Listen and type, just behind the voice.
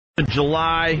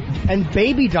July. And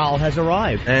Baby Doll has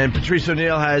arrived. And Patrice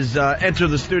O'Neal has entered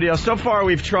the studio. So far,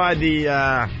 we've tried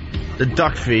the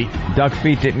duck feet. Duck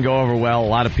feet didn't go over well. A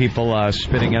lot of people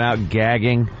spitting it out,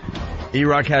 gagging.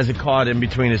 E-Rock has it caught in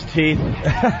between his teeth.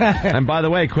 And by the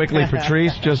way, quickly,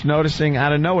 Patrice just noticing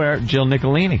out of nowhere, Jill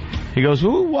Nicolini. He goes,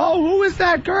 who is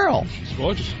that girl? She's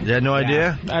gorgeous. You had no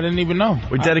idea? I didn't even know.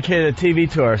 We dedicated a TV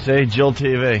to her. Say Jill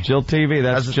TV. Jill TV,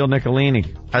 that's Jill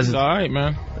Nicolini. She's all right,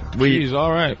 man. She's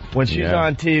all right. When she's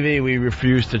on TV, we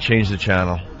refuse to change the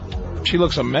channel. She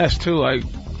looks a mess, too. Like,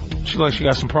 she looks like she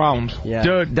got some problems. Yeah.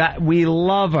 Dude, we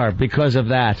love her because of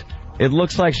that. It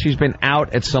looks like she's been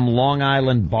out at some Long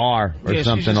Island bar or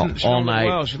something all night.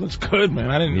 Well, she looks good, man.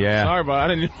 Sorry, but I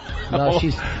didn't. No,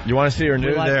 You want to see her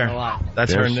nude there?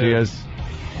 That's her nude. She is.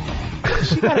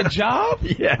 She got a job?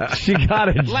 Yeah. She got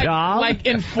a job? Like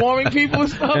informing people and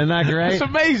stuff? Isn't that great? It's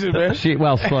amazing, man.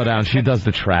 Slow down. She does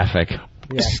the traffic.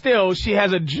 Yeah. Still, she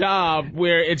has a job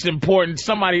where it's important.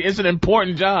 It's an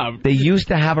important job. They used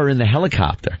to have her in the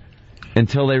helicopter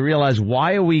until they realized,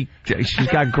 she's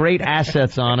got great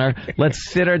assets on her. Let's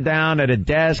sit her down at a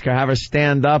desk or have her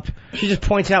stand up. She just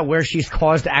points out where she's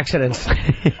caused accidents.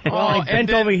 I bent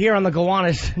over here on the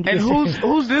Gowanus. And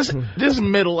who's this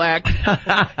middle act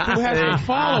who has to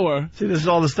follow her? See, this is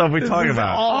all the stuff we talk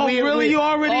about. Really? You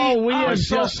already? I'm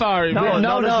so sorry.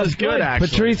 No, this is good, actually.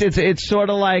 Patrice, it's sort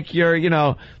of like you're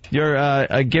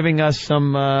giving us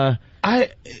some...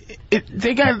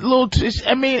 They got a little...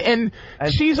 and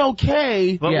she's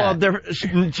okay. Well,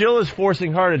 Jill is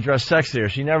forcing her to dress sexier.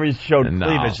 She never showed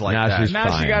cleavage like that. She's now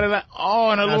fine. she got it.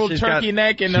 And a little turkey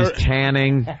neck. And she's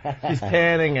tanning. She's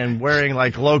tanning and wearing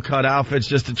like low-cut outfits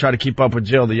just to try to keep up with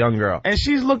Jill, the young girl. And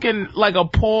she's looking like a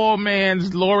poor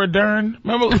man's Laura Dern.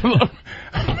 Remember?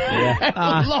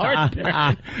 Laura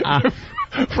Dern.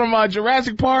 From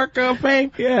Jurassic Park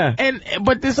fame. Yeah.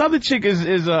 But this other chick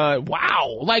is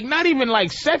wow. Like, not even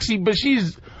like sexy, but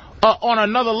she's on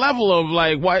another level of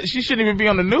like, why she shouldn't even be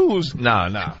on the news. No.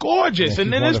 Gorgeous.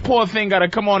 And then this poor thing got to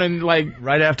come on and like...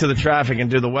 Right after the traffic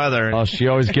and do the weather. Oh, she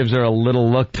always gives her a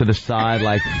little look to the side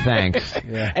like, thanks.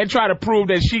 And try to prove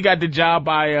that she got the job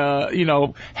by,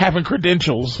 having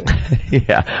credentials.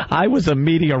 Yeah. I was a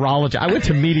meteorologist. I went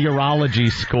to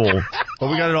meteorology school. But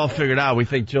we got it all figured out. We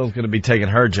think Jill's going to be taking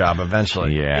her job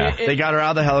eventually. Yeah. They got her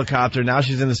out of the helicopter. Now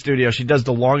she's in the studio. She does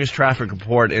the longest traffic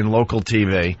report in local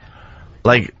TV.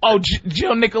 Like,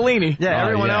 Jill Nicolini. Yeah,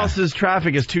 everyone else's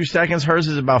traffic is 2 seconds. Hers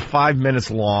is about 5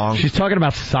 minutes long. She's talking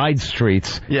about side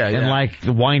streets. And like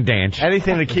the wine dance.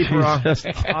 Anything to keep her on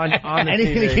the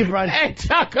Anything TV. to keep her on. And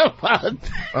talk about...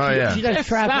 Oh, yeah. She does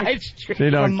traffic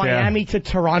from Miami to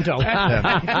Toronto.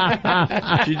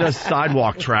 She does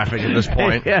sidewalk traffic at this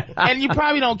point. And you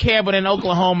probably don't care, but in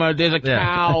Oklahoma, there's a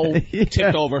cow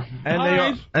tipped over.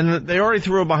 And they already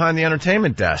threw her behind the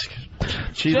entertainment desk.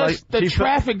 The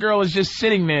traffic girl is just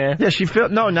sitting there. Yeah,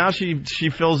 now she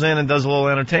fills in and does little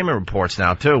entertainment reports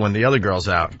now, too, when the other girl's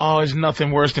out. Oh, there's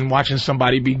nothing worse than watching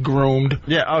somebody be groomed.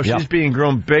 Yeah, she's being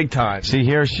groomed big time. See,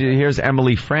 here's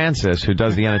Emily Francis, who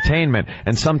does the entertainment,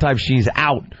 and sometimes she's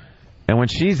out. And when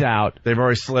she's out, they've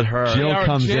already slid her. Jill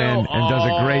comes in and does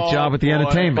a great job with the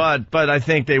entertainment. But I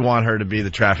think they want her to be the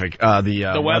traffic,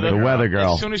 the weather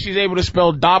girl. As soon as she's able to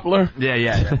spell Doppler.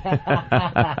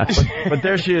 Yeah. but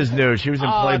there she is nude. She was in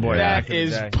Playboy. That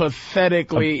is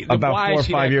pathetically about 4 or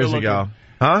 5 years ago.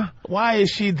 Huh? Why is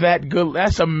she that good?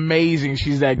 That's amazing.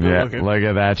 She's that good looking. Look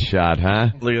at that shot, huh?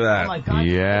 Look at that. Oh my God!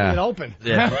 Yeah. It open.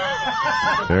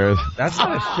 There's. That's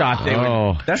not a shot they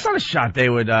would. That's not a shot they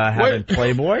would have in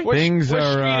Playboy. What Things street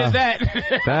are. Is that?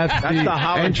 That's the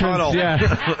Holland entrance. Tunnel. Yeah.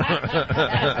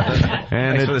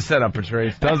 And Thanks for the setup,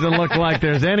 Patrice. Doesn't look like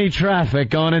there's any traffic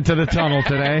going into the tunnel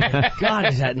today. God,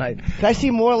 is that night? Can I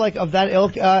see more like of that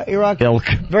ilk, Iraq? Ilk.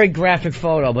 Very graphic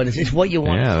photo, but it's what you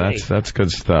want to see. That's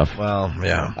good stuff. Well,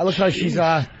 yeah. It looks like she's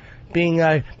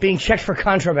being checked for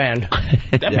contraband.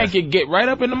 That make you get right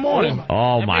up in the morning.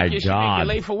 Oh my Make God! you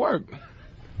late for work.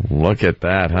 Look at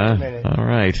that, huh? All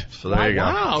right. So there you go.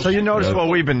 Wow. So you noticed what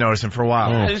we've been noticing for a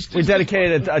while. We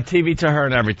dedicated a TV to her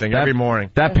and everything every morning.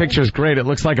 That picture's great. It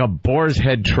looks like a boar's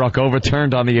head truck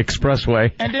overturned on the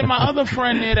expressway. And then my other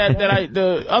friend there,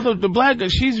 the black girl,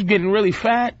 she's getting really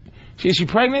fat. Is she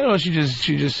pregnant or she just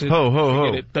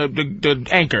the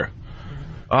anchor?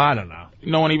 Oh, I don't know.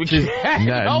 No one even cares.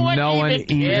 No one even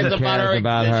cares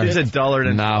about her. She's a dullard,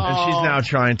 and she's Oh. now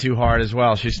trying too hard as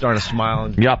well. She's starting to smile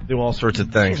and do all sorts of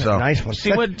things. So Nice one.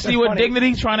 See what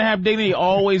dignity, trying to have dignity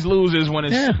always loses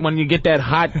when you get that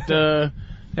hot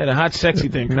Yeah, the hot, sexy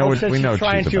thing. No, we She's know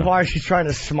trying she's too about. hard. She's trying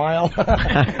to smile.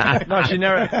 No, she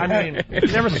never. I mean,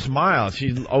 she never smiled.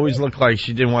 She always looked like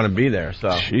she didn't want to be there. So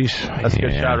Jeez. that's a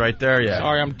good shot right there. Yeah.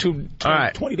 Sorry, I'm All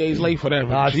right. 20 days late for that.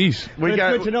 Jeez. It's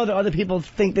good to know that other people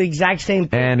think the exact same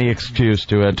thing. Any excuse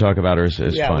to talk about her is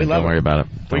Yeah, fine. we love Don't worry her.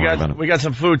 about it. We got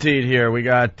some food to eat here. We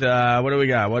got what do we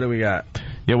got?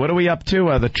 Yeah, what are we up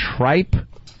to? The tripe,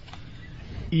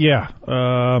 Yeah.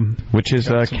 which is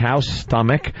a cow's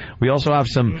stomach. We also have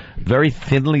some very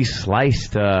thinly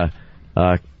sliced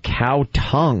cow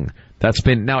tongue. That's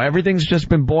been now everything's just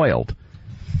been boiled.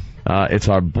 It's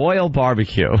our boil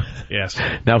barbecue. Yes.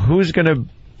 Now who's gonna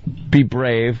be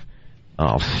brave?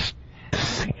 Oh.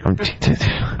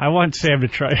 I want Sam to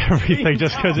try everything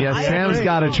just because. Yeah, Sam's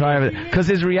got to try it because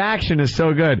his reaction is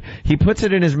so good. He puts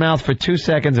it in his mouth for 2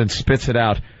 seconds and spits it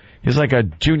out. He's like a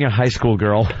junior high school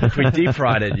girl. If we deep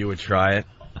fried it, you would try it.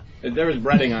 There was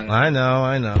breading on it. I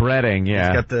know. Breading, yeah.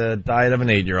 It's got the diet of an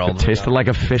 8-year-old. It tasted like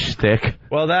a fish stick.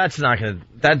 Well, that's not gonna.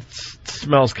 That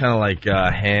smells kind of like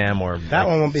ham or That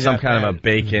one won't be some that kind bad. of a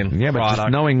bacon Yeah, but product. just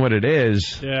knowing what it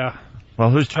is. Yeah. Well,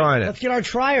 who's trying it? Let's get our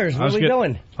tryers. What are we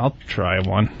doing? I'll try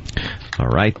one. All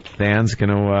right, Dan's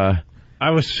gonna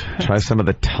I was try some of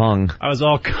the tongue. I was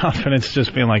all confident,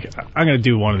 just being like, I'm going to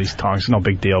do one of these tongues. No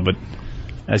big deal. But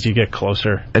as you get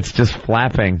closer, It's just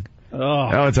flapping.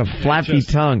 oh, It's a flappy just-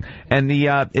 tongue, and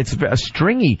the it's a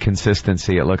stringy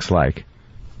consistency. It looks like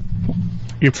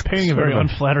you're painting a very sort of a-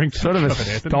 unflattering sort of a picture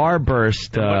it, Anthony. What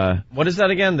starburst. is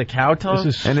that again? The cow tongue?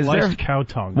 This is And is sliced there- cow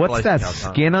tongue. What's Sliced that cow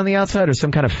tongue. skin on the outside, or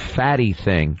some kind of fatty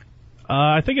thing?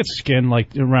 I think it's skin,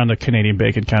 like around the Canadian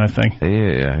bacon kind of thing.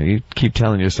 Yeah, you keep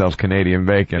telling yourself Canadian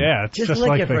bacon. Yeah, it's Just just lick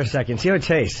like it for a second. See how it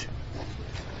tastes.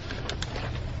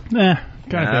 Nah,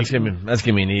 That's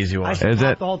gonna be an easy one. I should Is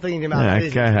pop it? the whole thing in your mouth. Yeah, It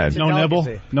is- go ahead. it's a No nibble,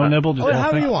 delicacy. no nibble. Just Oh, the whole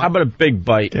however thing. you How want. about a big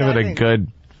bite? Give it a good.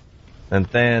 And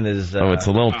then is It's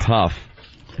a little tough.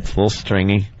 It's a little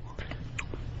stringy.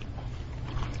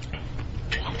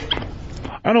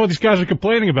 I don't know what these guys are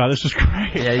complaining about. This is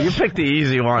great. Yeah, you picked the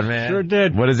easy one, man. Sure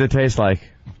did. What does it taste like?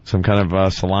 Some kind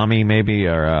of salami, maybe,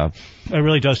 or It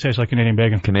really does taste like Canadian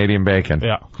bacon. Canadian bacon.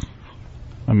 Yeah.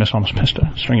 I almost missed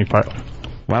a stringy part.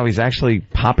 Wow, he's actually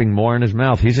popping more in his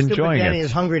mouth. He's Stupid enjoying Danny it.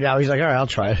 is hungry now. He's like, all right, I'll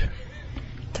try it.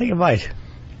 Take a bite.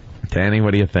 Danny,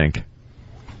 what do you think?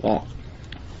 Well,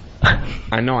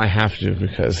 I know I have to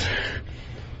because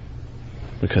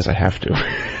I have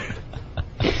to.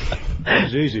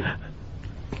 It's easy.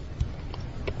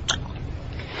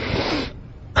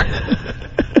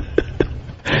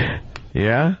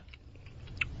 Yeah?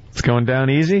 It's going down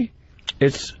easy?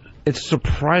 It's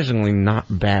surprisingly not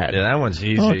bad. Yeah, that one's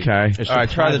easy. Okay. All right,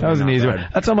 try this. That was an one. easy one.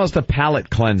 That's almost a palate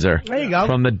cleanser. There you go.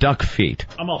 From the duck feet.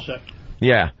 I'm all set.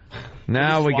 Yeah.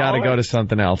 Now we got to swallow go it? to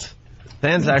something else.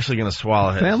 Dan's actually going to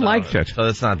swallow it. Sam liked it. So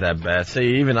that's not that bad.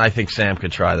 See, even I think Sam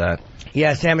could try that.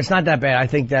 Yeah, Sam, it's not that bad. I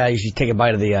think that you should take a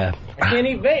bite of the. I can't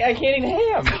eat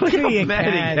ham. You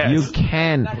can. You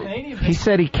can. He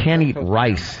said he can't eat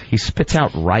rice. He spits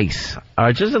out rice. All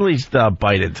right, just at least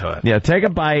bite into it. Yeah, take a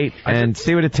bite and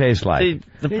see what it tastes like. See,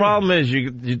 the problem is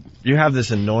you have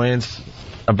this annoyance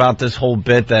about this whole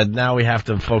bit that now we have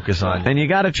to focus on. And you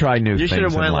got to try new You things should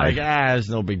have in went life. like, it's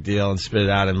no big deal, and spit it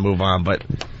out and move on. But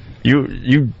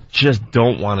you just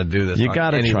don't want to do this. You on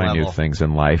got to any try level. new things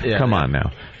in life. Yeah. Come on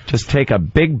now. Just take a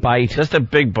big bite. Just a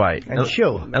big bite And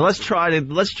chew. And let's try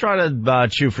to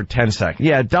chew for 10 seconds.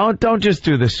 Yeah, don't just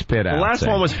do the spit out. The last thing.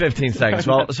 one was 15 seconds.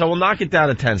 Well, so we'll knock it down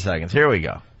to 10 seconds. Here we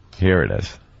go. Here it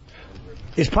is.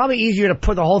 It's probably easier to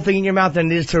put the whole thing in your mouth than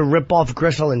it is to rip off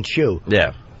gristle and chew.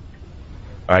 Yeah.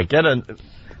 All right, get a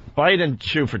bite and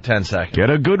chew for 10 seconds. Get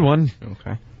a good one.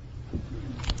 Okay.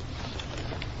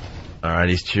 All right,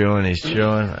 he's chewing. See,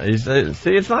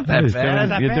 it's not that He's bad.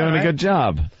 doing- you're doing right? a good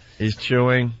job. He's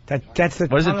chewing. That's the.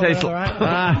 What does it tongue taste over like?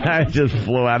 there, It just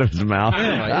flew out of his mouth.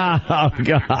 Oh,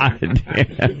 God.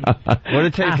 What did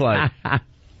it taste like?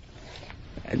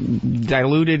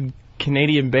 Diluted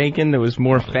Canadian bacon that was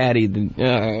more fatty than.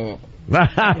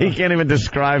 He can't even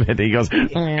describe it. He goes, He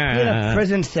had a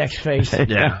prison sex face.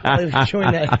 Yeah. I was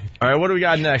chewing that. All right, what do we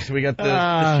got next? We got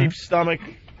the sheep's stomach,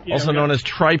 also known as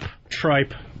tripe.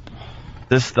 Tripe.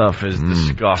 This stuff is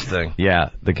disgusting. yeah,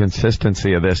 the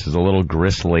consistency of this is a little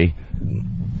gristly.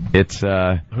 It's Who's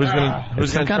gonna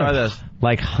it's some kind try of this?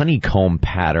 like honeycomb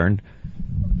pattern.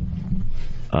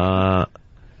 Well,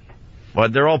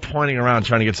 they're all pointing around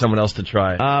trying to get someone else to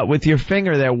try. With your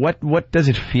finger there, what does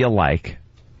it feel like?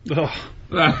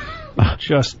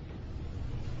 Just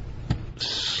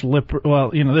slippery.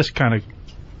 Well, this kind of.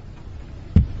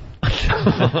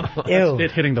 Ew.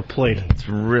 It hitting the plate. It's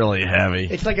really heavy.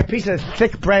 It's like a piece of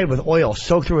thick bread with oil,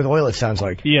 soaked through with oil, it sounds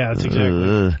like. Yeah, that's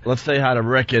exactly. Let's say hi to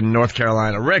Rick in North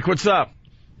Carolina. Rick, what's up?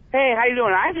 Hey, how you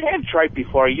doing? I've had tripe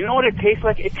before. You know what it tastes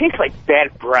like? It tastes like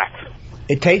bad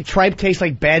breath. Tripe tastes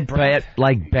like bad breath.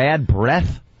 Like bad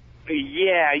breath?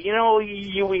 Yeah, you know,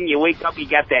 when you wake up, you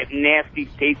got that nasty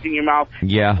taste in your mouth.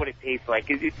 Yeah. That's what it tastes like.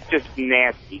 It's just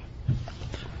nasty.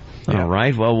 All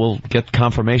right, well, we'll get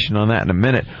confirmation on that in a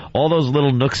minute. All those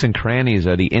little nooks and crannies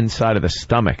are the inside of the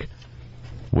stomach,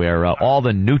 where all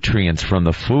the nutrients from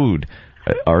the food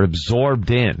are absorbed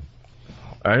in.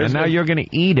 And now you're going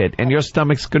to eat it, and your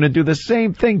stomach's going to do the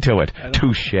same thing to it.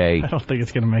 Touche. I don't think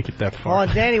it's going to make it that far. Oh,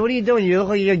 Danny, what are you doing? You look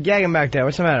like you're gagging back there.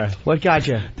 What's the matter? What got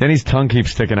you? Danny's tongue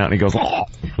keeps sticking out, and he goes,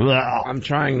 I'm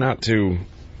trying not to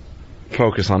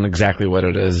focus on exactly what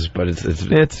it is, but it's a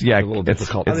little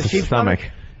difficult. It's the stomach.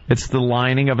 It's the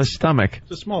lining of a stomach.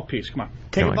 It's a small piece. Come on.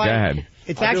 Take Come a on, bite. go ahead.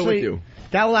 It's I'll do it with actually, you.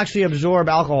 that will actually absorb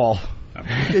alcohol.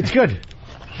 It's good.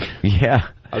 Yeah.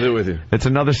 I'll do it with you. It's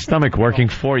another stomach working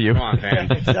for you. Come on,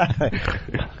 Danny.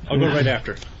 I'll go right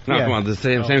after. No, Yeah. come on. The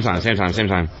same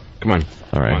time. Come on.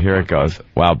 All right, here it goes.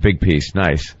 Wow, big piece.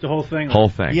 Nice. The whole thing. Whole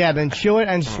thing. Yeah, then chew it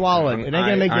and swallow it. It ain't going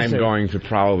to make you I'm sick. going to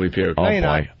probably puke. Oh, you're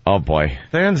not. boy. Oh, boy.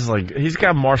 Dan's like, he's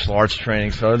got martial arts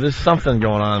training, so there's something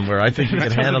going on where I think he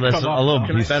can handle this a little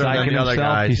bit better than the other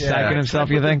guys. He's psyching himself,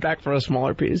 you think? Back for a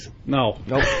smaller piece. No.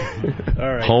 Nope. All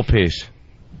right. Whole piece.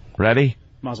 Ready?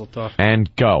 Muzzle tough.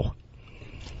 And go.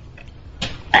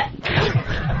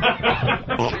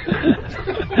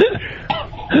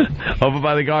 Over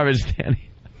by the garbage, Danny.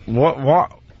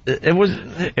 What? It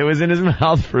was in his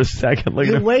mouth for a second. Look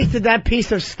at You him. wasted that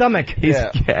piece of stomach. He's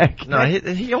gagged. No,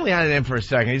 he only had it in for a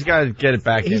second. He's got to get it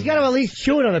back in. He's got to at least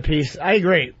chew it on a piece. I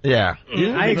agree. Yeah.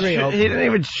 I agree. He didn't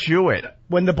even chew it.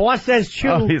 When the boss says chew,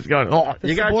 Oh, he's going. Oh, the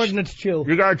you gotta subordinates chew.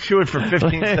 You got to chew it for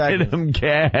 15 let seconds. him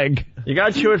gag. You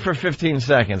got to chew it for 15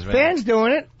 seconds, man. Fan's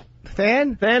doing it.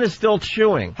 Fan? Fan is still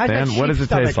chewing. How's that Dan, what sheep does it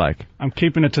stomach? taste like? I'm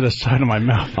keeping it to the side of my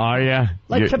mouth. Oh, yeah.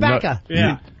 Like tobacco.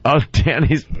 Yeah. Oh,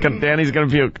 Danny's gonna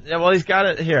puke. Yeah, well, he's got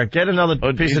it. Here, get another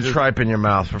piece of Jesus. tripe in your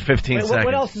mouth for 15 Wait, seconds.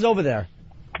 what else is over there?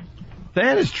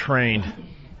 Than is trained.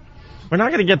 We're not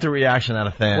going to get the reaction out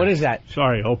of Than. What is that?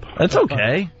 Sorry, Hope. That's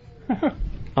okay.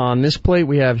 On this plate,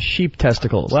 we have sheep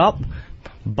testicles. Well,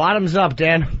 bottoms up,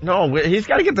 Dan. No, he's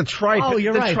got to get the tripe. Oh,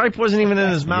 you're the right. tripe wasn't even in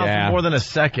his mouth Yeah. for more than a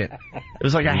second. It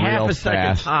was like a half Real a second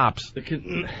fast. tops.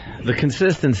 The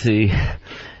consistency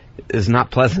is not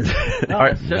pleasant. All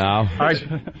right, No. all right, all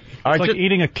It's right, like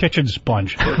eating a kitchen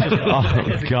sponge.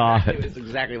 Oh, God. It's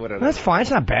exactly what it is. That's fine.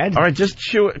 It's not bad. all right, just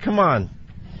chew it. Come on.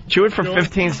 Chew it for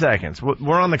 15 seconds.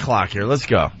 We're on the clock here. Let's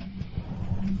go.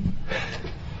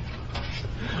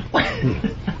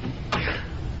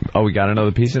 Oh, we got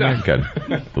another piece in there? Good.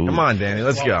 Come on, Danny.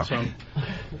 Let's go.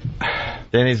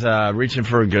 Danny's reaching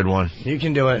for a good one. You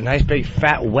can do it. Nice big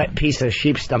fat wet piece of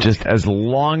sheep stomach. Just as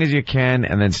long as you can,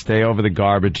 and then stay over the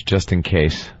garbage just in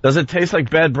case. Does it taste like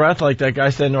bad breath like that guy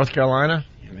said in North Carolina?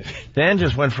 Dan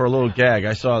just went for a little gag.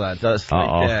 I saw that. That's a slight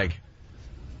Uh-oh. gag.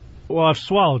 Well, I've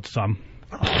swallowed some.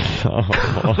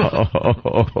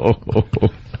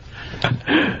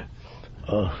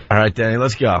 All right, Danny,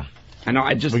 let's go. I know.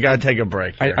 I just. We got to take a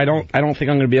break. here. I don't think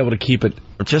I'm going to be able to keep it.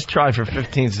 Just try for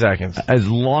 15 seconds. As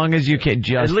long as you can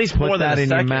just At least put more than that a in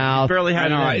second. your mouth. You barely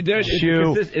had it in.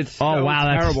 Chew. It's Oh, so wow,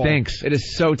 that terrible. stinks. It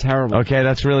is so terrible. Okay,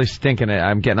 that's really stinking it.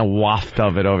 I'm getting a waft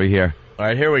of it over here. All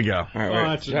right, here we go. All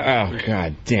right, oh,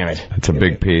 God damn it. That's a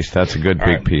big piece. That's a good big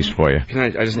right. piece for you.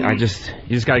 Can you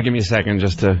just got to give me a second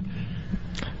just to.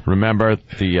 Remember,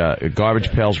 the garbage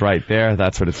pail's right there.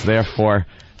 That's what it's there for.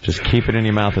 Just keep it in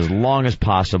your mouth as long as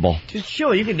possible. Just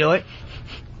chew it. You can do it.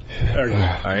 All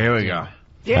right, here we go.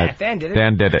 Yeah, Dan did it.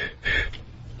 Dan did it.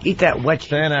 Eat that wet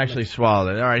sheep. Dan actually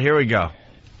swallowed it. All right, here we go.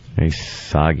 A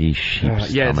soggy sheep Yeah,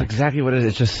 it's stomach. exactly what it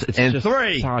is. It's In just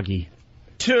 3, soggy.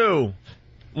 2,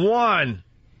 1,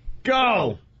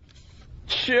 go.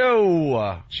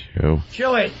 Chew. Chew.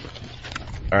 Chew it.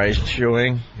 All right, he's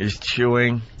chewing. He's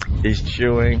chewing. He's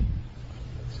chewing.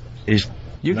 He's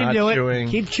You can not do it. chewing.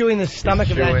 Keep chewing the stomach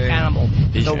of that chewing. animal.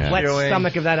 He's The wet chewing.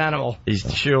 stomach of that animal. He's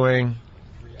chewing.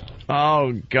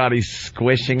 Oh, God, he's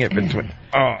squishing it between...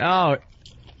 Oh.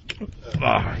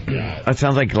 That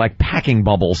sounds like packing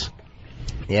bubbles.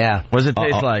 Yeah. What does it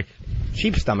taste Uh-oh. like?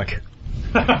 Sheep stomach.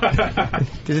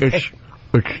 Does it taste...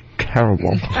 It's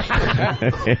terrible.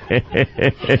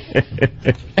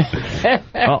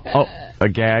 oh, a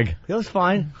gag. Feels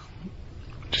fine.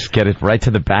 Just get it right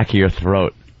to the back of your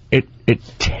throat. It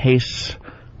tastes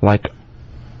like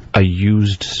a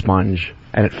used sponge,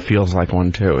 and it feels like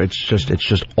one too. It's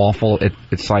just awful.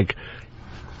 It's like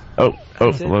Oh,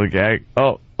 little gag.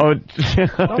 Oh,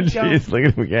 jeez, look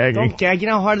at him gagging. Don't gag. You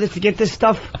know how hard it is to get this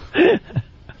stuff?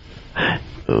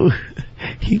 Ooh,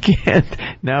 he can't.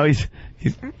 Now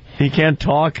he can't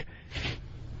talk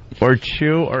or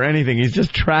chew or anything. He's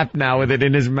just trapped now with it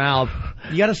in his mouth.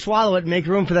 You got to swallow it and make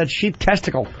room for that sheep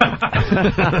testicle. Come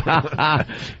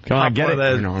on, get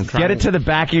it to the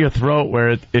back of your throat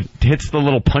where it hits the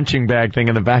little punching bag thing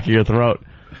in the back of your throat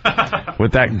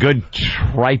with that good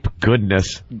tripe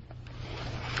goodness.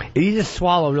 If you just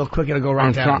swallow real quick, it'll go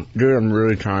right down. Dude, I'm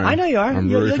really trying. I know you are.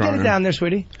 You'll get it down there,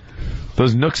 sweetie.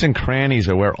 Those nooks and crannies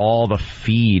are where all the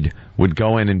feed would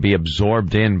go in and be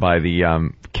absorbed in by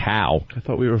the cow. I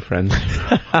thought we were friends.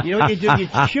 You know what you do? You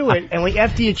chew it, and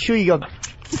after you chew, you go,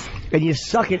 and you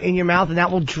suck it in your mouth, and that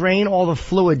will drain all the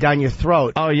fluid down your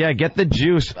throat. Oh, yeah, get the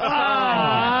juice.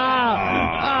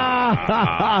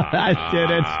 That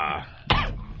did it.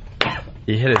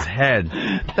 He hit his head.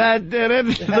 That did it.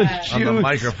 The juice. On the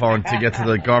microphone to get to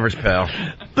the garbage pail.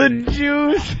 The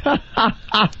juice.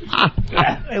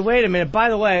 Hey, wait a minute. By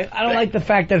the way, I don't like the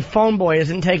fact that Phone Boy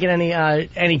isn't taking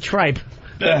any tripe.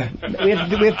 We have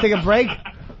to take a break?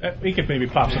 We could maybe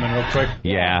pop some in real quick.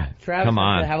 Yeah, Travis, come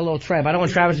on. Have a little tripe. I don't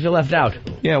want Travis to be left out.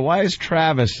 Yeah, why is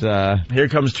Travis... Here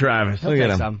comes Travis. Look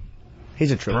at him.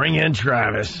 He's a trip. Bring in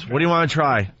Travis. What do you want to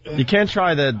try? You can't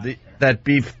try that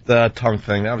beef tongue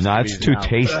thing. That was it's too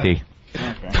tasty.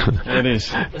 It is.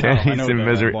 Danny's in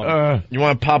misery. You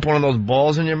want to pop one of those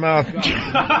balls in your mouth?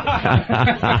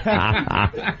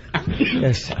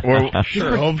 Yes.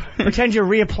 Sure. Pretend you're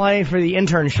reapplying for the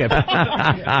internship.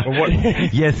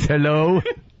 Yes, hello.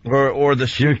 Or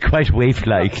the You're quite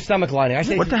waif-like. Stomach lining. I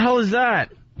say. What the hell is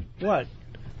that? What?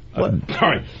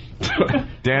 Sorry.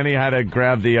 Danny had to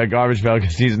grab the garbage pail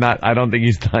because I don't think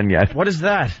he's done yet. What is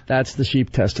that? That's the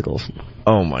sheep testicles.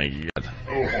 Oh, my God.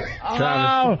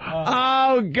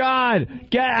 Oh, God.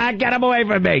 Get him away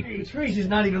from me. Patrice is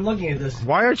not even looking at this.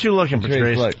 Why aren't you looking,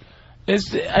 Patrice? Look.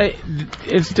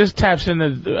 It's just taps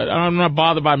into. I'm not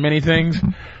bothered by many things,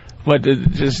 but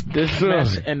just this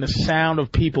mess and the sound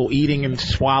of people eating and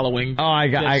swallowing. Oh, I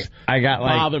got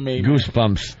bother me.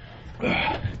 goosebumps.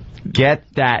 Get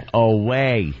that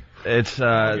away. It's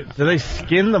do they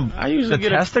skin the I usually get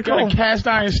testicle? a cast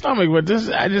iron stomach, but this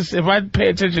if I pay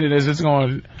attention to this, it's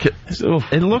going.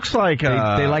 It looks like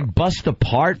They like bust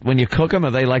apart when you cook them.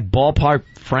 Are they like ballpark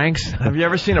Franks? Have you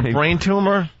ever seen a brain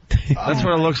tumor? That's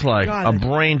what it looks like. God. A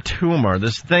brain tumor.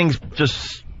 This thing's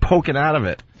just poking out of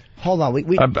it. Hold on.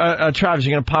 Travis,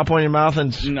 you gonna pop one in your mouth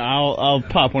and? No, I'll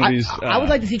pop one of these. I would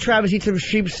like to see Travis eat some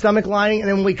sheep stomach lining, and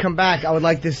then when we come back, I would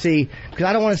like to see, because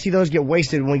I don't want to see those get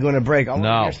wasted when we go on a break. I want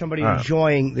to hear somebody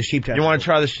enjoying the sheep testicles. You want to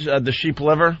try the sheep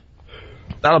liver?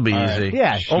 That'll be easy.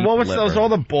 Yeah. Oh, what was those? All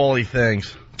the bally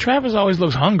things. Travis always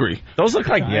looks hungry. Those look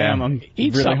like I'm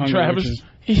Eat really something, hungry, Travis.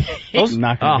 those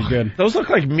not gonna be good. Those look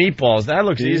like meatballs. That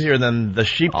looks easier than the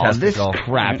sheep testicle. This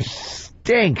crap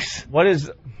stinks. What is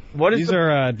These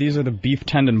are the beef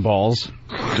tendon balls.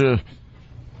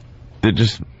 They're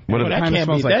just What that kind of can't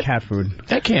smells be like that- cat food.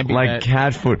 That can't be like that.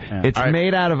 cat food. Yeah. It's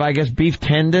made out of, I guess, beef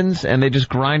tendons, and they just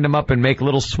grind them up and make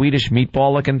little Swedish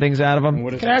meatball-looking things out of them.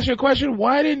 Can I ask you a question?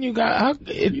 Why didn't you guys?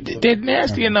 They're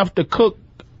nasty enough to cook,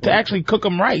 to actually cook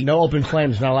them right. No open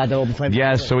flames. Not allowed to open flames.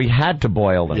 Yeah, so he had to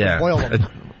boil them. Yeah. Boil them.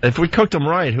 If we cooked them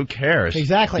right, who cares?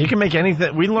 Exactly. You can make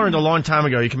anything. We learned a long time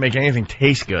ago you can make anything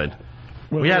taste good.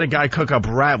 We had a guy cook up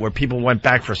rat where people went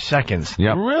back for seconds.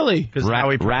 Yep. Really? Because how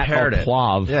he prepared it.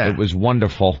 Poivre. Yeah. It was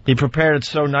wonderful. He prepared it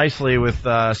so nicely with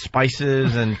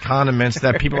spices and condiments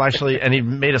that people actually, and he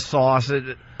made a sauce.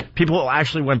 People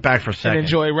actually went back for And seconds.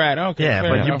 enjoy rat. Okay. Yeah,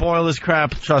 fair but you enough. boil this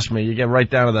crap, trust me, you get right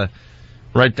down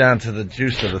to the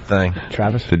juice of the thing.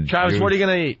 Travis? Travis, what are you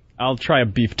gonna eat? I'll try a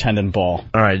beef tendon ball.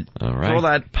 All right.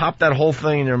 All Pop that whole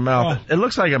thing in your mouth. It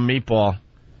looks like a meatball.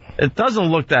 It doesn't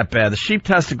look that bad. The sheep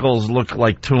testicles look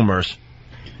like tumors.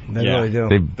 They really do.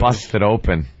 They busted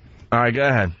open. All right, go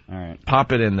ahead. All right.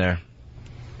 Pop it in there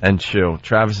and chew.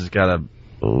 Travis has got a.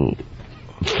 What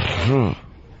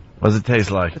does it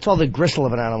taste like? It's all the gristle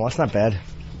of an animal. It's not bad.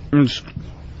 It's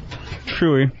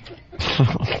chewy.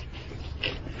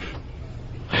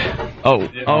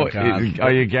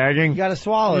 Are you gagging? You got to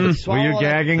swallow it. Were you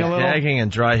gagging a little? Gagging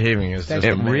and dry heaving is just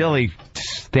It amazing. really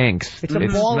stinks. It's a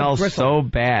It ball of smells gristle. so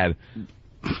bad.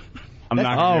 I'm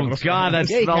not gonna be able to God, that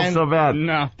Yeah, you smells can. so bad.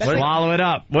 No. Swallow it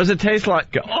up. What does it taste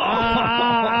like?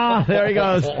 There he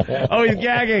goes. Oh, he's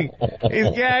gagging. He's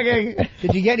gagging.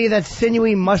 Did you get any of that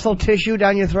sinewy muscle tissue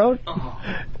down your throat?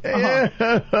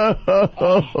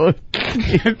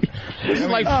 This is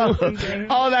like food.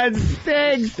 Oh, that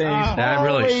stinks. That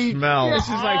really smells. This is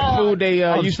like food they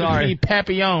used to feed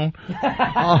Papillon.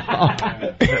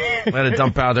 Let it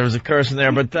dump out. There was a curse in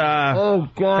there, but Oh,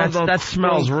 God. that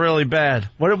smells really bad.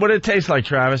 What did it taste like,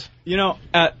 Travis? You know,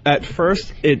 at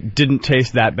first, it didn't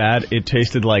taste that bad. It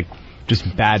tasted like just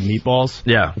bad meatballs.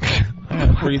 Yeah.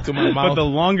 Breathe through my mouth. But the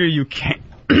longer you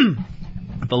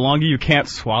can't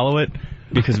swallow it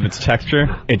because of its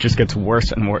texture, it just gets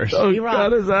worse and worse. Oh,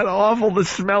 God, is that awful? The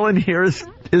smell in here is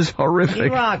horrific.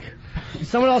 E-Rock.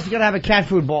 Someone else is going to have a cat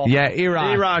food ball. Yeah,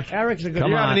 E-Rock. E-Rock. Eric's a good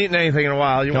You haven't eaten anything in a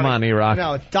while. Come on, E-Rock.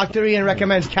 No, Dr. Ian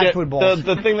recommends cat food balls.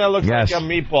 The thing that looks like a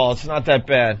meatball, it's not that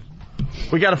bad.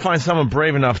 We got to find someone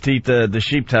brave enough to eat the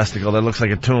sheep testicle that looks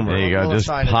like a tumor. There you go. Just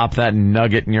pop that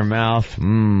nugget in your mouth.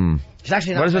 Mmm. It's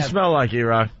actually not What does bad. it smell like,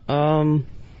 E-Rock?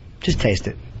 Just taste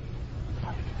it.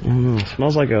 It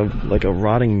smells like a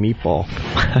rotting meatball.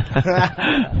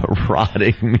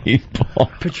 Rotting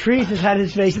meatball. Patrice has had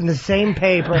his face in the same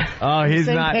paper. Oh, he's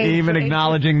Same not page. even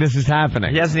acknowledging this is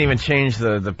happening. He hasn't even changed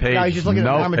the page. No, he's just looking at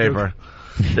the no Marmaduke. paper.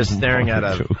 Just staring at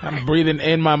it. I'm breathing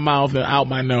in my mouth and out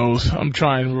my nose. I'm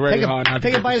trying very hard not to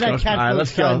Take a get bite of that disgusted. cat All right, food,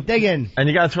 let's son. go. Dig in. And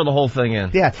you got to throw the whole thing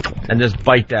in. Yeah. And just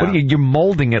bite down. What are you're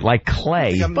molding it like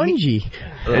clay. Spongy.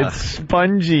 It's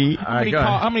spongy. All right, go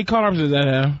ahead. How many carbs does that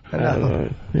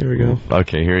have? Here we go.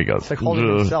 Okay, here he goes. It's like holding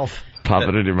it himself. Pop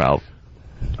it in your mouth.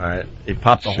 All right. He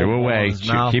popped the Chew whole away. ball in his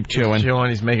Chew- mouth. keep chewing.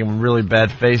 He's making really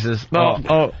bad faces.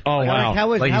 Oh, wow.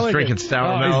 How is Like he's it? drinking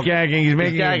sour Oh, milk. he's gagging. He's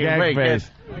making gagging. a gag Wait, face.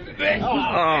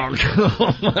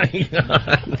 Oh my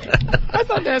God. I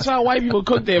thought that's how white people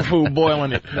cook their food,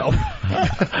 boiling it. No.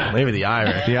 Maybe the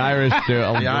Irish. The Irish do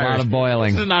a lot Irish of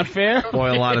boiling. This is not fair.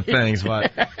 Boil a lot of things,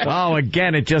 but Oh,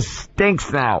 again, it just stinks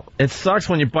now. it sucks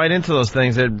when you bite into those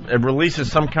things. It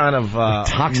releases some kind of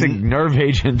Toxic nerve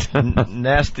agent.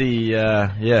 nasty.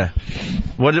 Yeah.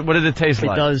 What did it taste It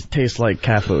like? does taste like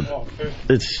cat food.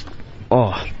 It's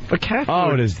But cat food.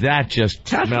 Oh, does that just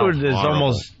cat smell food is horrible.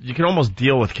 almost. You can almost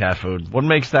deal with cat food. What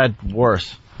makes that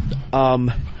worse?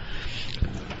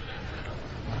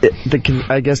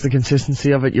 I guess the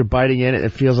consistency of it. You're biting in it.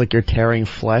 It feels like you're tearing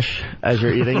flesh as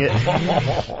you're eating it.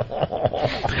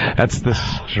 That's the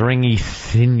stringy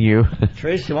sinew.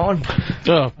 Trace, you want one?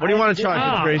 Ugh. What do you want to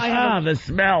try, Patrice? the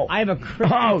smell. I have a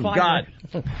crispy Oh, fiber. God.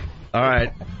 All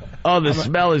right. Oh, the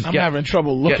smell is I'm having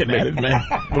trouble looking at it, man.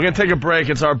 We're going to take a break.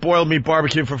 It's our boiled meat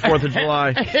barbecue for 4th of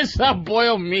July. It's a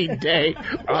boiled meat day.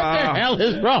 What the hell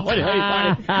is wrong with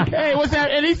everybody? Hey, what's that?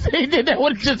 And he did that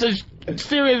with just a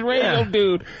serious radio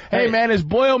dude. Hey, man, it's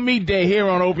boiled meat day here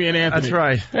on Opie and Anthony. That's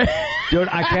right. Dude,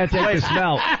 I can't take the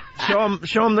smell.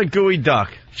 Show him the gooey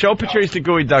duck. Show Patrice the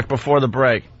gooey duck before the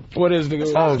break. What is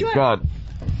the... Oh, God.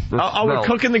 Oh, we're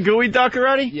cooking the gooey duck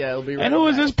already? Yeah, it'll be right. And who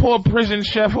is this poor prison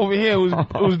chef over here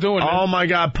who's doing Oh, this? my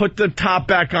God. Put the top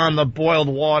back on the boiled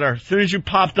water. As soon as you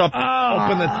popped up,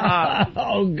 open the top.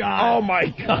 Oh, God. Oh, my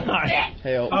God.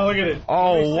 Hey, Oh, look at it.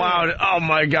 Oh, wow. Oh,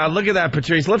 my God. Look at that,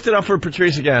 Patrice. Lift it up for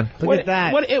Patrice again. Look at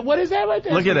that. What is that right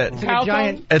there? Look at it. It's like a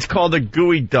giant. It's called a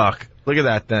gooey duck. Look at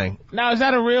that thing. Now, is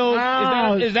that a real...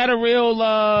 Is that a real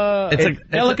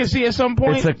delicacy at some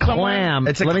point? It's a somewhere? clam.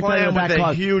 It's a Let me tell you clam what with that a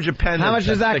costs. huge appendage. How much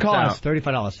does that sticks cost? out.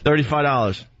 $35.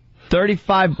 $35. $35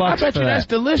 I bucks bet for you that's that.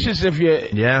 delicious if you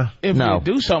Yeah. No. you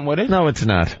do something with it. No, it's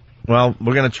not. Well,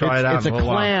 we're going to try it out. It's a in little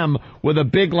while. clam with a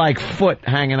big, foot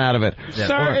hanging out of it.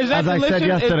 Sir, is that as I said delicious?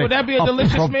 yesterday, Would that be a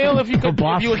delicious meal if you was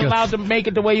proboscis. allowed to make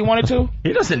it the way you wanted to?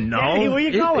 He doesn't know. Danny, where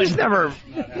you going? He's never.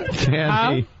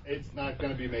 Danny. It's not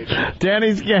going to be made.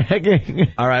 Danny's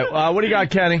gagging. All right. What do you got,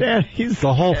 Kenny? Danny's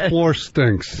The whole floor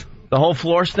stinks. The whole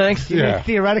floor stinks? Yeah.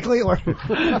 Theoretically, or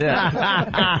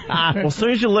Yeah. Well, as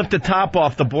soon as you lift the top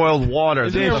off the boiled water,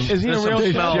 Is he a real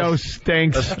smell Joe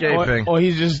stinks. escaping. Or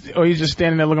he's just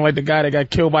standing there looking like the guy that got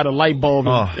killed by the light bulb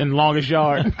in Longest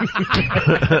Yard.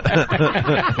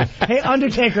 hey,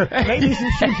 Undertaker, make me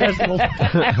some sheep testicles. All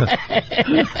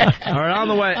right, on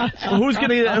the way. Who's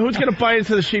gonna bite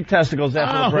into the sheep testicles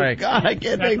after the break? God, I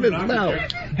can't take this smell.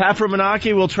 Pat from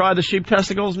Menaki will try the sheep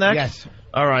testicles next. Yes.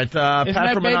 All right, Isn't Pat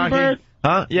that from Baby Menaki. Bird?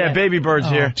 Huh? Yeah, Baby Bird's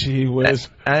here. Gee whiz.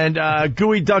 And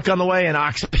gooey duck on the way and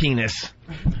ox penis.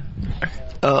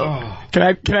 Can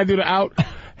I do the out?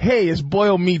 Hey, it's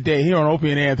boiled meat day here on Opie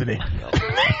and Anthony.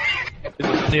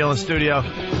 Neil in the studio.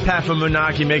 Pat from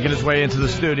Menaki making his way into the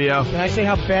studio. Can I say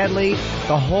how badly you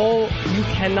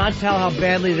cannot tell how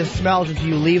badly this smells until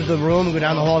you leave the room and go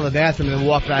down the hall to the bathroom and then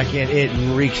walk back in.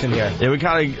 It reeks in here. Yeah, we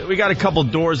got a couple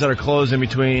doors that are closed in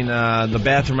between the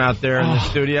bathroom out there and the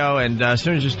studio, and as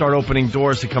soon as you start opening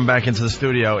doors to come back into the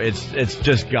studio, it's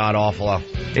just god awful.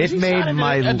 It made a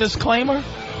my disclaimer.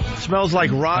 Smells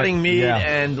like rotting meat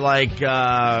and like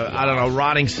I don't know,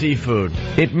 rotting seafood.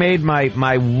 It made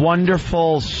my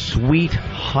wonderful sweet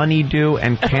honeydew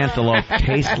and cantaloupe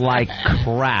taste like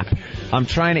crap. I'm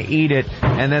trying to eat it,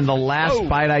 and then the last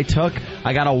bite I took,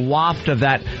 I got a waft of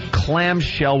that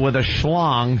clamshell with a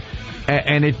schlong,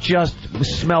 and it just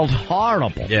smelled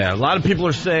horrible. Yeah, a lot of people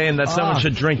are saying that someone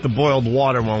should drink the boiled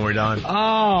water when we're done.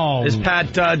 Oh. Is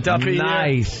Pat Duffy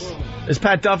nice. here? Is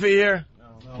Pat Duffy here?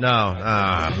 No.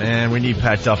 Ah, man, we need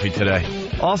Pat Duffy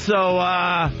today. Also,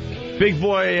 Big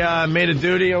Boy made a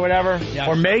duty or whatever,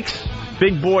 or makes.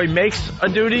 Big Boy makes a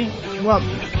duty. Well,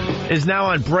 is now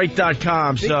on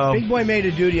break.com. So Big Boy made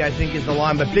a duty, I think, is the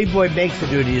line, but Big Boy makes a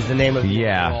duty is the name of the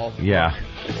Yeah.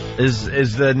 Is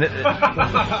the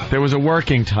there was a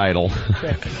working title.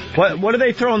 What do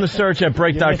they throw in the search at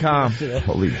break.com?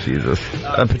 Holy Jesus.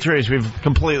 Patrice, we've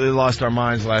completely lost our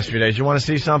minds the last few days. You want to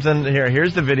see something?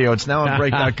 Here's the video. It's now on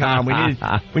break.com.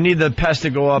 We need the pest to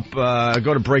go up,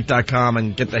 go to break.com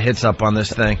and get the hits up on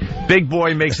this thing. Big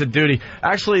Boy makes a duty.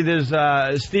 Actually, there's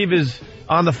Steve is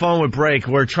on the phone with Break.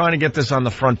 We're trying to get this on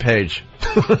the front page.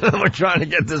 We're trying to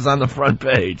get this on the front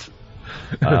page.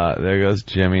 There goes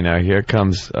Jimmy. Now here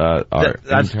comes our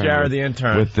that's intern Jared the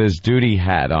intern with his duty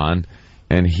hat on,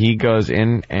 and he goes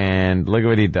in and look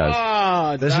what he does.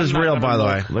 Oh, this is real, by the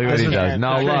way. Look what he does.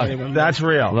 No, look, that's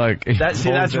real. Look, that's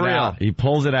real. Out. He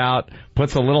pulls it out,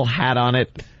 puts a little hat on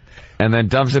it, and then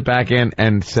dumps it back in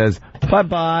and says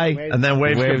bye-bye, and then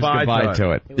waves goodbye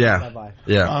to it.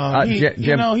 Yeah.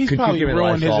 Jim, he's probably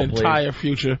ruined his entire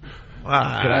future.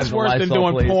 That's worse than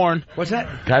doing porn. What's that?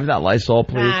 Can I have that Lysol,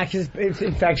 please? Nah, because it's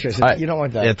infectious. You don't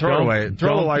want that. Yeah, throw it away.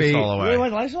 Throw the Lysol away. You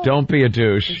want Lysol? Don't be a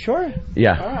douche. You sure?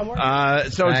 Yeah. All right,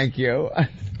 thank you.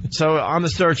 So on the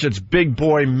search, it's Big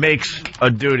Boy makes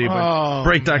a duty, but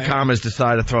Break.com has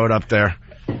decided to throw it up there.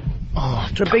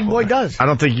 That's what Big Boy does. I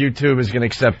don't think YouTube is going to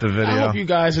accept the video. I hope you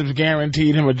guys have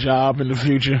guaranteed him a job in the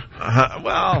future.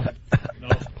 Well...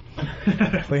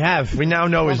 We have. We now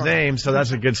know his name, so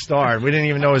that's a good start. We didn't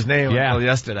even know his name until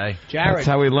yesterday. Jared. That's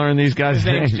how we learn these guys' His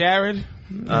name's names. Jared?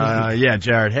 Yeah,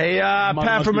 Jared. Hey,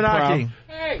 Pat from Menaki.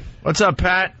 Hey. What's up,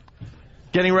 Pat?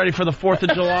 Getting ready for the 4th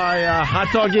of July hot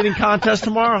dog eating contest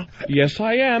tomorrow? Yes,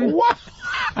 I am. What?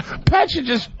 Pat should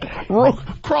just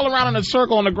crawl around in a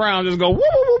circle on the ground, just go woo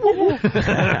woo woo woo.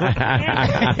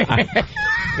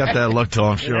 Got that look to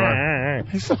him, sure.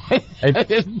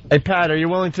 Hey, Pat, are you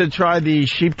willing to try the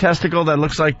sheep testicle that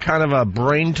looks like kind of a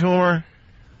brain tumor?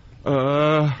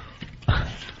 Well,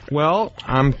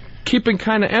 I'm keeping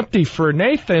kind of empty for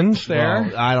Nathan's there.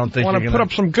 Well, I don't think want to put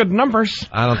up some good numbers.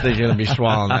 I don't think you're going to be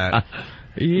swallowing that.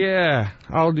 Yeah.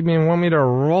 Want me to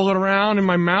roll it around in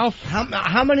my mouth?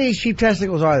 How many sheep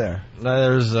testicles are there?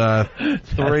 There's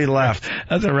 3 left.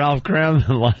 That's a Ralph Cramden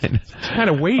line. It's kind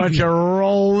of wavy. Why don't you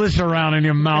roll this around in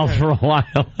your mouth for a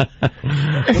while?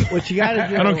 What you got to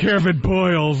do... I don't care if it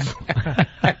boils.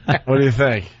 What do you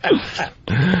think?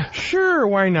 Sure,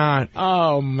 why not?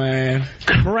 Oh, man.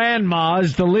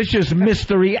 Grandma's delicious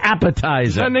mystery appetizer.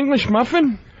 Is that an English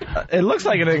muffin? It looks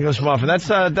like an English muffin.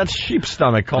 That's sheep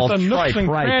stomach called That's a nooks and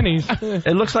crannies.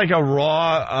 It looks like a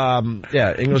raw,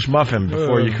 English muffin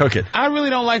before you cook it. I really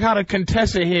don't like how the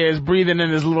Contessa here is breathing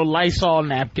in his little Lysol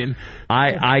napkin.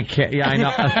 I can't. Yeah, I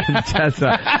know,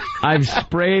 Contessa. I've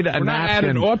sprayed a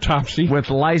napkin autopsy with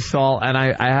Lysol, and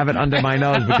I have it under my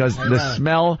nose because the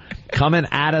smell coming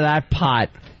out of that pot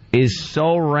is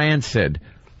so rancid.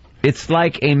 It's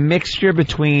like a mixture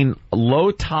between Low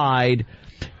Tide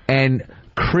and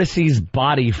Chrissy's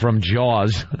body from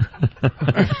Jaws.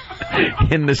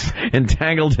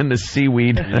 Entangled in the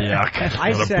seaweed. Yuck.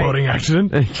 I say, boating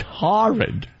accident. It's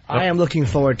horrid. I am looking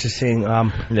forward to seeing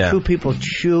two people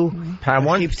chew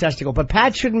a sheep's testicle. But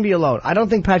Pat shouldn't be alone. I don't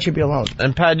think Pat should be alone.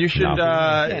 And Pat, you should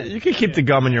you can keep the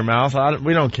gum in your mouth.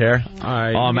 We don't care.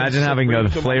 Imagine having the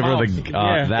flavor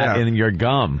of that in your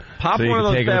gum. Pop so one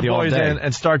of those bad boys in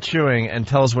and start chewing and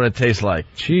tell us what it tastes like.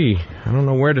 Gee, I don't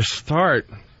know where to start.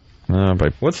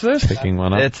 What's this? Picking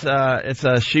one up. It's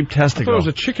a sheep testicle. I thought it was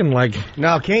a chicken leg.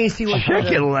 No, can't you see what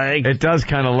chicken leg? It does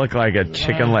kind of look like a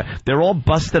chicken leg. They're all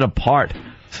busted apart.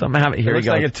 Somehow, here it looks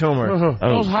like a tumor.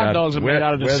 Those hot dogs are made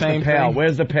out of the same thing.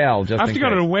 Where's the pail? I have to go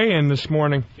to the weigh-in this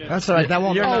morning. That's all right. That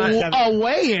won't. A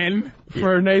weigh-in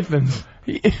for Nathan's.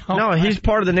 No, he's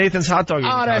part of the Nathan's hot dog eating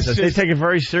contest. They take it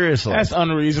very seriously. That's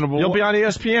unreasonable. You'll be on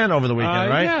ESPN over the weekend,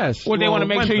 right? Yes. Well, they want to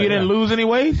make sure you didn't lose any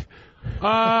weight?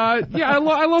 I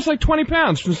lost like 20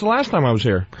 pounds since the last time I was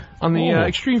here on the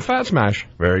Extreme Fat Smash.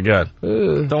 Very good.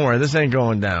 Don't worry, this ain't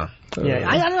going down. Yeah,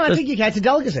 I don't know. I think you can. It's a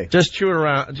delicacy. Just chew it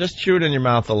around. Just chew it in your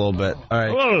mouth a little bit. All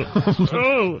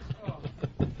right.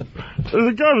 There's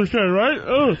a garbage can, right?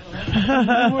 Oh,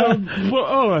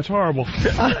 that's horrible.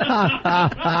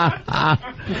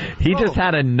 He just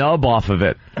had a nub off of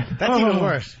it. That's even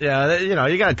worse. Yeah, you know,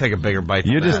 you got to take a bigger bite.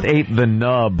 You just ate the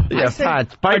nub. Yeah,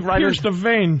 Pat, bite right pierced the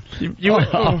vein. You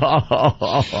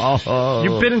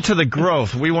bit into the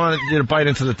growth. We wanted you to bite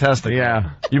into the testicle.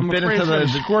 Yeah. You bit into the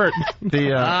squirt.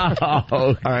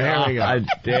 All right, here we go.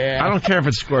 I don't care if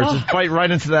it squirts. Just bite right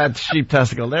into that sheep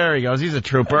testicle. There he goes. He's a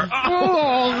trooper.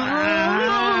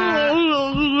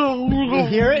 You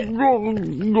hear it?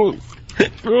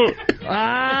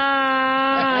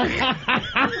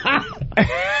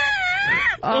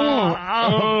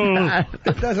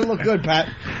 It doesn't look good, Pat.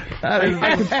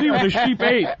 I can see what the sheep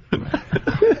ate.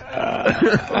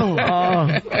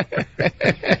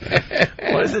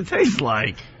 What does it taste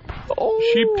like?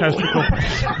 Sheep testicle.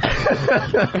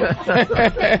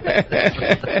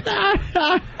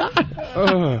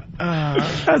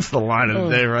 That's the line of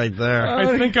the day right there.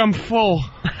 I think I'm full.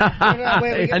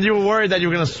 And you were worried that you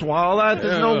were going to swallow that?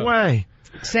 There's no way.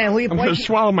 Sam, I'm going to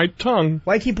swallow my tongue.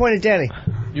 Why keep pointing at Danny?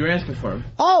 You were asking for him.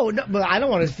 Oh, no, but I don't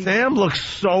want to see. Sam looks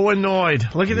so annoyed.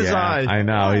 Look at his eyes. I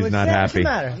know. He's not happy.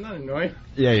 I'm not annoyed.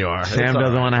 Yeah, you are. Sam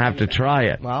doesn't want to have to try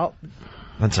it. Well,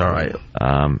 that's all right.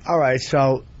 All right,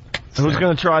 so who's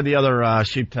going to try the other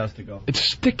sheep testicle? It's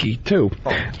sticky, too.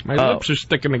 My lips are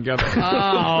sticking together.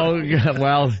 Oh,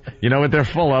 well, you know what they're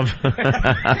full of.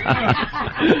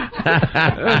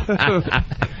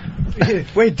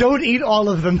 Wait, don't eat all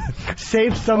of them.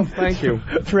 Save some. Thank you.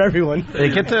 For everyone. Hey,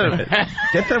 get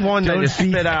the one that you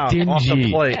spit out off the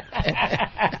plate.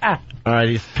 All right,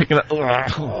 he's picking up.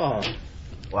 Oh.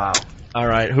 Wow. All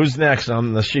right, who's next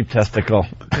on the sheep testicle?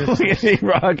 Look at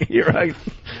E-Rock.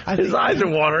 His eyes are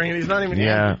watering and he's not even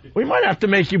here. We might have to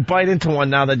make you bite into one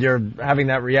now that you're having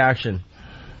that reaction.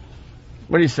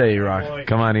 What do you say, E-Rock?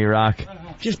 Come on, E-Rock.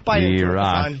 Just bite into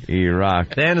it. E-Rock.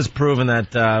 Dan has proven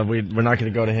that we're not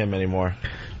going to go to him anymore.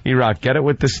 E-Rock, get it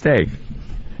with the steak.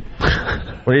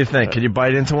 What do you think? Can you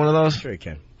bite into one of those? Sure you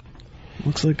can.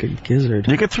 Looks like a gizzard.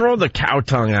 You could throw the cow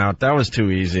tongue out. That was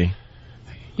too easy.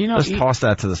 You know, just toss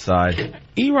that to the side.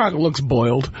 E-Rock looks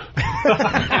boiled.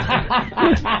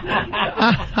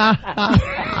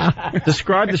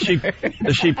 Describe the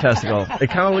sheep testicle. It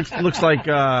kind of looks like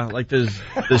there's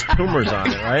tumors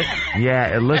on it, right?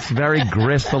 Yeah, it looks very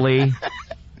gristly,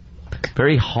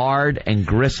 very hard and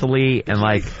gristly, and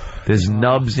like there's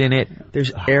nubs in it.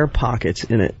 There's air pockets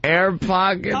in it. Air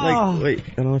pockets? Like, wait,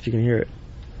 I don't know if you can hear it.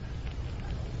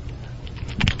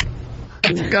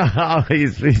 Oh,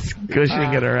 he's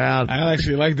gushing it around. I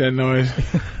actually like that noise.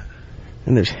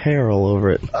 And there's hair all over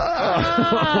it.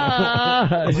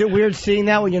 Is it weird seeing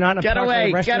that when you're not in a Get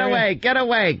away!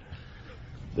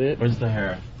 Where's the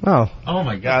hair? Oh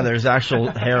my God! There's actual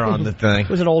hair on the thing. It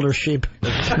was an older sheep.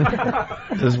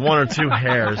 There's one or two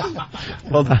hairs.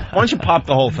 Well, why don't you pop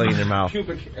the whole thing in your mouth? Go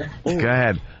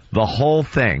ahead. The whole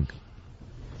thing.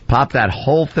 Pop that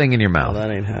whole thing in your mouth. Oh,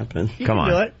 that ain't happening. Come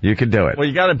on. You can do it. Well,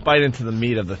 you got to bite into the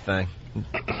meat of the thing.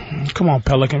 Come on,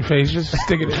 pelican face. Just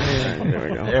stick it in there. There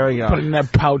we go. There we go. Put it in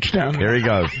that pouch down there. Here he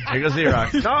goes. Here goes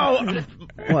E-Rock. No!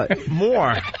 What?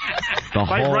 More. The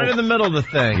Bite right in the middle of the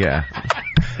thing. Yeah.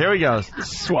 Here he goes.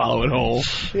 Swallow it whole.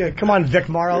 Yeah, come on, Vic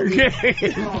Morrow.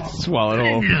 Swallow it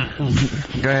whole.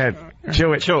 Go ahead.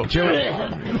 Chew it. Chew it.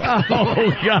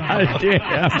 Oh, God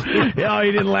damn. Oh,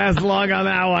 he didn't last long on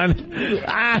that one.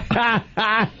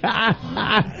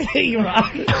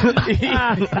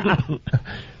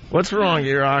 What's wrong,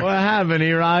 E-Rock? What happened,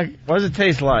 E-Rock? What does it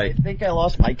taste like? I think I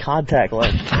lost my contact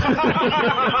lens.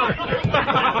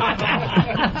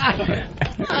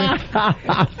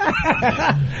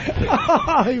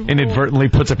 Inadvertently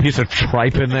puts a piece of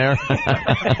tripe in there.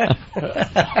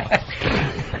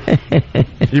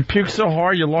 You puked so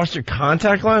hard you lost your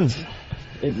contact lens?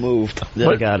 It moved.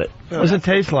 I got it. What does it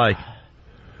taste like?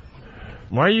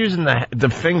 Why are you using the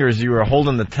fingers you were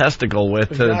holding the testicle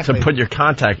with to put your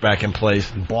contact back in place?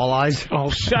 Ball eyes. Oh,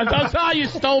 shut up. Oh, you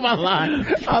stole my line.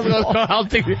 I'll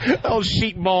take those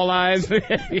sheep ball eyes. What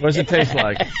does it taste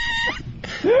like?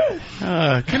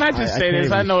 Can I just say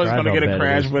this? I know it's going to get a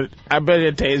crash, but I bet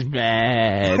it tastes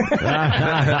bad.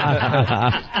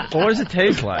 Well, what does it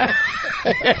taste like?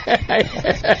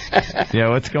 Yeah,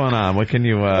 what's going on? What can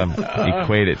you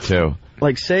equate it to?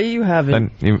 Like, say you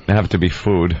haven't... Then you have to be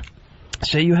food.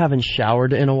 Say you haven't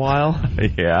showered in a while.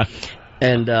 Yeah.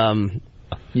 And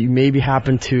you maybe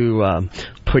happen to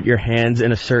put your hands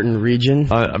in a certain region.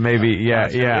 Maybe, yeah.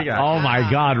 Oh, my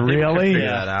God, really? Figure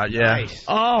that out, yeah. Nice.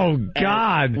 Oh,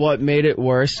 God. And what made it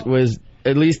worse was,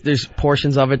 at least there's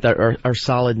portions of it that are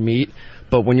solid meat,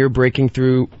 but when you're breaking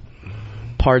through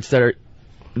parts that are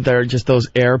there are just those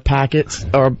air packets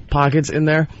or pockets in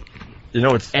there. You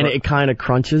know it's and it kind of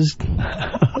crunches.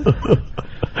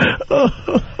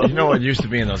 You know what used to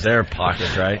be in those air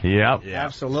pockets, right? Yep. Yeah.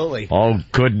 Absolutely. Oh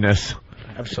goodness.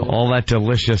 Absolutely. All that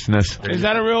deliciousness. Is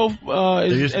that a real?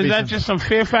 Is that just some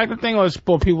Fear Factor thing, or is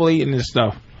for people eating this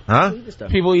stuff? Huh?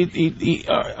 People eat.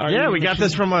 Yeah, we got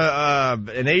this from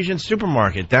an Asian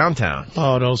supermarket downtown.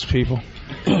 Oh, those people.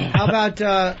 How about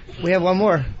we have one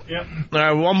more? Yep. All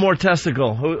right, one more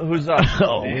testicle. Who's up?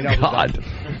 Oh, God.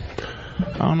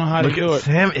 I don't know how to do it.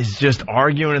 Sam is just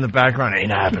arguing in the background.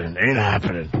 Ain't happening. Ain't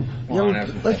happening.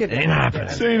 Look at ain't happening.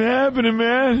 This ain't happening,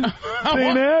 man. This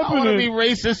ain't happening. I want to be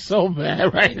racist so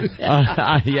bad right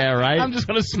now. Yeah, right? I'm just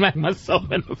going to smack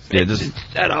myself in the face. Yeah, just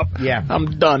shut up. Yeah.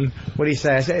 I'm done. What do you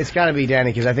say? It's got to be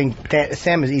Danny, because I think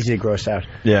Sam is easy to gross out.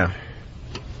 Yeah.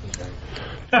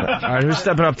 All right, who's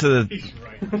stepping up to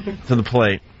the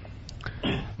plate?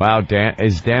 Wow,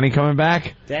 is Danny coming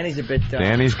back? Danny's a bit...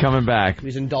 Danny's coming back. He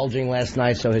was indulging last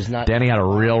night, so he's not... Danny had a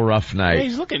real rough night. Hey,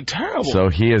 he's looking terrible. So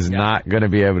he is not going to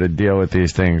be able to deal with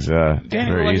these things Danny very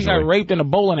looked like easily. he got raped in a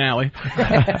bowling alley.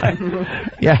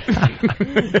 Yeah.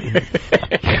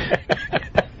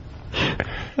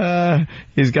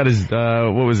 He's got his,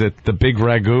 what was it, the big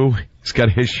ragu? He's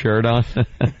got his shirt on.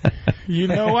 You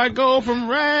know I go from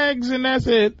rags and that's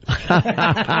it.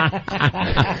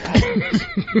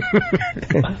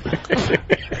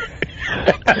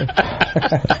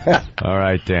 All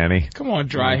right, Danny. Come on,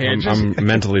 dry hair. I'm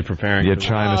mentally preparing. You're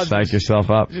trying to psych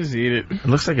yourself up. Just eat it. It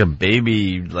looks like a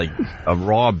baby, like a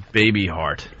raw baby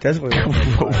heart. That's what it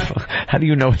looks like. How do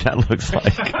you know what that looks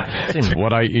like?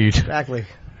 What I eat. Exactly.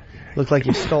 Look like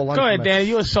you stole lunch. Go ahead, from Danny.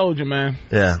 You're a soldier, man.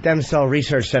 Yeah. Stem Cell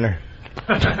Research Center.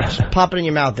 Just pop it in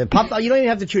your mouth. You don't even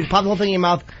have to chew it. Pop the whole thing in your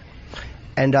mouth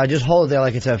and just hold it there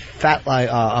like it's a fat, like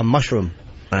a mushroom.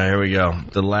 All right, here we go.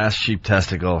 The last sheep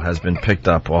testicle has been picked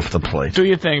up off the plate. Do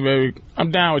your thing, baby.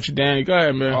 I'm down with you, Danny. Go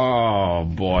ahead, man. Oh,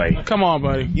 boy. Come on,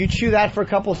 buddy. You chew that for a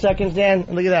couple seconds, Dan.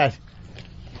 Look at that.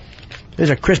 There's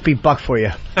a crispy buck for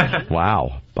you.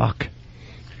 Wow, buck.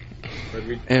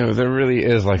 Ew, there really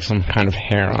is like some kind of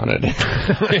hair on it.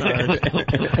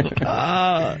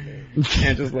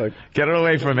 Can't just look. Get it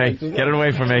away from me. Get it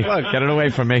away from me. Get it away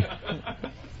from me.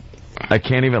 I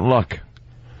can't even look.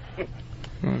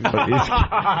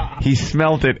 But he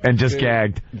smelt it and just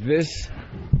gagged. This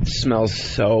smells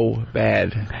so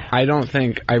bad. I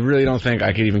really don't think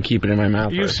I could even keep it in my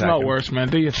mouth. You smell worse, man.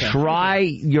 Do your thing. Try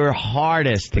your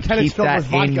hardest to keep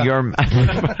that in your mouth.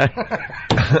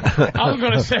 I was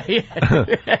going to say,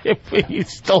 if you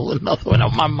stole another one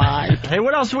out of my mind. Hey,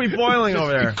 what else are we boiling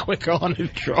over there? Quick on the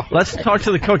draw. Let's talk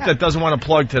to the cook that doesn't want to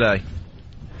plug today.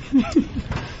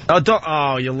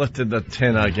 Oh, you lifted the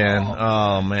tin again.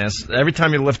 Oh, man. Every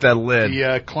time you lift that lid.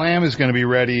 The clam is going to be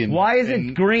ready. Why is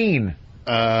it green?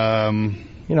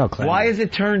 You know, clam. Why is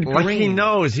it turned green? Like he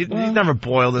knows. He's never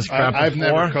boiled this crap I've before.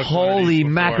 never cooked one of Holy these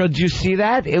before. mackerel, did you see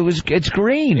that? It's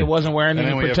green. It wasn't wearing And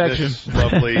any then we protection. have this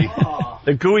lovely...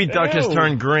 The gooey duck has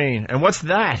turned green. And what's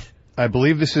that? I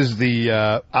believe this is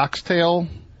the oxtail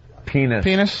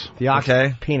penis. The ox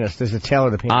penis. There's the tail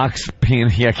of the penis. Ox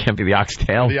penis. Yeah, it can't be the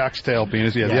oxtail. The oxtail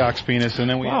penis. Yeah, the ox penis. And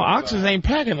then we Wow, oxes ain't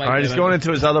packing like that. All right, he's going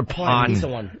into his other pot. He's the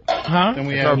one. Huh? Then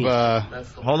we have...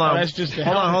 Hold on. That's just the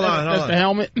hold helmet. on. That's the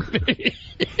helmet.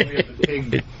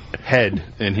 pig head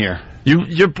in here.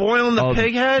 You're boiling the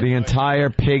pig head? The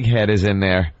entire pig head is in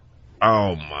there.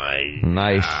 Oh, my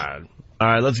Nice. God. All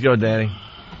right, let's go, Danny.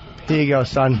 Here you go,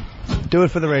 son. Do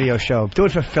it for the radio show. Do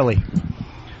it for Philly.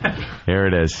 Here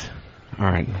it is. All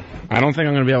right. I don't think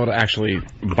I'm going to be able to actually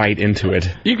bite into it.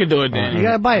 You can do it, Danny. You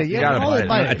gotta bite it. You gotta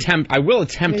bite it. I will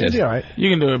attempt You'll it. be all right. You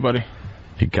can do it, buddy.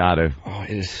 You got to. Oh, it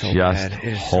is so Just bad.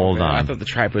 It is hold so bad. on. I thought the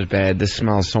tripe was bad. This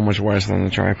smells so much worse than the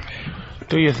tripe.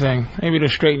 Do your thing. Maybe to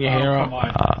straighten your hair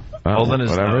up. Holding his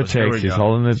whatever nose. it Here we takes. He's go.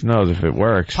 holding his nose. If it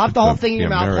works. Pop the whole thing in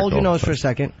your It'd be a mouth. Hold your miracle. nose for a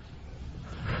second.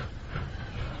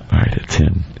 All right, it's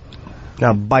in.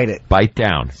 Now bite it. Bite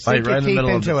down. Bite Sink right in the your middle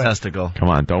teeth of the into it. testicle. Come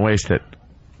on, don't waste it.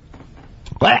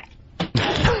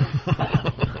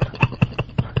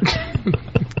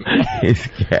 He's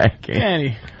gagging.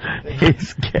 Danny.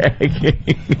 He's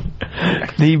gagging.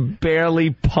 He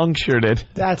barely punctured it.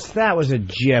 That was a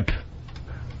jip.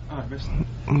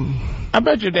 I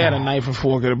bet your dad a knife and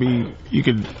fork. You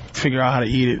could figure out how to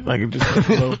eat it. Like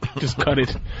just cut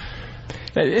it.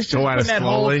 It's just Go at it putting that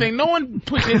whole slowly. thing. No one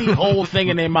puts any whole thing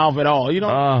in their mouth at all. You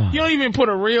don't even put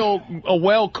a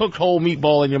well cooked whole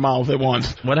meatball in your mouth at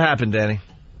once. What happened, Danny?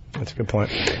 That's a good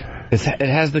point. It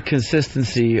has the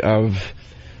consistency of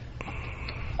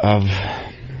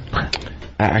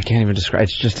I can't even describe.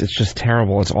 It's just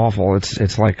terrible. It's awful.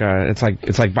 It's like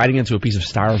biting into a piece of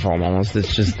styrofoam almost.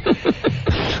 It's just.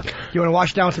 You want to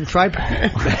wash down some tripe?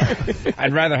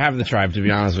 I'd rather have the tripe, to be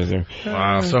honest with you.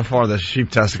 Wow, so far the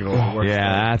sheep testicle is worse.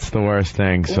 Yeah, that's the worst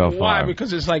thing so far. Why?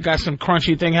 Because it's like got some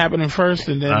crunchy thing happening first,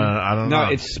 and then I don't know.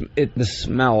 No, the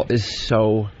smell is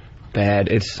so bad.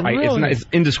 It's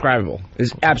indescribable.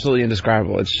 It's absolutely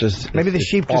indescribable. It's just maybe the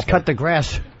sheep just cut the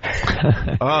grass.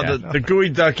 The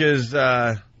gooey duck is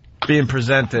being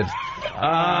presented.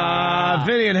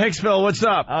 Vinny in Hicksville, what's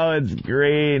up? Oh, it's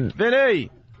green.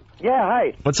 Vinny. Yeah,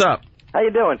 hi. What's up? How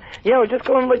you doing? Yeah, just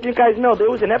going to let you guys know,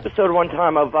 there was an episode one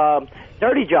time of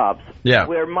Dirty Jobs. Yeah.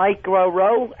 Where Mike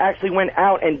Rowe actually went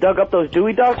out and dug up those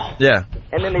Dewey ducks. Yeah.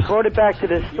 And then they brought it back to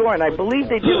the store, and I believe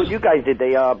they did what you guys did.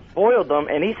 They boiled them,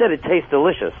 and he said it tastes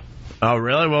delicious. Oh,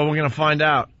 really? Well, we're going to find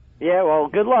out. Yeah, well,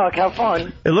 good luck. Have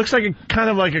fun. It looks like kind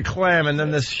of like a clam, and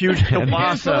then this huge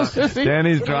kielbasa.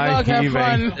 Danny's dry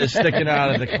heaving. Is sticking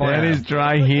out of the clam. Danny's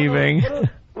dry heaving.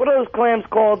 What are those clams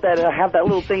called that have that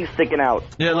little thing sticking out?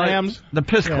 Yeah, clams. The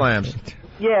piss clams.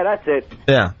 Yeah, that's it.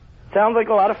 Yeah. Sounds like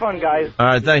a lot of fun, guys. All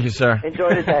right, thank you, sir.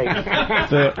 Enjoy the day.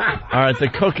 All right, the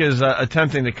cook is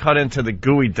attempting to cut into the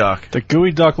gooey duck. The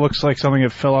gooey duck looks like something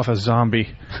that fell off a zombie.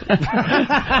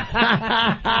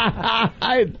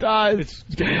 It does. It's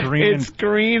green. It's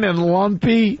green and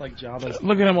lumpy. Like Jabba's.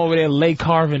 Look at him over there, lay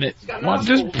carving it.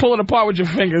 Just pull it apart with your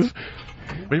fingers.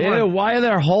 Ew, why are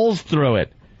there holes through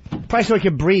it? Probably so it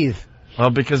can breathe. Well,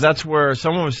 because that's where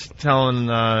someone was telling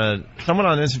someone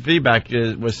on Instant Feedback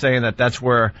was saying that's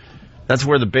where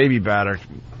the baby batter.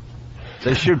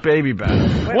 They shoot baby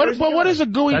batter. What is a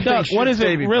gooey duck? What is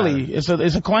it really? Batter.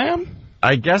 It's a clam?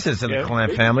 I guess it's in the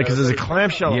clam family because there's a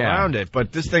clamshell around it,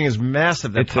 but this thing is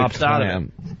massive that pops out of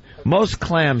it. Most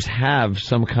clams have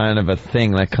some kind of a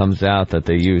thing that comes out that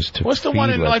they use to What's the one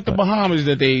in like the Bahamas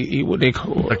that they eat? What they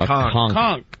call a conch?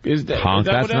 Conch. Is that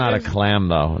that's not a clam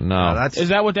though. No. Is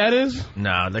that what that is?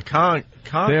 No, the conch.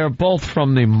 They're both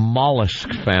from the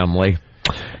mollusk family.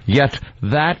 Yet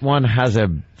that one has a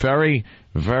very,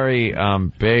 very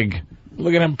big.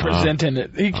 Look at him presenting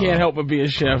it. He can't help but be a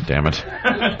chef. Damn it.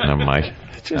 Never mind.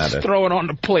 Just throw it on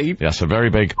the plate. Yes, a very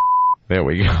big. There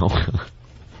we go.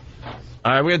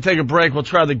 All right, we're going to take a break. We'll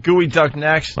try the gooey duck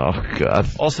next. Oh, God.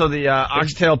 Also, the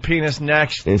oxtail penis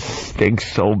next. This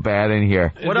stinks so bad in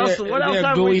here. What else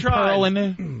haven't we tried? Pearl in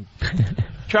there?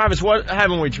 Travis, what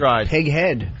haven't we tried? Pig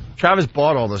head. Travis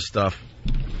bought all this stuff.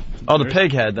 Oh, the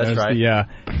pig head, that's right.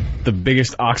 The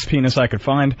biggest ox penis I could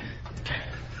find.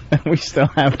 We still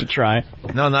have to try.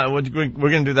 No, we're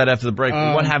going to do that after the break.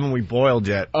 What haven't we boiled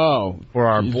yet? Oh. For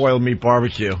our boiled meat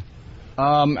barbecue.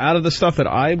 Out of the stuff that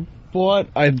I bought,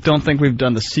 I don't think we've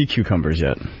done the sea cucumbers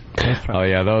yet. Oh,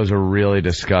 yeah, those are really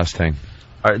disgusting.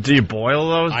 All right, do you boil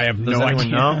those? I have Does no anyone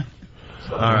idea. know?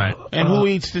 All right. And who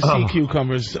eats the sea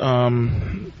cucumbers?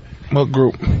 What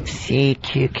group? Sea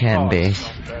cucumbers.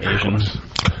 Asians.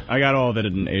 I got all of it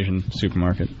at an Asian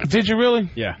supermarket. Did you really?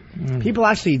 Yeah. People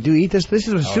actually do eat this. This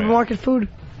is a supermarket food?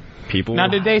 People. Now,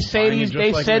 did they say these?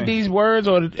 They said these words,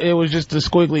 or it was just the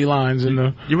squiggly lines in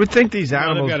the? You would think these No,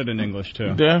 animals. they've got it in English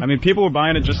too. Yeah. I mean, people were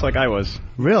buying it just like I was.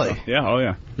 Really? Yeah. Oh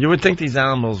yeah. You would think these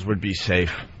animals would be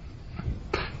safe.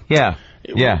 Yeah.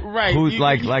 Yeah. Right. Who's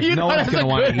like no one's going to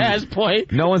want to eat.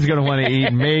 Point. No one's going to want to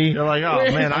eat me. You're like,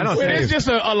 oh man, I don't think it's just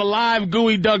a live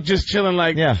gooey duck just chilling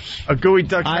like. Yeah. A gooey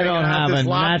duck. I don't have a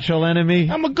natural enemy.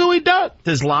 I'm a gooey duck.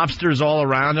 There's lobsters all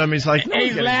around him. He's like,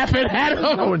 He's laughing at him.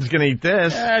 No one's gonna eat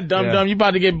this. Dumb, you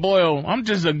about to get boiled. I'm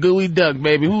just a gooey duck,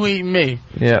 baby. Who eating me?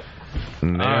 Yep.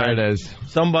 There it is.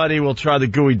 Somebody will try the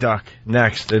gooey duck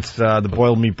next. It's the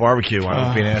boiled meat barbecue on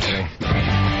Opie and Anthony.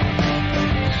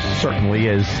 Certainly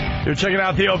is. You're checking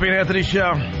out the Opie and Anthony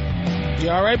show.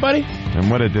 You all right, buddy? And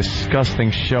what a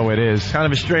disgusting show it is. Kind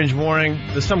of a strange morning.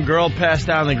 There's some girl passed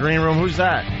out in the green room. Who's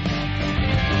that?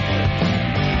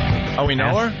 Oh, we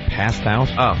know her? Passed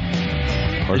out? Oh.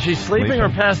 Is she sleeping or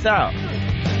passed out?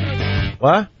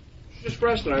 What? Just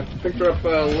resting. I picked her up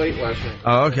late last night.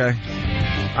 Oh, okay.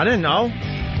 I didn't know.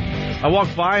 I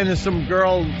walked by and there's some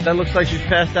girl that looks like she's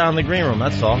passed out in the green room.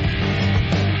 That's all.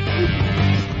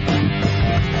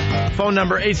 Phone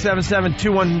number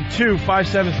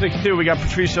 877-212-5762. We got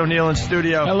Patrice O'Neill in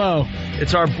studio. Hello.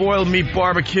 It's our boiled meat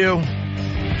barbecue.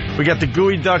 We got the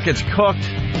gooey duck. It's cooked.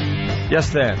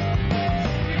 Yes, Dan.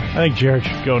 I think Jared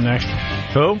should go next.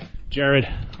 Who? Jared,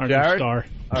 our new star.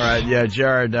 All right, yeah,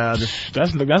 Jared. That's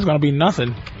going to be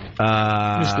nothing.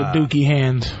 Mr. Dookie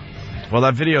Hands. Well,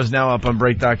 that video is now up on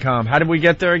Break.com. How did we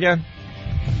get there again?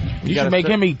 You should make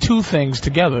him eat two things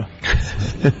together.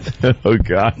 Oh,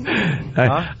 God.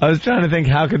 I was trying to think,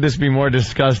 how could this be more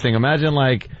disgusting? Imagine,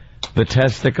 like, the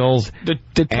testicles, the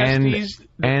testes,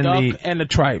 the duck, and the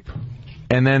tripe.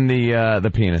 And then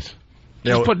the penis.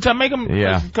 Just make him,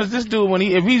 yeah. Because this dude,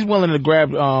 if he's willing to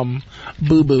grab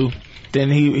Boo Boo, then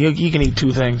he can eat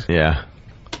 2 things. Yeah.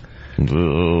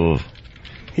 Ooh.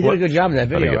 He did a good job in that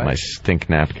video, I'll get right? my stink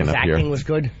napkin His up here. acting was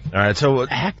good. All right, so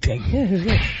acting. Yeah, it was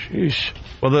good. Sheesh.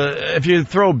 Well, if you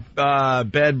throw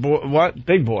Big Boy.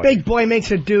 Big Boy makes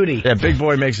a duty. Yeah, Big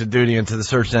Boy makes a duty into the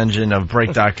search engine of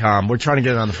Break.com. We're trying to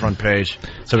get it on the front page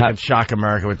so we can shock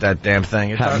America with that damn thing.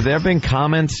 Have there been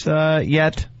comments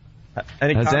yet?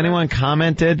 Has anyone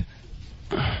commented?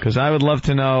 Because I would love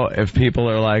to know if people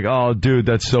are like, "Oh, dude,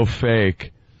 that's so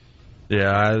fake."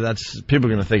 Yeah, people are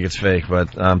going to think it's fake,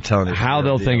 but I'm telling you. How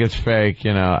they'll think it's fake,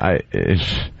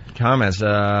 Comments,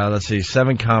 let's see,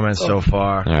 7 comments so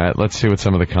far. All right, let's see what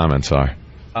some of the comments are.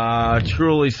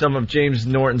 Truly some of James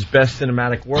Norton's best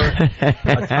cinematic work.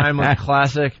 A timeless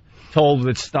classic, told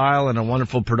with style and a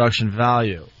wonderful production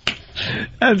value.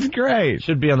 That's great.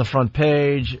 Should be on the front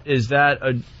page. Is that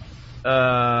a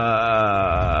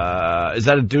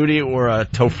duty or a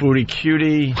tofuti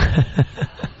cutie?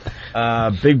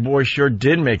 Big Boy sure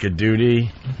did make a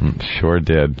duty. Sure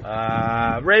did.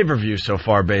 Rave review so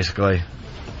far, basically.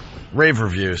 Rave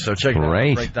review, so check it out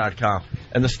on Break.com.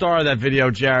 And the star of that video,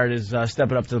 Jared, is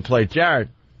stepping up to the plate. Jared,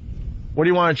 what do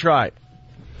you want to try?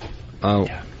 Oh,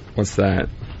 what's that?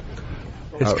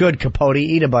 It's good, Capote.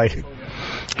 Eat a bite.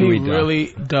 He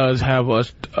really does have his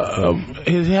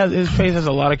face has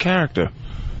a lot of character.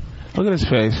 Look at his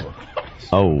face.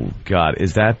 Oh, God.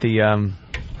 Is that the,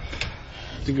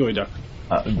 It's a gooey duck.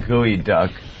 Gooey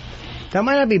duck. That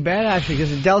might not be bad, actually,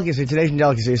 because it's delicacy. It's an Asian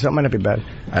delicacy, so it might not be bad.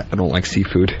 I don't like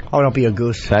seafood. Oh, don't be a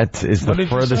goose. That is the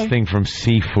furthest thing from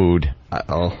seafood.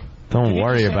 Oh. Don't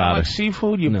worry about it.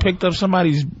 Seafood? You picked up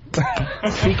somebody's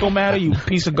fecal matter, you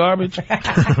piece of garbage?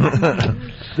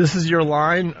 This is your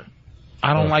line?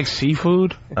 I don't like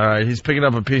seafood. All right, he's picking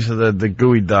up a piece of the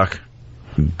gooey duck.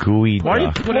 Gooey duck. Why do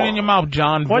you put it in your mouth,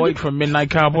 John Voight from Midnight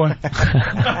Cowboy?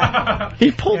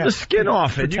 He pulled the skin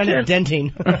off it. Pretended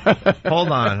denting.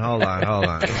 Hold on.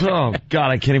 Oh,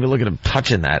 God, I can't even look at him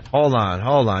touching that. Hold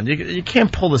on. You can't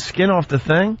pull the skin off the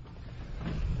thing.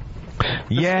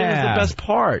 The skin is the best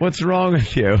part. What's wrong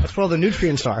with you? That's where all the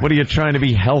nutrients are. What are you trying to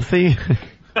be healthy?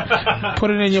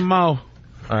 Put it in your mouth.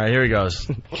 All right, here he goes.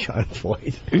 John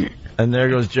Voight. And there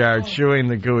goes Jared chewing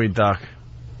the gooey duck.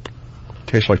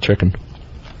 Tastes like chicken.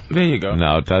 There you go.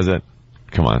 No, it doesn't.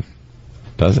 Come on.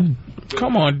 Does it?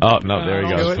 Come on. Oh, no, there he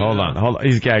goes. Hold on.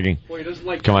 He's gagging.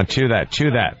 Come on, chew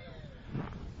that.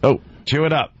 Oh, chew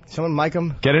it up. Someone mic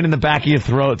him. Get it in the back of your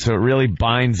throat so it really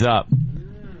binds up.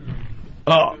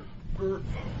 Oh.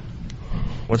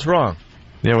 What's wrong?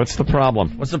 Yeah, what's the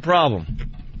problem? What's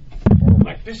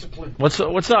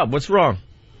up? What's wrong?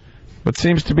 What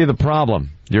seems to be the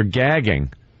problem? You're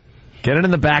gagging. Get it in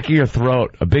the back of your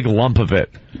throat, a big lump of it.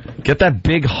 Get that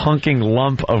big hunking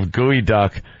lump of gooey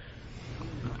duck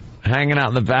hanging out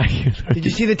in the back of your throat. Did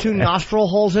you see the 2 nostril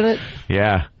holes in it?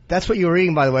 Yeah. That's what you were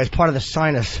eating, by the way. It's part of the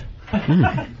sinus.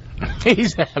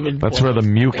 He's having That's where the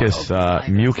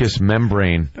mucus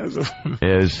membrane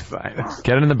is.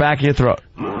 Get it in the back of your throat.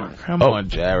 Come on,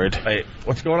 Jared. Hey,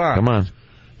 what's going on? Come on.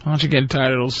 Aren't you getting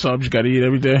tired of those subs you got to eat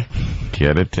every day?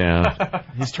 Get it down.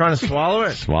 He's trying to swallow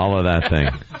it. Swallow that thing.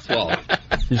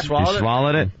 You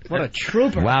swallowed it? What a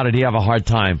trooper. Wow, did he have a hard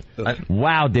time?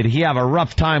 Wow, did he have a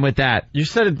rough time with that? You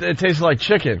said it tasted like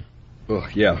chicken.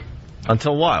 Ugh, yeah.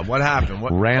 Until what? What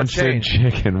happened? Rancid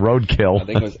chicken, roadkill. I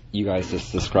think it was you guys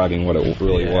just describing what it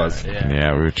really was.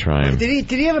 Yeah, we were trying. Did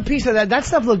he have a piece of that? That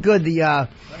stuff looked good.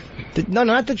 No,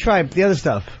 not the tripe. The other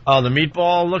stuff. Oh, the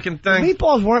meatball looking thing? The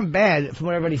meatballs weren't bad, from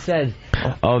what everybody said.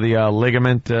 Oh, the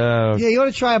ligament. Yeah, you ought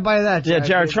to try a bite of that, Jared. Yeah,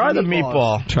 Jared, try the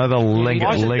meatball. Try the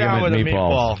ligament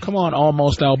meatball. Come on,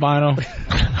 almost albino.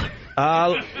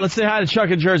 Let's say hi to Chuck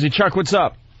in Jersey. Chuck, what's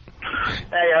up?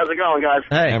 Hey, how's it going, guys?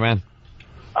 Hey, man.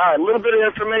 All right, a little bit of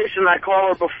information that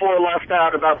caller before left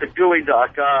out about the gooey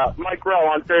duck. Mike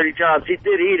Rowe on 30 Jobs, he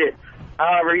did eat it.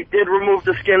 However, he did remove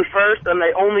the skin first, and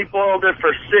they only boiled it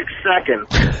for 6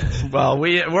 seconds. Well,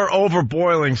 we're over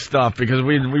boiling stuff because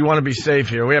we want to be safe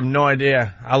here. We have no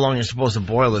idea how long you're supposed to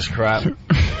boil this crap.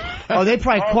 Oh, they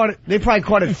probably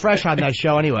caught it fresh on that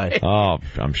show anyway. Oh,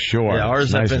 I'm sure. Yeah,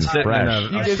 ours have been sitting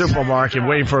in a supermarket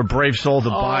waiting for a brave soul to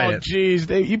buy it. Oh,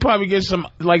 jeez. You probably get some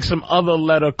other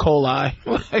letter coli.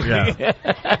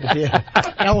 Yeah.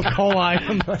 L.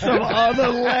 coli. Some other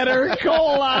letter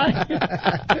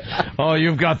coli. Oh,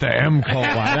 you've got the M. coli.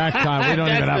 That kind. We don't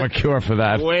even have a cure for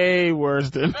that. Way worse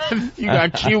than you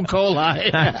got Q.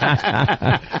 coli.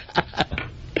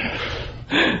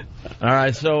 All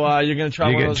right, so you're going to try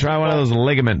one of those? Try one of those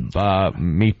ligament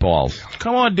meatballs.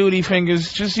 Come on, Duty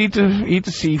Fingers. Just eat the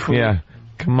seafood. Yeah.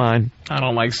 Come on. I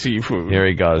don't like seafood. Here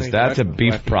he goes. That's a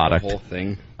beef product. The whole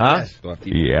thing. Huh?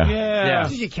 Yeah. Yeah.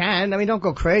 As you can. I mean, don't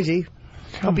go crazy.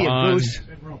 Don't be a on. goose.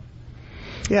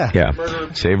 Yeah.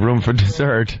 Yeah. Save room for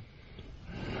dessert.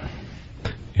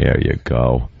 Here you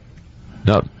go.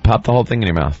 No, pop the whole thing in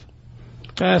your mouth.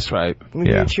 That's right.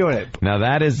 Yeah. Chewing it. Now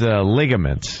that is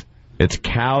ligaments. It's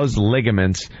cow's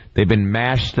ligaments. They've been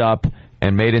mashed up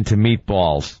and made into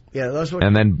meatballs. Yeah, those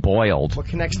and then boiled. What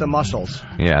connects the muscles?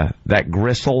 Yeah, that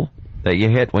gristle that you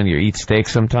hit when you eat steak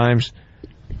sometimes,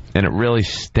 and it really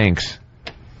stinks.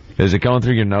 Is it going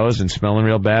through your nose and smelling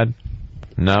real bad?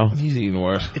 No? He's eating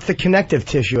worse. It's the connective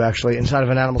tissue, actually, inside of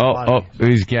an animal's body. Oh,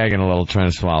 he's gagging a little trying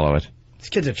to swallow it. This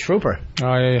kid's a trooper.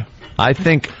 Oh, yeah. I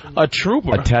think a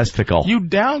trooper. A testicle. You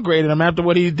downgraded him after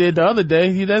what he did the other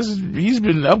day. He's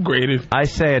been upgraded. I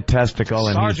say a testicle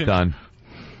and Sergeant. he's done.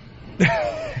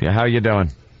 Yeah, how you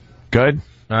doing? Good?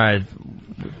 All right.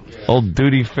 Old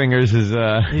Duty Fingers is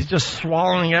He's just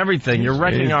swallowing everything. You're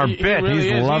wrecking our bit. really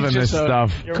He's is. loving He's this just a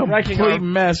stuff. You're wrecking our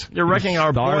mess. You're wrecking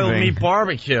our boiled starving. meat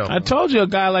barbecue. I told you a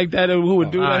guy like that who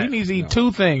would do All that. right. He needs to eat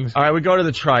two things. All right, we go to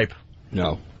the tripe.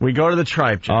 No. We go to the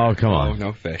tripe. Jack. Oh, come on.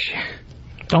 No fish.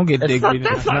 Don't get That's diggly.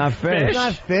 not, that's not fish. It's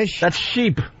not fish. That's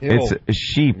sheep. It's a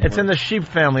sheep. It's in the sheep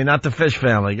family, not the fish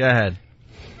family. Go ahead.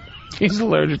 He's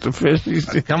allergic to fish.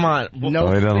 Come on. No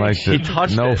he doesn't like He the,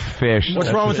 touched no it. fish. What's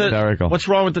That's wrong with hysterical. What's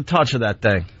wrong with the touch of that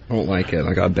thing? I don't like it.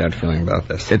 I got a bad feeling about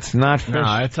this. It's not fish.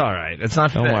 No, it's all right. It's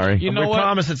not Don't fish. worry. You know we what?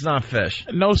 promise it's not fish.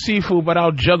 No seafood, but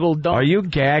I'll juggle dump. Are you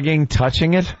gagging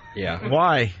touching it? Yeah.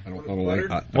 Why? I don't like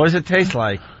that. What does it taste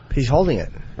like? He's holding it.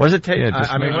 What does it taste? Yeah,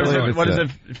 just I mean, make believe what it's does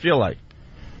it feel like?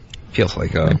 Feels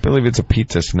like I believe it's a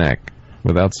pizza snack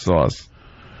without sauce.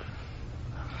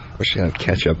 wish you had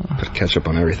ketchup. Put ketchup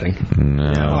on everything. No.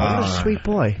 What a sweet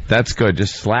boy. That's good.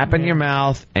 Just slap in your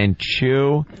mouth and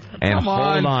chew and Come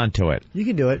on. hold on to it. You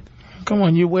can do it. Come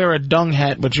on, you wear a dung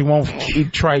hat, but you won't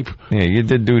eat tripe. Yeah, you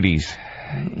did duties.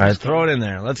 All right, throw it in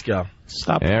there. Let's go.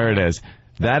 Stop. There it is.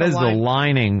 That is the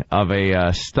lining of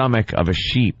a stomach of a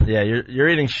sheep. Yeah, you're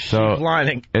eating sheep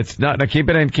lining. It's not. No, keep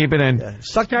it in. Keep it in. Yeah.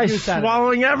 Suck the Guy's juice out of it.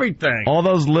 swallowing everything. All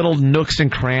those little nooks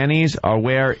and crannies are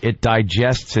where it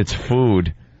digests its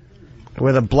food.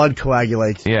 Where the blood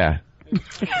coagulates. Yeah.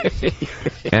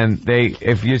 And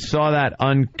if you saw that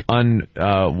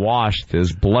unwashed,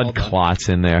 there's blood clots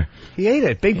in there. He ate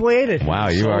it. Big boy ate it. Wow,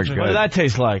 you are good. What did that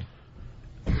taste like?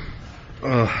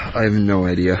 I have no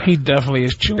idea. He definitely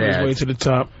is chewing his way to the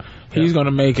top. He's going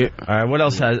to make it. All right, what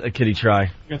else has a kitty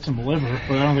try? Got some liver,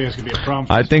 but I don't think it's going to be a problem.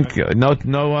 I think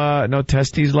no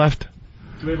testes left.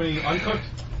 Do we have any uncooked?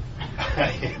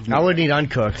 I would need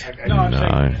uncooked. No, I'm No.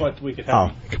 saying, but we could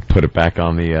have. Put it back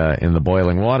on the in the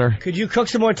boiling water. Could you cook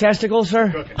some more testicles,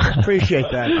 sir? Appreciate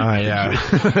that.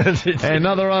 Hey,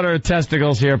 another order of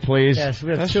testicles here, please. Yes, we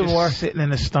have That's two just more. sitting in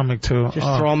the stomach, too. Just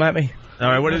throw them at me. All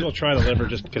right, what Might is? as well try the liver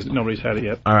just because nobody's had it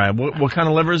yet. All right, what kind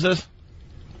of liver is this?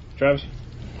 Travis?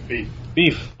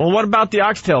 Beef. Well, what about the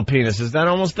oxtail penis? Is that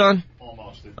almost done?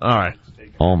 Almost. All right.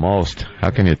 Almost.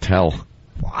 How can you tell?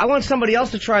 I want somebody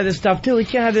else to try this stuff, too. He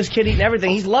can't have this kid eating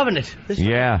everything. He's loving it. This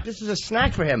is a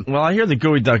snack for him. Well, I hear the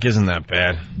gooey duck isn't that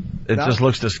bad. It No? just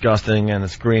looks disgusting and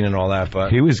it's green and all that,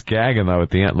 but... He was gagging, though, at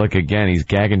the end. Look, again, he's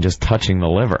gagging just touching the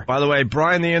liver. By the way,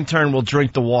 Brian the intern will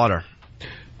drink the water.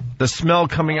 The smell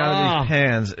coming out of these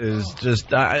pans is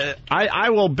just... I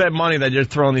will bet money that you're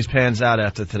throwing these pans out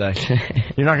after today.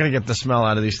 You're not going to get the smell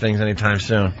out of these things anytime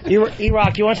soon.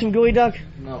 E-Rock, you want some gooey duck?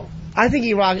 No. I think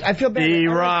E-Rock. I feel bad.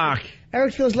 E-Rock.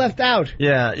 Eric feels left out.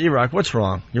 Yeah, E-Rock, what's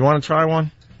wrong? You want to try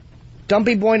one?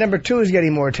 Dumpy boy number 2 is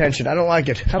getting more attention. I don't like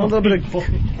it. Have a little bit of...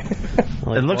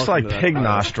 It looks like pig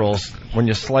nostrils when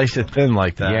you slice it thin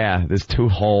like that. Yeah, there's 2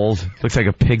 holes. Looks like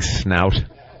a pig's snout.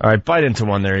 All right, bite into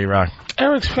one there, E-Rock.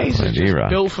 Eric's face is just E-Rock.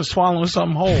 built for swallowing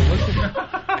something whole.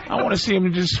 I want to see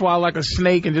him just swallow like a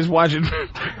snake and just watch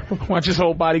his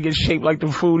whole body get shaped like the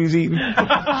food he's eating.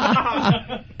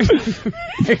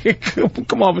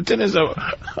 Come on, pretend it's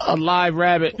a live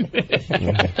rabbit.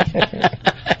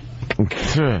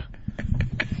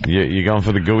 You going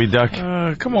for the gooey duck?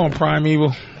 Come on,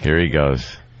 Primeval. Here he goes.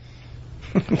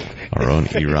 Our own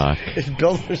E-Rock. It's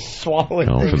built for swallowing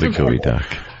Going for things. the gooey duck.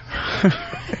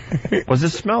 What does it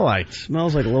smell like?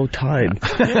 Smells like low tide.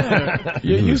 Yeah,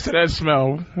 you're used to that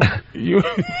smell. You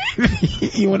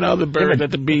and the other birds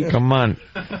at the beach. Come on.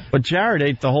 But Jared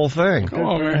ate the whole thing. Come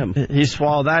on, man. He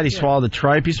swallowed that. He swallowed the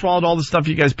tripe. He swallowed all the stuff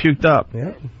you guys puked up.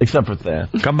 Yeah. Except for that.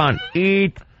 Come on.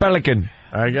 Eat pelican.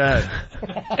 All right, go ahead.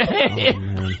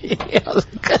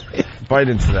 Bite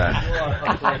into that.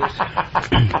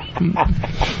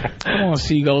 Come on,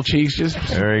 seagull cheeks. Just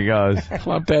there he goes.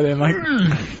 Flop that in like.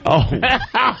 Oh,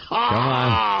 come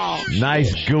on.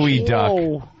 Nice gooey duck.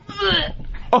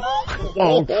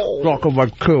 Rock of my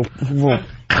crew.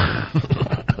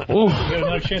 Ooh, you had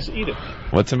another chance to eat it.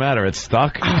 What's the matter? It's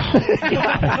stuck? It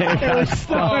was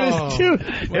stuck in his tooth.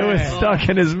 It was stuck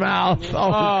in his mouth. Oh,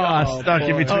 gosh. Stuck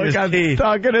in between his teeth.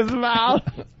 Stuck in his mouth.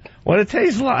 What it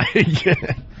tastes like?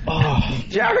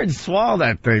 Jared swallowed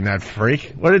that thing, that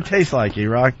freak. What did it taste like,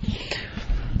 E-Rock?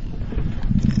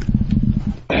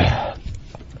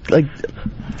 Like,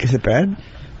 is it bad?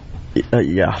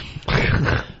 Yeah.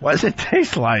 What does it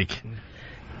taste like?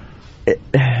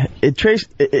 It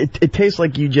tastes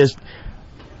like you just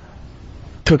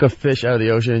took a fish out of the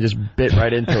ocean and just bit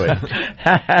right into it.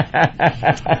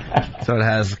 So it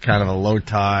has kind of a low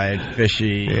tide,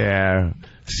 fishy. Yeah.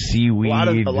 Seaweed.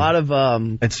 A lot of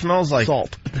it smells like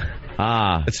salt.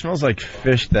 It smells like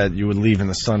fish that you would leave in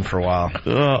the sun for a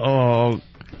while.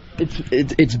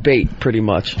 It's bait, pretty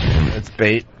much. It's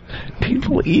bait.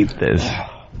 People eat this.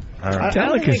 I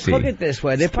don't think they cook it this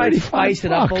way. They probably spice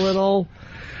it up a little.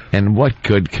 And what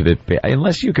good could it be?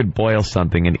 Unless you could boil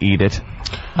something and eat it.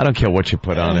 I don't care what you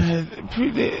put on it.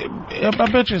 I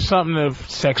bet you something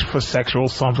for sexual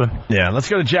something. Yeah, let's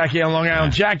go to Jackie on Long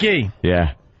Island. Jackie!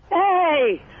 Yeah.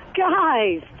 Hey,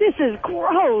 guys, this is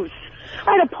gross.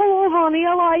 I had to pull over on the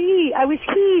LIE. I was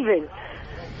heaving.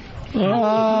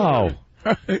 Oh.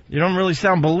 You don't really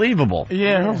sound believable.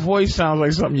 Yeah, her voice sounds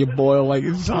like something you boil. Like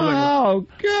it sounds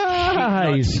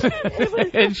guys.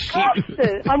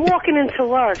 I'm walking into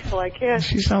work, so I can't.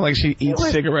 She sounds like she eats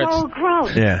cigarettes. So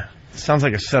gross. Yeah. Sounds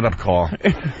like a setup call.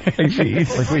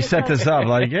 Like we set this up.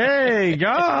 Like, hey,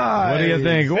 guys. What do you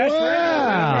think?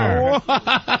 Wow.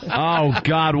 Oh,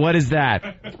 God, what is that?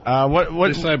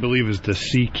 What this, I believe, is the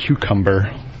sea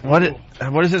cucumber. What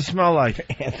does it smell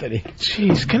like? Anthony.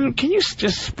 Jeez, can you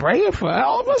just spray it for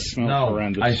all of us? No,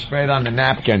 I spray it on the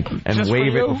napkin and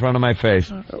wave it in front of my face.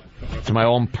 It's my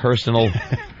own personal...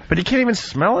 But you can't even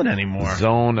smell it anymore.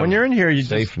 Zone when you're in here, you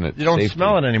don't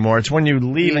smell it anymore. It's when you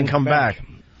leave and come back.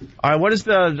 All right, what does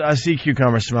the sea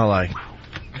cucumber smell like?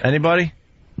 Anybody?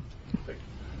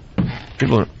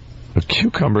 A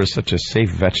cucumber is such a safe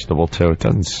vegetable, too. It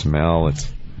doesn't smell.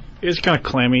 It's kind of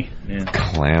clammy. Yeah.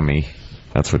 Clammy.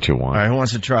 That's what you want. All right, who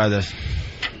wants to try this?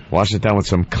 Wash it down with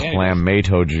some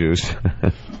clamato juice.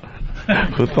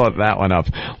 Who thought that one up?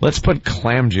 Let's put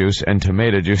clam juice and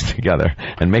tomato juice together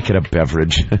and make it a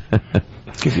beverage.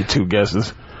 Give you two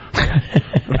guesses.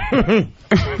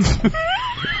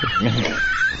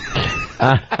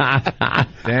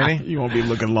 Danny? You won't be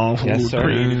looking long for yes, sir.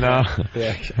 No.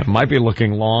 It might be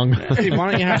looking long. Hey, why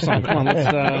don't you have some? Come on,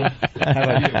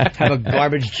 let's have a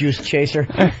garbage juice chaser.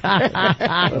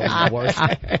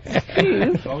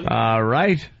 All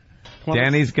right.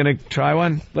 Danny's going to try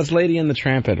one? Let's Lady in the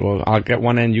Trampet. Well, I'll get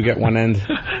one end, you get one end.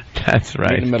 That's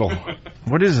right. In the middle.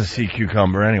 What is a sea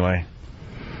cucumber, anyway?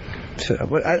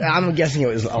 I'm guessing it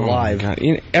was alive.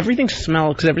 You know, everything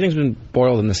smells, because everything's been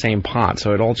boiled in the same pot,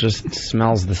 so it all just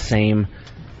smells the same.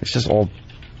 It's just all...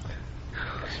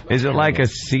 Is it like a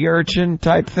sea urchin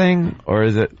type thing? Or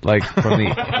is it like from the...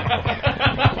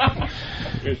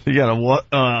 You got a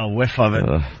whiff of it.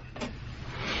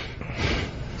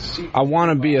 I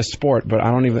want to be a sport, but I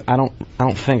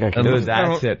don't think I can do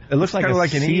that. It looks kind of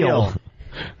like an eel.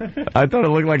 I thought it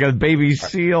looked like a baby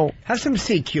seal. Have some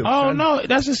sea cucumber. Oh, no,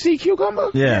 that's a sea cucumber?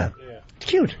 Yeah. It's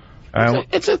cute.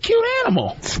 It's a cute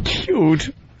animal. It's cute.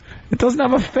 It doesn't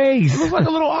have a face. It looks like a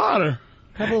little otter.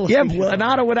 Yeah, an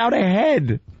otter without a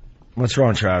head. What's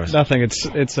wrong, Travis? Nothing. Its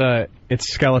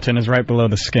skeleton is right below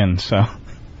the skin, so.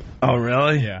 Oh,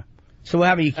 really? Yeah. So what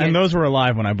happened? And those were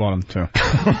alive when I bought them, too.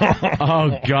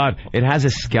 Oh, God. It has a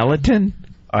skeleton?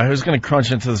 All right, who's going to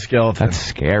crunch into the skeleton? That's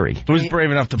scary. Who's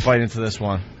brave enough to bite into this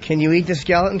one? Can you eat the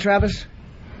skeleton, Travis?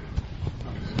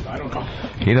 I don't know.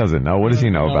 He doesn't know. What does he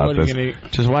know about this?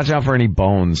 Just watch out for any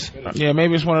bones. Yeah,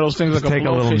 maybe it's one of those things like take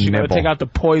a little blowfish. You gotta nibble. take out the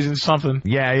poison something.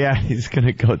 Yeah, he's going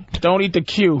to go... Don't eat the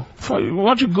Q. Why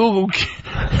don't you Google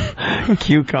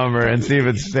cucumber and see if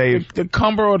it's safe. The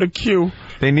cumber or the Q.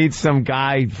 They need some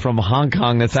guy from Hong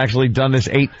Kong that's actually done this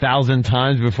 8,000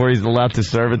 times before he's allowed to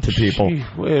serve it to people. Gee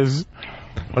whiz.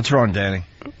 What's wrong, Danny?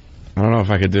 I don't know if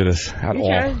I could do this at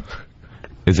all.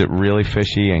 Is it really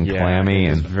fishy and clammy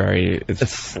and it's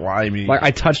slimy? Like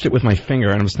I touched it with my finger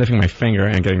and I'm sniffing my finger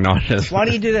and getting nauseous. Why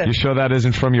don't you do this? You sure that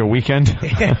isn't from your weekend?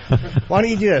 Why don't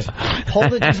you do this?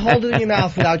 Just hold it in your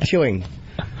mouth without chewing.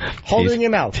 Hold it in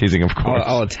your mouth. Teasing, of course.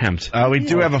 I'll attempt. We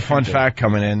do have a fun fact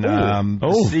coming in.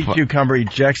 The sea cucumber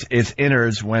ejects its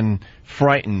innards when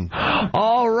frightened.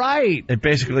 All right. It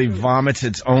basically vomits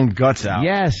its own guts out.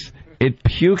 Yes. It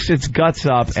pukes its guts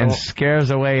up and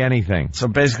scares away anything. So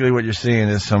basically what you're seeing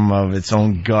is some of its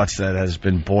own guts that has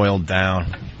been boiled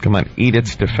down. Come on, eat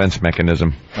its defense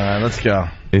mechanism. All right, let's go.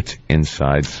 Its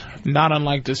insides. Not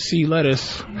unlike the sea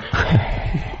lettuce.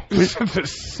 The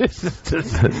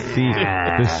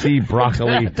sea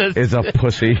broccoli is a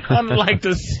pussy. Unlike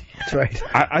the sea. That's right.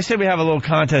 I say we have a little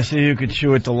contest, see who could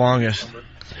chew it the longest.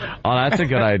 Oh, that's a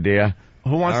good idea.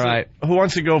 Who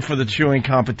wants to go for the chewing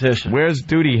competition? Where's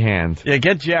Duty Hand? Yeah,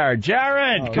 get Jared.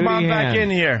 Jared, come on back in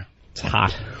here. It's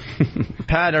hot.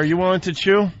 Pat, are you willing to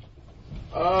chew?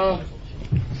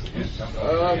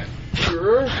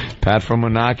 Sure. Pat from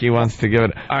Monaki wants to give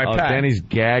it. All right, Pat. Danny's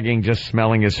gagging, just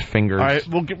smelling his fingers. All right,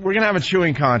 we're going to have a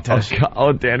chewing contest.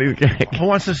 Oh, Danny's gagging. Who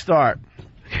wants to start?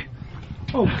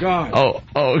 Oh, God.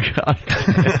 Oh, God.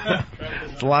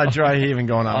 It's a lot of dry heaving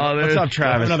going on. What's up,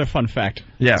 Travis? Another fun fact.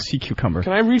 Yeah. Sea cucumber.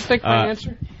 Can I rethink my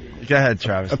answer? Go ahead,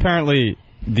 Travis. Apparently,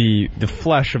 the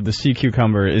flesh of the sea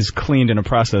cucumber is cleaned in a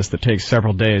process that takes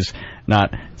several days,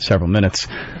 not several minutes.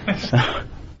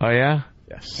 Oh, yeah?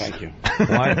 Yes. Thank you.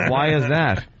 Why is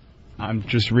that? I'm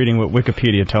just reading what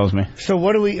Wikipedia tells me. So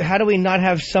how do we not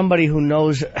have somebody who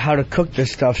knows how to cook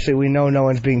this stuff so we know no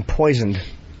one's being poisoned?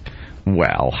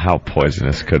 Well, how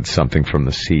poisonous could something from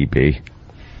the sea be?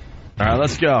 All right,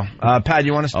 let's go. Pat,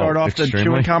 you want to start off the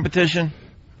chewing competition?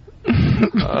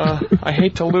 I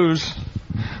hate to lose.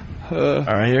 All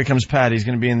right, here comes Pat. He's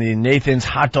going to be in the Nathan's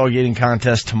hot dog eating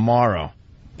contest tomorrow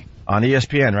on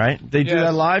ESPN, right? They do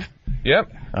that live?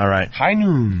 Yep. All right. High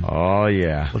noon. Oh,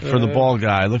 yeah. Look for the ball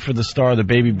guy. Look for the star of the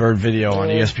Baby Bird video on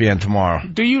ESPN tomorrow.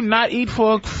 Do you not eat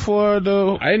for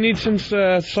the... I didn't eat since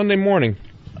Sunday morning.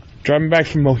 Driving back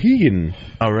from Mohegan.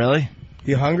 Oh, really?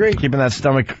 You hungry? Keeping that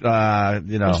stomach,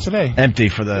 empty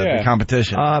for the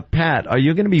competition. Pat, are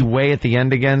you going to be way at the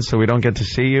end again so we don't get to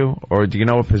see you? Or do you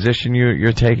know what position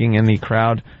you're taking in the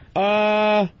crowd?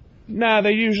 Nah,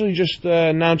 they usually just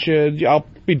announce you. I'll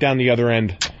be down the other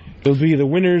end. It'll be the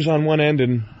winners on one end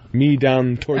and me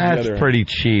down towards the other end. That's pretty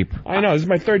cheap. I know. This is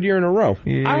my third year in a row.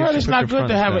 Yeah, I heard it's not good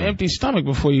to have an empty stomach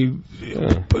before you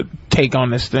take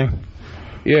on this thing.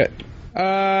 Yeah.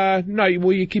 No,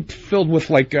 well, you keep filled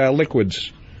with,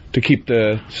 liquids to keep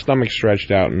the stomach stretched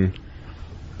out and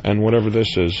whatever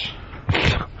this is.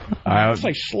 It's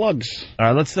like slugs. All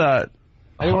right, let's,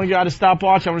 anyone got a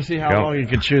stopwatch? I want to see how long you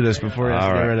can chew this before you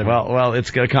get rid of it. Well, it's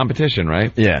a competition,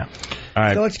 right? Yeah. All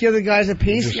right. So let's give the guys a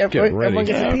piece. Everyone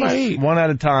gets a piece. One at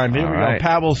a time. Here we go.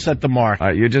 Pat will set the mark. All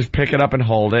right, you just pick it up and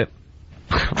hold it.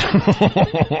 Pat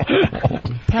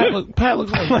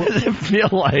looks like... What does it feel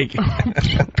like?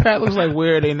 Pat looks like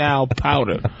where they now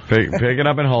powder. Pick it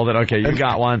up and hold it. Okay, you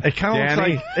got one. It kind of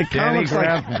looks like... Danny,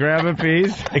 grab a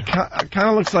piece. It kind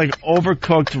of looks like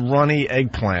overcooked runny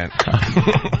eggplant.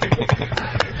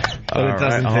 But it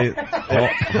doesn't taste...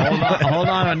 Hold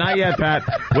on, not yet, Pat.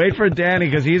 Wait for Danny,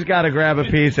 because he's got to grab a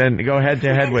piece and go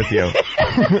head-to-head with you.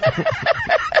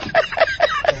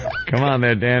 Come on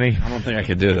there, Danny. I don't think I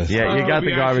could do this. Yeah, you got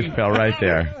the garbage pail right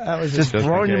there. That was just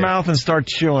throw it in your mouth and start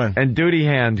chewing. And Duty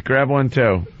Hand, grab one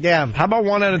too. Yeah. How about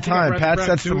one at a time? Pat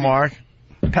sets the mark.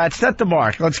 Pat, set the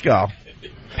mark. Let's go.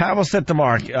 Pat will set the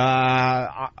mark.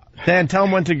 Dan, tell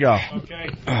him when to go. Okay.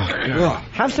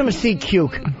 Have some sea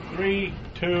cuke. 3,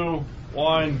 2,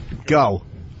 1. Go.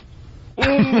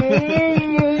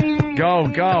 Go.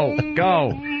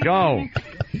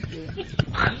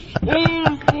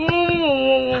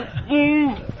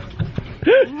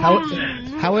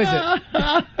 How is it?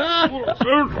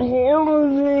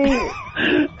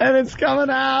 And it's coming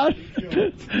out. He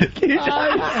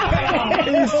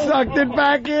sucked it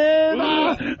back in.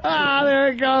 There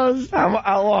it goes.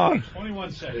 How long?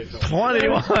 21 seconds.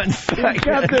 21 seconds. He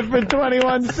kept it for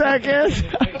 21 seconds.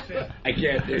 I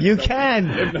can't do it. You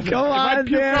can. Come on,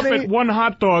 Danny. Up at one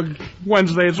hot dog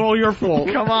Wednesday. It's all your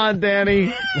fault. Come on,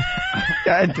 Danny.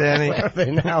 God, Danny. Get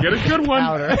a good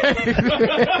one.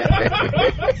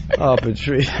 Oh,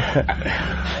 Patrice.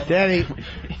 Danny,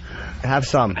 have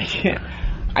some.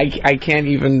 I can't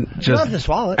even just... You don't have to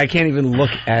swallow it. I can't even look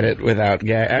at it without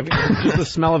gag. I mean, just the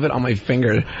smell of it on my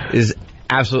finger is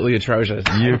absolutely atrocious.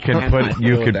 You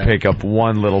could pick up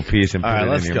one little piece and put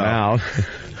it in your mouth.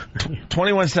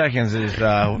 21 seconds is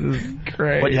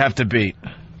great. What you have to beat.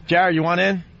 Jared, you want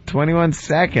in? 21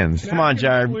 seconds. Come on,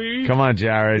 Jared. Come on,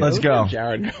 Jared. Let's go.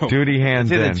 Jared, go. Duty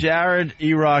Hand. It's either Jared,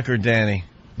 E-Rock, or Danny.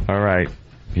 All right.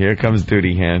 Here comes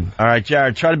Duty Hand. All right,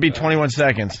 Jared, try to beat 21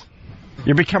 seconds.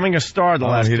 You're becoming a star the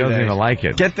last 2 days. He doesn't even like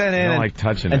it. Get that in. I don't like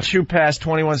touching and it. chew past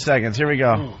 21 seconds. Here we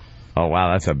go. Oh,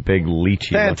 wow, that's a big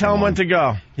leechy. Dan, tell him when to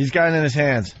go. He's got it in his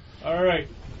hands. All right.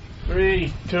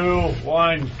 3, 2,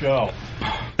 1, go.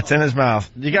 It's in his mouth.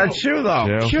 You got to chew,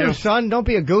 though. Chew, son. Don't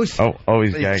be a goose. Oh,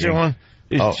 he's gagging. Chewing.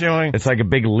 He's chewing. It's like a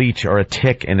big leech or a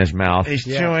tick in his mouth. He's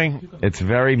chewing. It's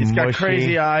very mushy. He's got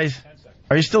crazy eyes.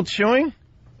 Are you still chewing?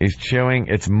 He's chewing.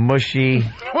 It's mushy.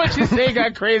 What you say? He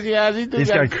got crazy eyes. He's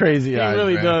got crazy eyes. He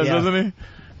really man. does, doesn't he?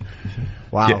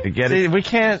 Wow. Get See, it? we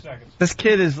can't. This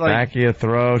kid is like back of your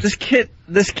throat. This kid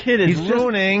is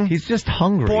ruining. He's just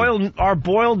hungry. Our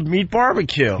boiled meat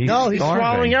barbecue. He's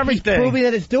swallowing everything. He's proving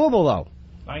that it's doable, though.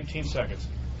 19 seconds.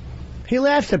 He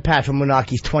laughs at Pat from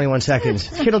Monaki's 21 seconds.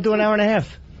 This kid will do an hour and a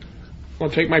half.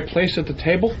 Want to take my place at the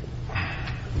table?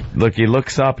 Look, he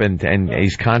looks up and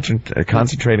he's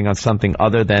concentrating on something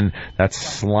other than that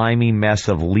slimy mess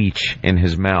of leech in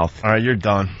his mouth. All right, you're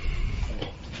done.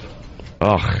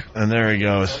 Ugh. And there he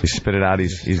goes. He spit it out.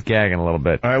 He's gagging a little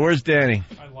bit. All right, where's Danny?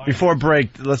 Before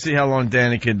break, let's see how long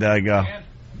Danny could go.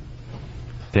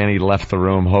 Danny left the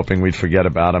room hoping we'd forget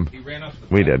about him.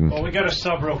 We didn't. Well, we got a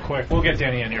sub real quick. We'll get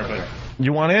Danny in here, but...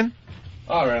 You want in?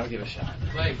 All right, I'll give it a shot.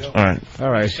 All right.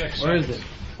 Where is it?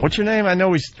 What's your name? I know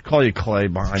we call you Clay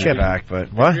behind your back,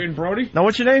 but what? Adrian Brody? No,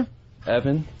 what's your name?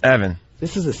 Evan. Evan.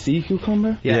 This is a sea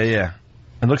cucumber? Yeah.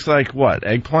 It looks like what?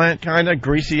 Eggplant, kind of?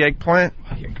 Greasy eggplant?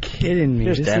 Oh, you're kidding me.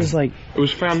 This is like... It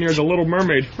was found near the Little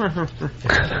Mermaid.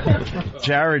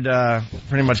 Jared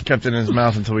pretty much kept it in his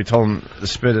mouth until we told him to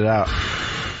spit it out.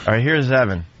 All right, here's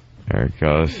Evan. There it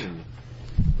goes.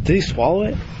 Did he swallow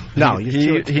it? No,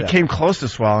 he came close to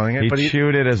swallowing it, but he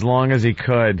chewed it as long as he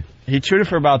could. He chewed it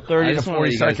for about 30 to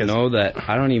 40 seconds. I know that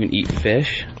I don't even eat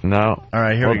fish. No. All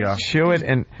right, here we go. Chew it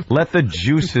and let the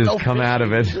juices come out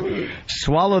of it.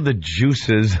 Swallow the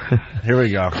juices. Here we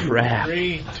go. Crap.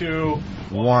 3, 2,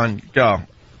 1, go.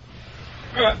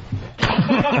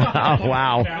 Oh,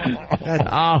 wow.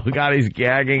 Oh, God, he's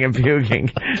gagging and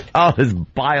puking. Oh, there's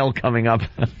bile coming up.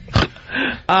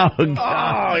 Oh, God.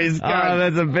 Oh, he's got... Oh,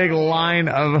 that's a big line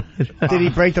of... Did he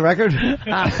break the record? It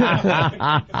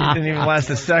didn't even last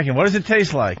a second. What does it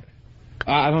taste like?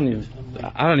 I don't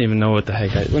even know what the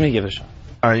heck. Let me give it a shot.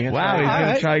 All right, he's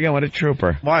going to try again. What a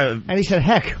trooper. Why? And he said,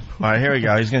 heck. All right, here we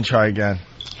go. He's going to try again.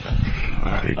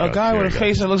 A guy with a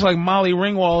face that looks like Molly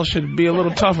Ringwald should be a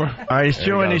little tougher. All right, he's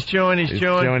chewing. He's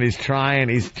trying.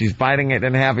 He's biting it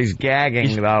in half. He's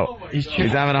gagging, though. He's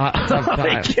having a tough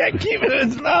time. He can't keep it in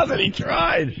his mouth, and he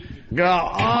tried. Go.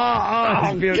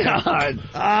 Oh, God.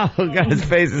 Oh, God, his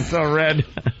face is so red.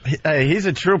 Hey, he's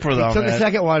a trooper, though, He took the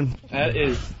second one. That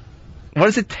is... What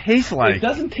does it taste like? It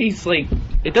doesn't taste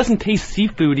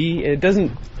seafoody. It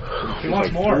doesn't... He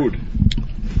wants more. Food.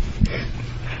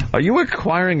 Are you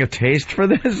acquiring a taste for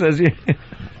this?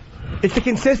 It's the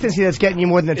consistency that's getting you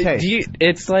more than the taste.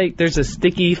 It's like there's a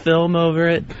sticky film over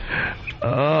it.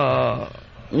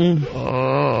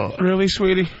 Really,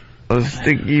 sweetie? A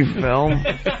sticky film?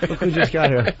 Look who just got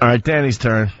here. All right, Danny's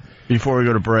turn before we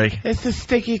go to break. It's a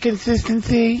sticky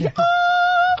consistency.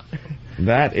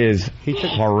 That is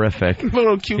horrific.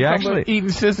 Little cucumber eating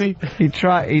sissy. He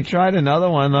tried another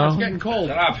one, though. It's getting cold.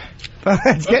 Shut up.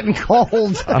 It's getting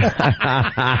cold.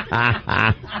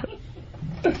 I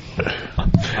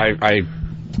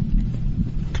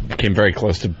came very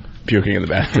close to puking in the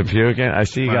bathroom. To puking? I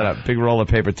see you got a big roll of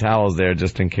paper towels there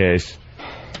just in case.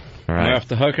 All right. Am I off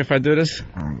the hook if I do this?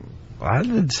 I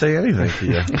didn't say anything to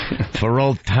you. For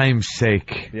old time's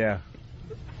sake. Yeah.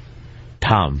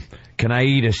 Tom, can I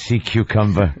eat a sea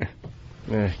cucumber?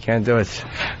 Can't do it.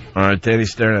 All right,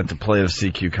 Danny's staring at the plate of sea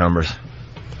cucumbers.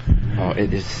 Oh,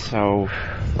 it is so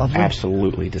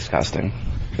absolutely disgusting.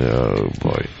 Oh,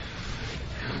 boy.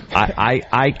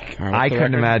 I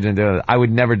couldn't imagine doing it. I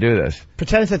would never do this.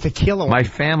 Pretend it's a tequila one. My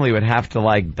family would have to,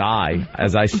 die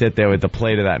as I sit there with the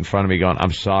plate of that in front of me going,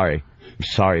 I'm sorry. I'm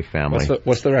sorry, family.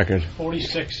 What's the record?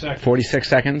 46 seconds. 46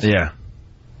 seconds? Yeah.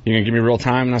 You gonna give me real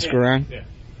time and not screw around? Yeah.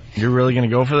 You're really going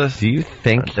to go for this? Do you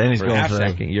think Danny's going for it?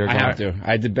 I have to.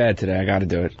 I did bad today. I got to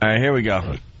do it. All right, here we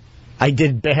go. I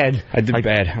did bad. I did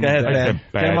bad. Go ahead, man.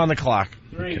 Get him on the clock.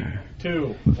 3,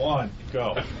 2, 1,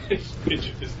 go.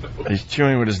 He's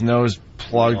chewing with his nose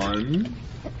plugged.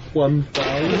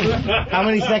 1,000. How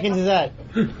many seconds is that?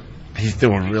 He's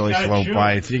doing really slow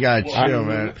bites. You got to chew,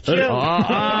 man. Oh, no.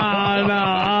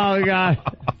 Oh, God.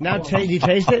 Now, do you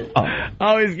taste it?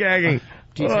 Oh, he's gagging.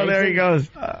 Oh, there he goes.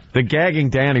 The gagging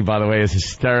Danny, by the way, is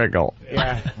hysterical.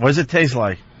 Yeah. What does it taste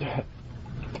like?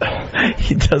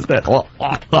 He does that.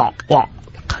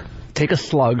 Take a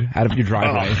slug out of your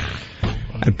driveway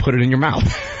and put it in your mouth.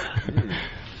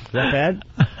 Is that bad?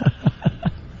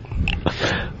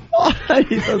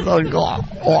 He says,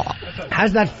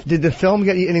 how's that? Did the film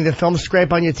get any of the film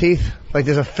scrape on your teeth? Like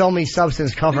there's a filmy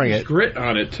substance covering it. Grit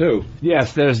on it too.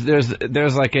 Yes, there's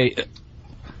like a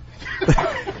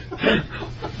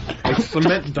like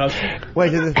cement dust.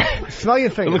 Wait, smell your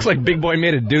fingers. It looks like Big Boy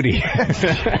made a duty.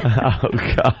 Oh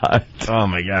God! Oh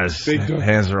my God! His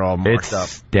hands are all marked up. It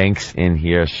stinks in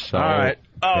here so. All right.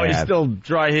 Oh, bad. he's still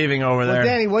dry heaving over there.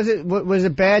 Danny, was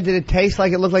it bad? Did it taste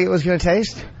like it looked like it was going to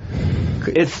taste?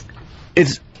 It's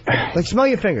like smell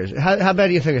your fingers. How bad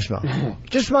do your fingers smell?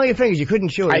 Just smell your fingers. You couldn't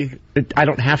chew it. I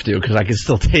don't have to because I can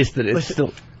still taste it. It's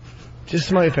still. Just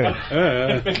smell your fingers.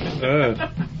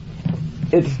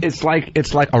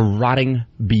 It's like a rotting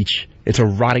beach. It's a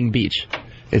rotting beach.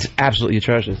 It's absolutely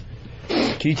atrocious.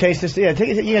 Can you taste this? Yeah, you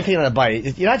gotta take it on a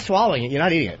bite. You're not swallowing it. You're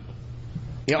not eating it.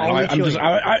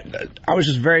 I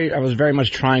was very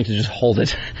much trying to just hold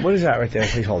it. What is that right there?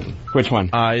 Please hold it. Which one?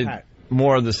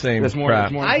 More of the same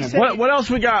crap. What else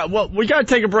we got? Well, we got to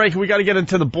take a break. We got to get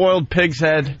into the boiled pig's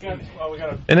head.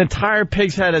 An entire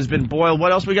pig's head has been boiled.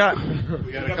 What else we got?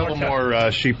 We got a couple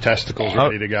more sheep testicles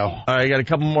ready to go. All right, got a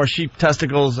couple more sheep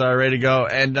testicles ready to go.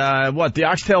 And what? The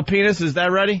oxtail penis, is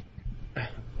that ready?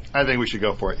 I think we should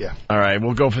go for it, yeah. All right,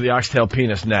 we'll go for the oxtail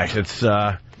penis next. It's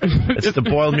the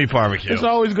boiled meat barbecue. It's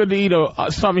always good to eat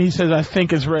something he says I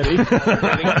think is ready.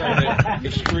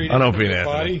 On Opie and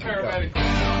Anthony.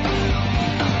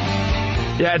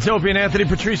 Yeah, it's Opie and Anthony.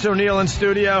 Patrice O'Neill in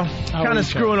studio. Kind of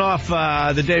screwing off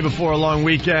the day before a long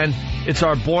weekend. It's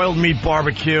our boiled meat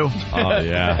barbecue. Oh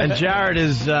yeah. And Jared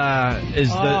is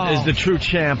the true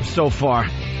champ so far.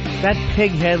 That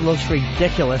pig head looks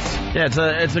ridiculous. Yeah,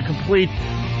 it's a complete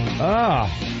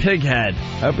pig head.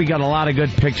 I hope we got a lot of good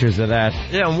pictures of that.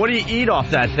 Yeah, and what do you eat off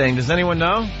that thing? Does anyone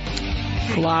know?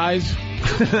 Flies.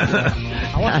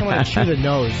 I want someone to chew the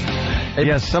nose.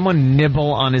 Yeah, someone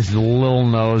nibble on his little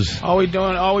nose. All we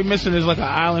missing is like an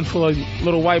island full of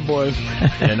little white boys.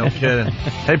 Yeah, no kidding.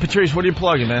 Hey, Patrice, what are you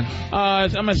plugging, man?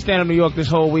 I'm at Stand Up New York this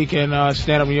whole weekend.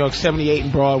 Stand Up New York, 78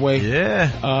 in Broadway.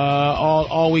 Yeah.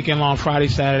 All weekend long, Friday,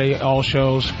 Saturday, all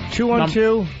shows.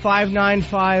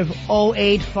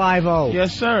 212-595-0850.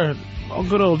 Yes, sir. Oh,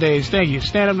 good old days. Thank you.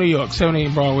 Stand Up New York, 78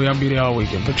 in Broadway. I'll be there all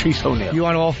weekend. Patrice O'Neill. You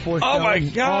on all four shows? Oh, my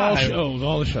God.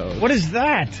 All the shows. What is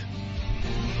that?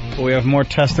 Well, we have more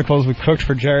testicles we cooked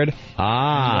for Jared.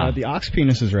 The ox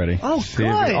penis is ready. Oh, good.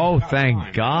 Oh,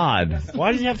 thank God.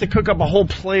 Why did you have to cook up a whole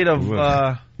plate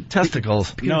of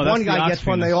testicles? No, one guy gets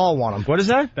one, they all want them. What is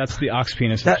that? That's the ox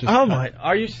penis. Oh, my.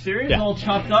 Are you serious? Yeah. All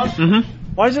chopped up?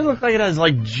 Mm-hmm. Why does it look like it has,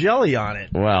 like, jelly on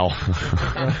it? Well.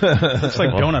 It's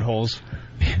like donut holes.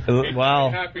 Wow.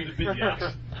 Happy to be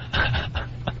yes.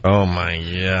 Oh, my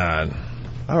God.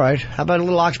 All right. How about a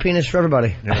little ox penis for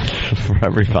everybody? For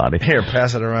everybody. Here,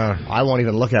 pass it around. I won't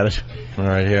even look at it. All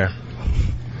right, here.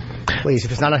 Please,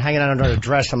 if it's not hanging out under a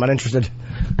dress, I'm not interested.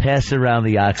 Pass around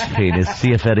the ox penis.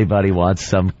 See if anybody wants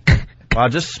some. Wow,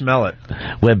 just smell it.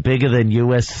 We're bigger than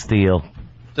U.S. Steel.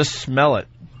 Just smell it.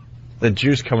 The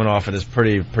juice coming off it is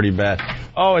pretty bad.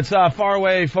 Oh, it's Far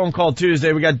Away Phone Call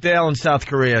Tuesday. We got Dale in South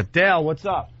Korea. Dale, what's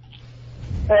up?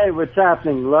 Hey, what's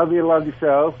happening? Love your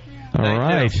show. All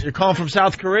right. You're calling from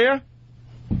South Korea?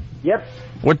 Yep.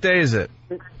 What day is it?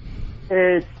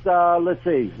 It's, let's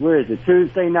see, where is it?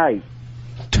 Tuesday night.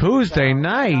 Tuesday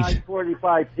night?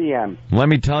 9:45 p.m. Let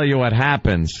me tell you what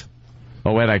happens.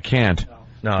 Oh, wait, I can't.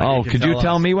 No. Oh, could you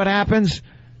tell me what happens?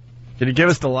 Did you give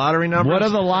us the lottery numbers? What are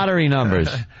the lottery numbers?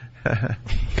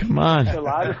 Come on.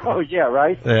 Oh, yeah,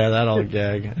 right? Yeah, that old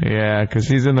gag. Yeah, because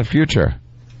he's in the future.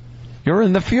 You're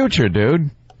in the future,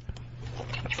 dude.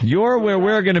 You're where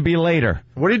we're going to be later.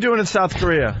 What are you doing in South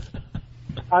Korea?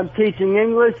 I'm teaching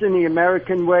English in the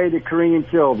American way to Korean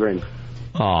children.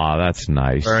 Oh, that's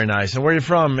nice. Very nice. And where are you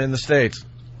from in the States?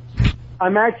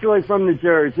 I'm actually from New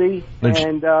Jersey,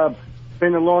 and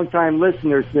been a long-time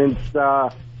listener since,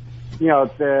 the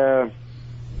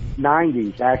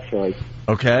 90s, actually.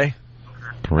 Okay.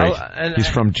 Great. He's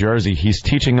from Jersey. He's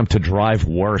teaching him to drive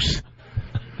worse.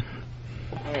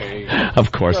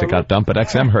 Of course, it got dumped, but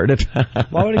XM heard it.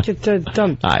 Why would it get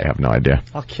dumped? I have no idea.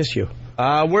 I'll kiss you.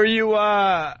 Were you,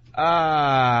 what was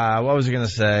I going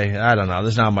to say? I don't know.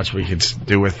 There's not much we could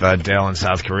do with Dale in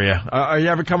South Korea. Are you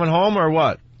ever coming home or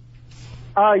what?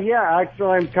 Yeah,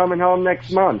 actually, I'm coming home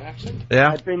next month.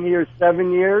 Yeah? I've been here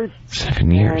 7 years.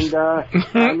 7 years? And,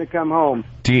 time to come home.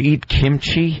 Do you eat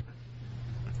kimchi?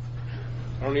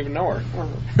 I don't even know her.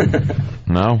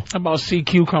 No? How about sea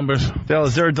cucumbers? Dale,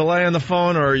 is there a delay on the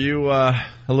phone, or are you a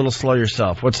little slow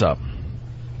yourself? What's up?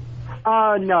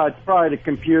 No, it's probably the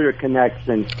computer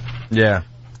connection. Yeah.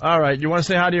 All right. You want to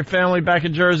say hi to your family back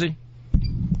in Jersey?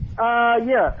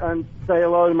 Yeah, and say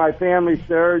hello to my family,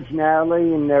 Serge,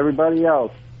 Natalie, and everybody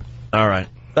else. All right.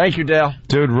 Thank you, Dale.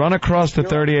 Dude, run across the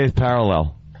 38th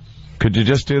parallel. Could you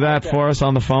just do that for us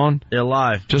on the phone? Yeah,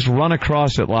 live. Just run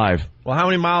across it live. Well, how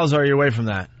many miles are you away from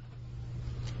that?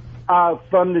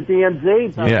 From the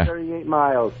DMZ, about Yeah. 38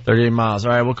 miles. 38 miles.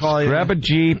 All right, we'll call you. Grab a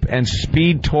Jeep and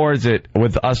speed towards it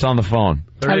with us on the phone.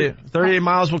 38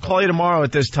 miles. We'll call you tomorrow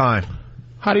at this time.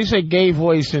 How do you say gay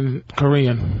voice in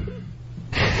Korean?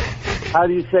 How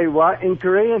do you say what in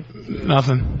Korean?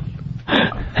 Nothing.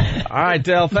 All right,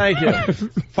 Dale, thank you.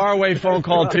 Faraway phone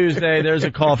call Tuesday. There's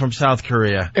a call from South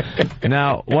Korea.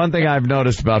 Now, one thing I've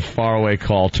noticed about Faraway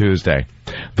Call Tuesday,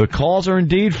 the calls are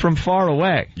indeed from far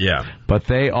away. Yeah. But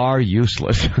they are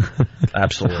useless.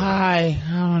 Absolutely. Hi,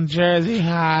 I'm in Jersey.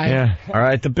 Hi. Yeah. All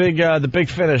right, the big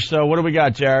finish. So what do we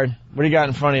got, Jared? What do you got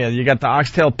in front of you? You got the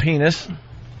oxtail penis.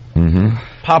 Mm-hmm.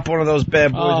 Pop one of those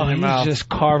bad boys in your mouth. He's just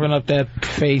carving up that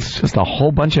face. Just a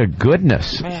whole bunch of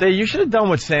goodness. See, you should have done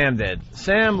what Sam did.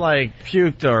 Sam,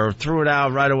 puked or threw it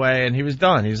out right away, and he was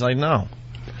done. He's like, no.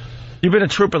 You've been a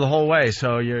trooper the whole way,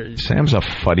 so you're... Sam's a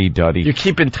fuddy-duddy. You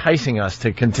keep enticing us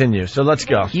to continue, so let's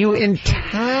go. You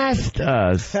enticed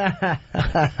us. I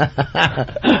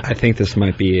think this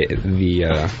might be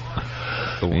the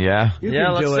one. Yeah? Yeah,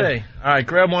 let's see. All right,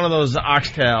 grab one of those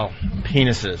oxtail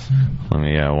penises. Let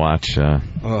me watch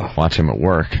him at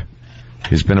work.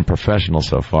 He's been a professional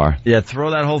so far. Yeah,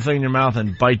 throw that whole thing in your mouth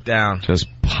and bite down. Just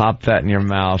pop that in your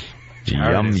mouth.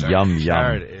 Yum, yum, yum.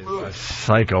 Jared is a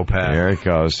psychopath. There it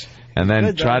goes. And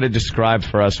then try to describe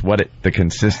for us what the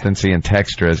consistency and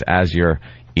texture is as you're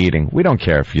eating. We don't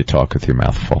care if you talk with your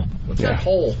mouth full. What's that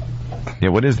hole? Yeah,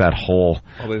 what is that hole?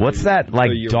 What's that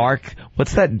dark?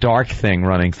 What's that dark thing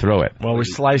running through it? Well, we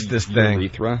sliced this thing.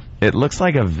 Urethra? It looks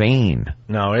like a vein.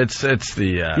 No, it's the.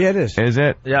 Yeah, it is. Is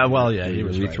it? Yeah, well, yeah, he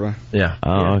was urethra. Right. Yeah.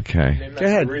 Oh, okay. Go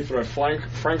ahead. Urethra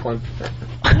Franklin.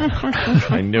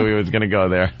 I knew he was going to go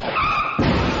there.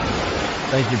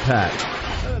 Thank you, Pat.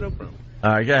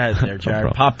 All right, go ahead there,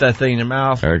 Jared. Pop that thing in your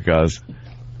mouth. There it goes. All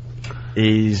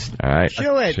right.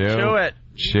 Chew it. Chew it.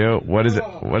 Chew. What is it?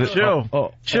 What is Chew.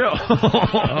 Chew.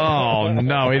 Oh,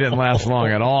 no, he didn't last long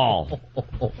at all.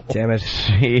 Damn it.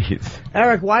 Jeez.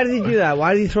 Eric, why did he do that?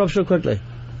 Why did he throw up so quickly?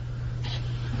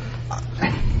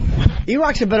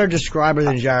 E-Rock's a better describer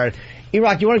than Jared.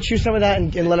 E-Rock, you want to chew some of that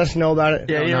and let us know about it?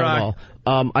 Yeah, E-Rock.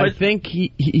 I think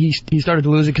he started to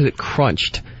lose it because it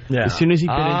crunched. Yeah. As soon as he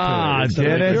bit into it.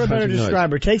 Did it? You're a better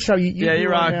describer. Take some. Yeah,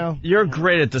 E-Rock, you're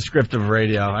great at descriptive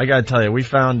radio. I got to tell you, we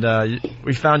found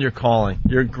your calling.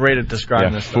 You're great at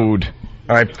describing this food. Stuff.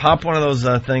 All right, pop one of those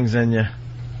things in you.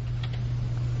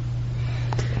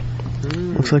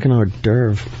 Looks like an hors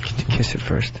d'oeuvre. Kiss it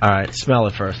first. All right, smell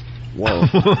it first. Whoa. All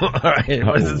right,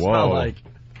 what does it smell like?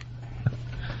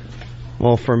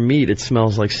 Well, for meat, it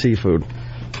smells like seafood.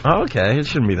 Oh, okay, it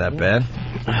shouldn't be that bad.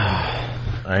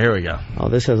 All right, here we go. Oh,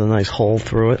 this has a nice hole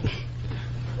through it.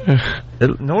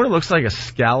 Know what it looks like? A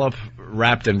scallop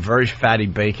wrapped in very fatty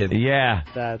bacon. Yeah,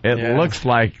 it looks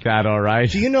like that, all right.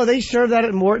 Do you know they serve that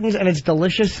at Morton's and it's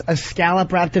delicious? A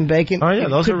scallop wrapped in bacon. Oh, yeah,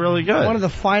 those are really good. One of the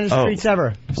finest treats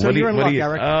ever. So you're in luck,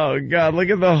 Eric. Oh, God, look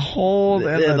at the hole.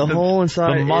 The hole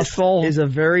inside the muscle is a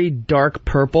very dark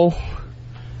purple.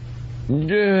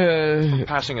 Yeah.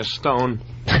 Passing a stone.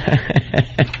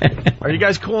 Are you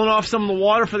guys cooling off some of the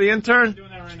water for the intern? I'm doing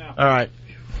that right now. All right.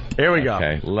 Here we go.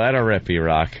 Okay, let her rip,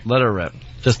 E-Rock. Let her rip.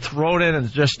 Just throw it in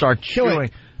and just start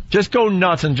chewing. Just go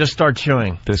nuts and just start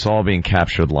chewing. This all being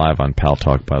captured live on Pal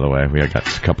Talk, by the way. We got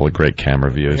a couple of great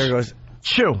camera views. Here it goes.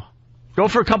 Chew. Go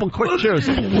for a couple quick chews.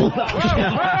 Shot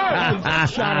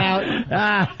out.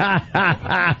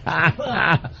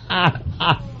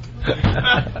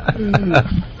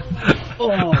 Oh,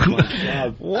 my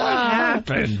God. What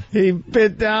happened? He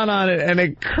bit down on it and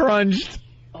it crunched.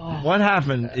 What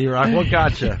happened, E-Rock? What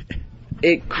got you?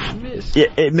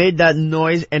 It made that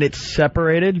noise and it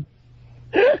separated.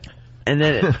 And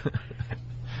then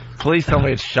Please tell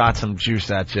me it shot some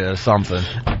juice at you or something.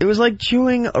 It was like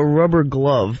chewing a rubber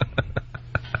glove.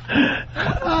 All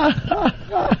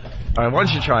right, why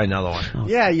don't you try another one?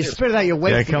 Yeah, you spit it out, you're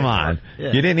wasting Yeah, come on.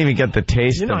 Yeah. You didn't even get the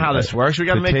taste. You know how this works. We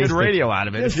got to make good radio of out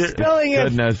of it. You're spilling it.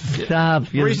 Goodness, stop.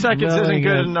 3 seconds isn't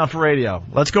good enough radio.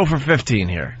 Let's go for 15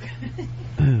 here.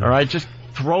 All right, just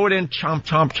throw it in, chomp,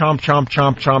 chomp, chomp, chomp,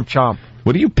 chomp, chomp, chomp.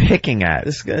 What are you picking at?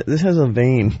 This has a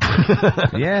vein.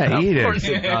 Yeah, eat Of course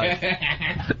it does.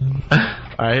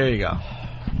 All right, here you go.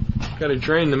 Got to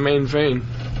drain the main vein.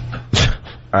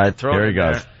 All right, throw Here it he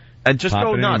goes. there. And just Pop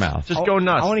go it in your nuts. mouth. Just go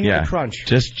nuts. I want to hear the crunch.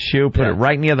 Just chew, put it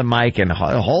right near the mic, and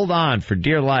hold on for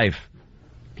dear life.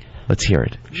 Let's hear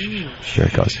it. Here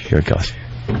it goes. Here it goes.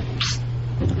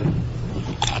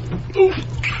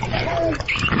 Wow.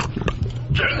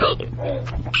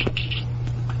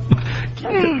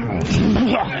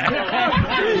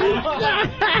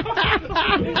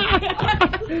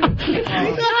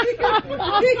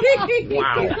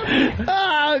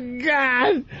 Oh,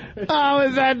 God. Oh,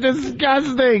 is that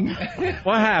disgusting?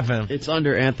 What happened? It's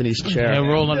under Anthony's chair. Yeah,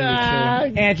 roll under your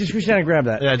chair. And just reach down and grab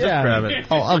that. Yeah, just grab it.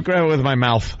 Oh, I'll grab it with my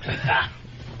mouth.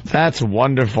 That's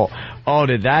wonderful. Oh,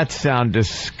 did that sound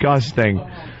disgusting?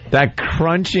 That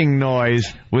crunching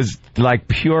noise was like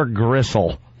pure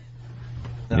gristle.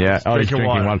 No, yeah, oh, he's drink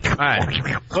drinking your one. water. All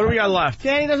right. What do we got left?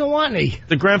 Danny doesn't want any.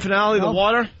 The grand finale, the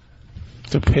water?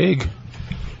 The pig.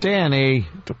 Danny.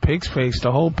 The pig's face,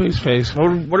 the whole pig's face. What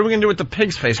are we going to do with the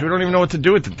pig's face? We don't even know what to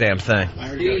do with the damn thing. I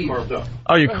already got carved up.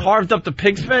 Oh, you carved up the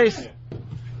pig's face?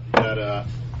 That,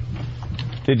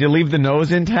 Did you leave the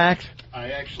nose intact?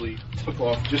 I actually took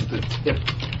off just the tip.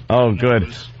 Oh,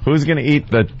 good. Who's going to eat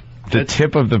the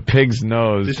tip of the pig's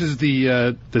nose? This is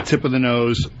the tip of the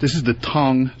nose. This is the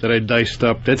tongue that I diced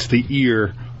up. That's the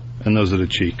ear, and those are the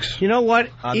cheeks. You know what?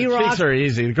 The cheeks are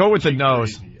easy. Go with the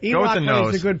nose. Go with the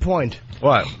nose. Makes a good point.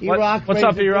 What? What's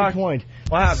up, E-Rock? Point.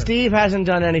 What happened? Steve hasn't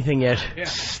done anything yet.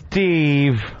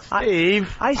 Steve. I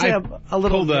say a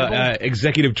little. Pulled a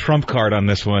executive trump card on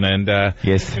this one, and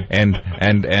yes, and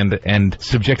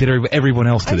subjected everyone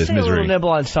else to I this say a misery. little nibble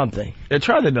on something. Yeah,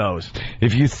 try the nose.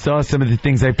 If you saw some of the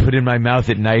things I put in my mouth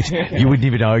at night, you wouldn't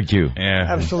even argue. Yeah,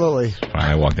 absolutely. Fine,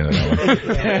 I walked into that one.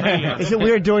 Is it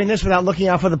weird doing this without looking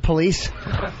out for the police?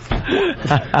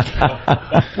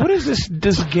 What is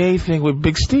this gay thing with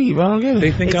Big Steve? I don't get it.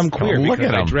 They think I'm queer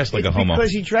because I dress like a homo.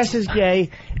 Because he dresses gay,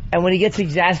 and when he gets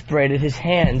exasperated, his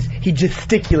hands, he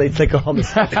gesticulates like a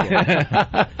homosexual.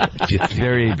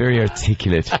 Very, very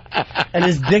articulate. And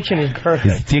his diction is perfect.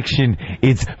 His diction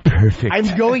is perfect.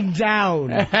 I'm going down.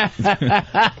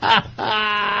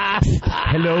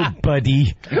 Hello,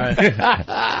 buddy.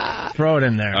 Throw it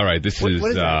in there. All right, this is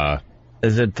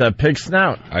Is it pig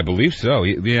snout? I believe so.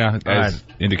 Yeah, as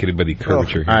indicated by the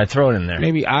curvature. All right, throw it in there.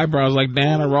 Maybe eyebrows like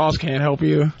Diana Ross can't help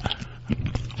you.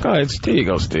 Go ahead, there you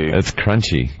go, Steve. It's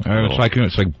crunchy. It's like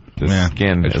the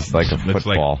skin is like a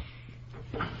football.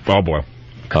 Oh boy.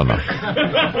 Oh no.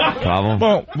 Problem?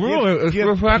 Well, really, it's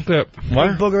the fact that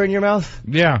what? Booger in your mouth?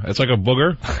 Yeah, it's like a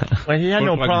booger. Well, he had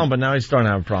no problem, but now he's starting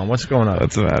to have a problem. What's going on?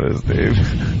 What's the matter, Steve?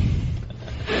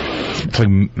 It's like,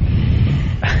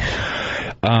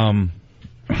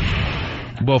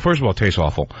 well, first of all, it tastes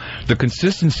awful. The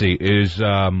consistency is,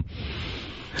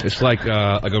 it's like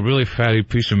a really fatty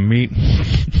piece of meat.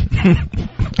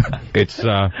 It's,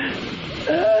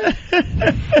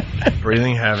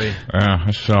 breathing heavy.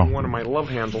 Yeah, so. One of my love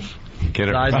handles. Get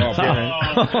it. I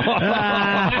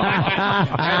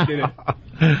did it.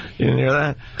 You didn't hear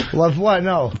that? Love what?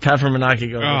 No. Pat from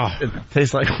Menaki goes, it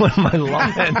tastes like one of my love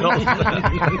handles.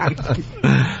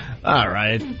 All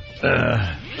right.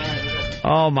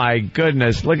 Oh, my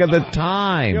goodness. Look at the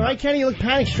time. You're right, Kenny. You look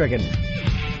panic-stricken.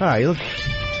 All right, you look...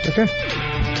 Okay.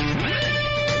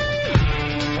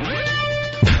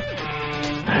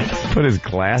 Put his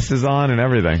glasses on and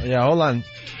everything. Yeah, hold on.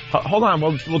 Hold on.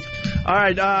 We'll all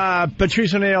right,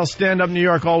 Patrice O'Neill, Stand Up New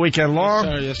York all weekend long.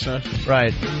 Yes, sir.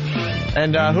 Right.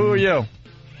 And who are you?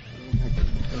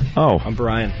 Oh. I'm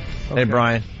Brian. Hey,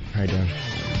 Brian. How you doing?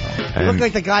 You look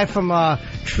like the guy from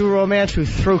True Romance who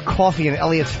threw coffee in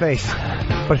Elliot's face,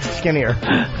 but it's skinnier.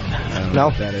 No?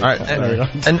 All right.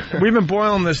 And we've been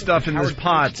boiling this stuff in this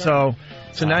pot, so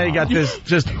now you got this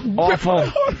just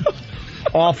awful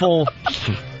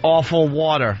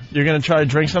water. You're going to try to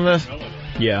drink some of this?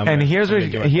 Yeah. And here's what you're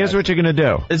going to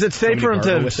do. Is it safe for him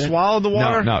to swallow the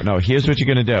water? No. Here's what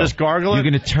you're going to do. Just gargle it? You're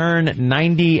going to turn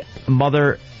 90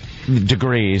 mother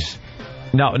degrees.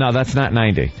 No, that's not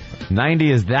 90.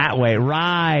 90 is that way.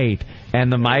 Right.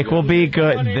 And the mic will be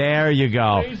good. There you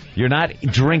go. You're not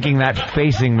drinking that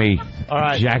facing me, all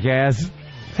right, jackass.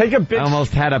 Take a big... I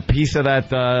almost had a piece of that...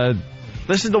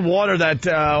 This is the water that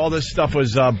all this stuff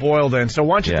was boiled in. So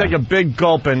why don't you take a big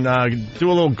gulp and do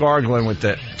a little gargling with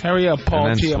it. Hurry up,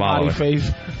 Paul Giamatti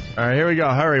face. All right, here we go.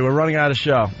 Hurry. We're running out of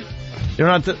show. You don't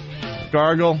have to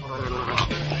gargle.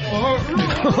 Oh,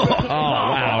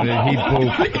 wow. Did he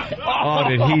poop? Oh,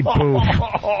 did he poop?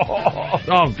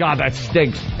 Oh, God, that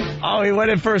stinks. Oh, he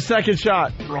went in for a second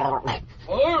shot.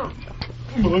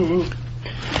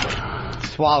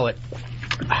 Swallow it.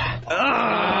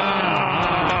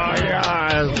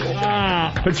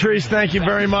 Patrice, thank you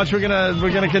very much. We're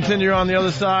gonna continue on the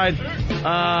other side.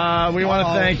 We want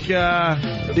to thank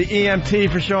the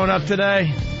EMT for showing up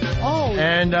today. Oh.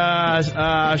 And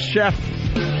Chef,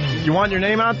 you want your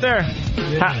name out there?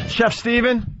 Yeah. Chef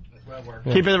Steven?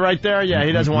 Keep it right there. Yeah,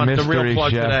 he doesn't want the real Mystery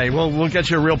plug chef. today. We'll get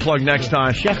you a real plug next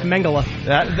time. Chef Mengele.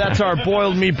 That's our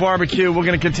boiled meat barbecue. We're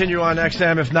going to continue on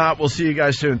XM. If not, we'll see you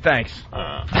guys soon. Thanks.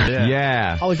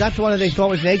 Yeah. Oh, is that the one that they thought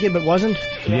was naked but wasn't?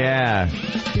 Yeah.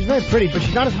 She's very pretty, but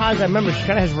she's not as hot as I remember. She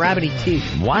kind of has rabbity teeth.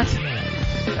 What?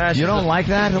 You don't like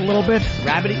that a little bit?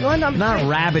 Rabbity? No, Not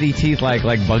rabbity teeth like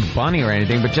Bugs Bunny or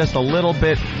anything, but just a little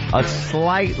bit, a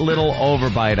slight little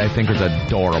overbite I think is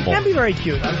adorable. Can be very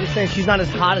cute. I'm just saying she's not as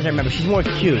hot as I remember. She's more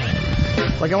cute.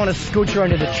 Like I want to scooch her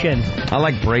under the chin. I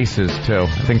like braces too.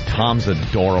 I think Tom's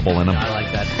adorable in them. I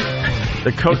like that.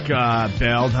 The cook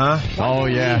bailed, huh? Oh,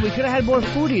 yeah. We could have had more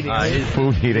food eating.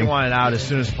 Food eating. He wanted out as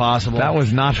soon as possible. That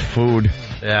was not food.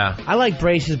 Yeah. I like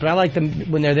braces, but I like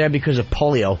them when they're there because of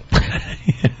polio.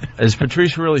 Is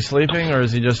Patrice really sleeping, or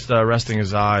is he just resting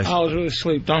his eyes? I was really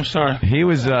asleep. I'm sorry. He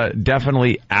was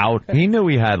definitely out. He knew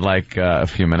he had like a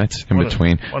few minutes in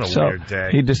between. What a so weird day.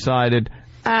 He decided,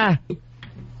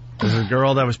 There's a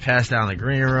girl that was passed out in the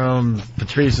green room.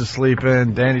 Patrice is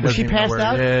sleeping. Danny doesn't even know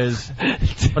where he is.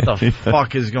 What the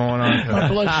fuck is going on? My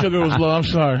blood sugar was low. I'm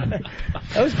sorry.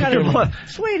 That was kind of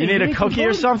sweetie. You need a cookie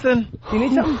or something? You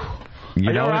need something?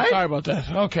 you know, right? Sorry about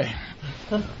that. Okay.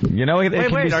 you know, it can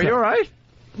be Wait, are you all right?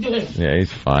 Yeah,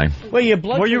 he's fine. Wait, your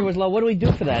blood sugar was low. What do we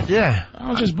do for that? Yeah.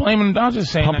 I was just blaming. I was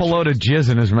just saying. Pump a load of jizz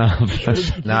in his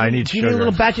mouth. No, I need Do you need a sugar.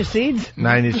 little batch of seeds? No,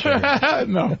 I need sugar.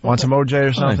 No. Want some OJ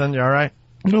or something? You all right?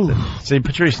 No. See,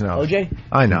 Patrice knows. OJ?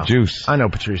 I know. Juice. I know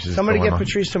Patrice is Somebody going get on.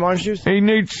 Patrice some orange juice? He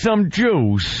needs some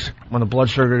juice. When the blood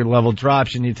sugar level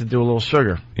drops, you need to do a little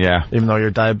sugar. Yeah. Even though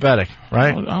you're diabetic,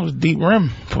 right? I was deep rim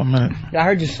for a minute. I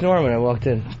heard you snore when I walked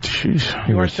in. Jeez.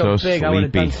 You were weren't so big, I would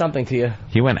have sleepy. done something to you.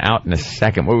 He went out in a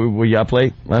second. Were you up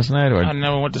late last night? Or? I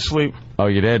never went to sleep. Oh,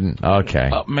 you didn't?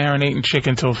 Okay. Up marinating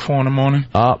chicken till 4 in the morning.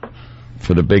 Up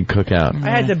for the big cookout.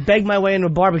 I had to beg my way into a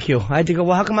barbecue. I had to go,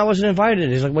 well, how come I wasn't invited?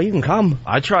 He's like, well, you can come.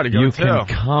 I try to go, You too. can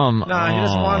come. No, he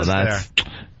doesn't want us that's, there.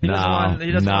 He doesn't want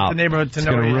the neighborhood to It's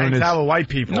know gonna he ruin hangs his- out with white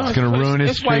people. It's going to ruin his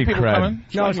it's white street people cred. coming.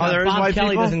 No, it's there is Bob white Kelly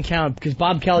people? doesn't count, because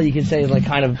Bob Kelly, you can say, is like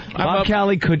kind of... Bob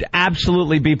Kelly could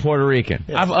absolutely be Puerto Rican.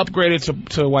 I've upgraded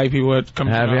to white people that come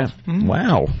Have to you? the house. Mhm.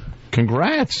 Wow.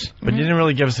 Congrats. But you didn't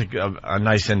really give us a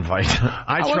nice invite.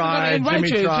 I wasn't tried, gonna invite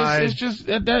Jimmy you. tried.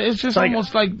 It's just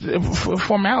almost like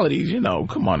formalities, you know.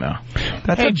 Come on now.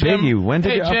 That's hey, a Jim, biggie. When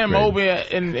did hey, you Jim, upgrade?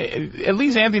 and at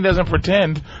least Anthony doesn't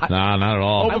pretend. Nah, not at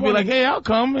all. Obi be like, hey, I'll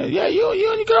come. Yeah, you and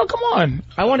your girl, come on.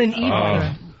 I want an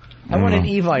Evite. I want an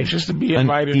Evite. Just to be An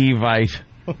invited. Evite.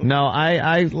 No,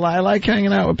 I like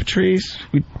hanging out with Patrice.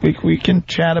 We can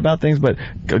chat about things, but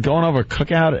going over a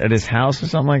cookout at his house or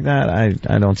something like that,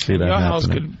 I don't see that Your house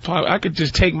happening. I could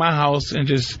just take my house and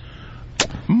just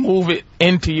move it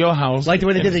into your house. Like the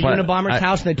way they did the But Unabomber's I-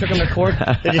 house and they took him to court.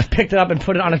 They just picked it up and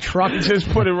put it on a truck. Just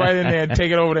put it right in there and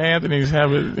take it over to Anthony's.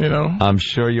 Have it, you know. I'm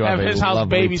sure you have Have a his house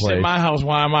lovely babysit place. my house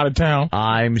while I'm out of town.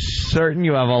 I'm certain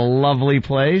you have a lovely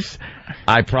place.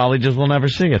 I probably just will never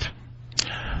see it.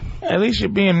 At least you're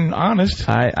being honest.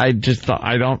 I just thought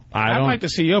I don't. I'd like to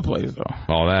see your place though.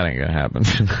 Oh, that ain't gonna happen.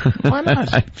 Why not?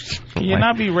 Can you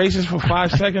not be racist for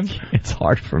 5 seconds? It's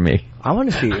hard for me. I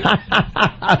want to see it.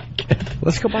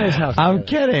 Let's go by his house. I'm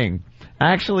kidding.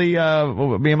 Actually,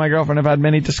 me and my girlfriend have had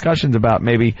many discussions about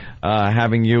maybe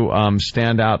having you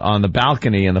stand out on the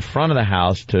balcony in the front of the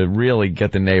house to really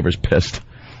get the neighbors pissed.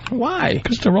 Why?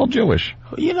 Because they're all Jewish.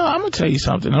 You know, I'm gonna tell you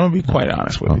something. I'm gonna be quite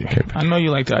honest with you. I know you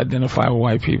like to identify with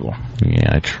white people.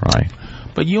 Yeah, I try.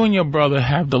 But you and your brother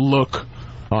have the look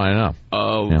Oh, I know.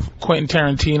 of Quentin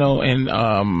Tarantino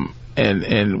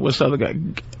and what's the other guy?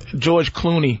 George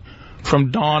Clooney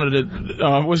from Dawn of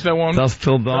the what's that one? Dusk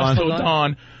Till Dawn. Dusk Till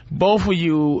Dawn. Both of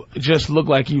you just look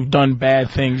like you've done bad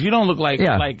things. You don't look like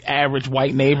average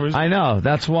white neighbors. I know.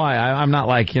 That's why I'm not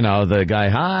like the guy.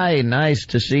 Hi, nice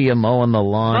to see you mowing the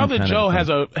lawn. Brother kind Joe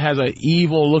of has a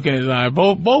evil look in his eye.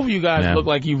 Both of you guys look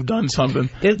like you've done something.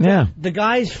 The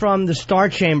guys from the Star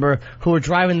Chamber who were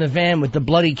driving the van with the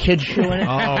bloody kid shoe in it. Oh,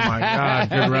 my God.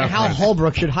 Good reference. Hal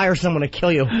Holbrook should hire someone to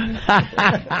kill you.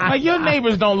 Like your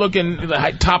neighbors don't look in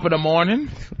like top of the morning.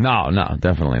 No,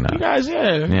 definitely not. You guys,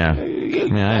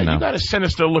 Yeah, I know. You got a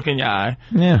sinister look in your eye.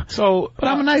 Yeah. So, but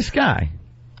I'm a nice guy.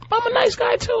 I'm a nice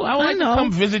guy too. I would like to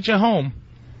come visit your home.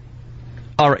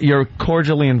 All right, you're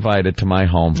cordially invited to my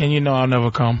home. And you know I'll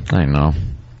never come. I know.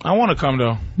 I want to come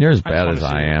though. You're as I just bad wanna as see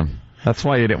I you. am. That's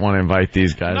why you didn't want to invite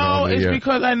these guys. No, over it's here.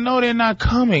 because I know they're not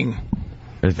coming.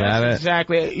 Is that it?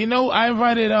 Exactly. You know, I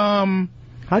invited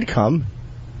I'd come.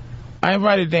 I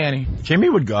invited Danny. Jimmy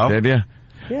would go. Did you?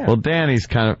 Yeah. Well, Danny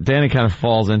kind of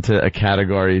falls into a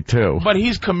category too. But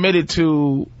he's committed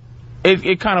to it.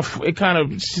 It kind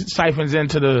of siphons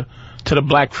into the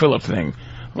Black Phillip thing.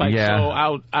 Like,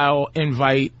 so I'll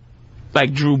invite,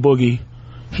 like, Drew Boogie.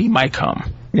 He might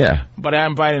come. Yeah. But I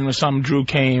invited him to something. Drew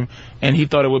came, and he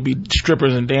thought it would be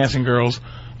strippers and dancing girls,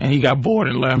 and he got bored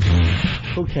and left.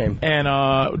 Who came? And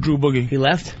Drew Boogie. He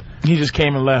left? He just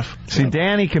came and left. See,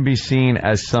 Danny can be seen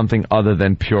as something other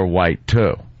than pure white,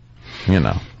 too. You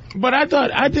know. But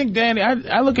I think Danny,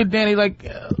 I look at Danny like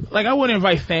I wouldn't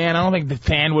invite Than. I don't think the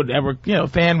Than would ever,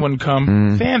 Than wouldn't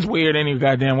come. Than's weird any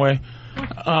goddamn way.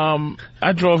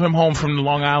 I drove him home from the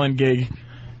Long Island gig.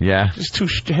 Yeah.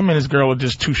 Him and his girl are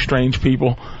just two strange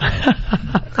people.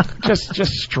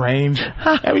 just strange.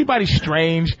 Everybody's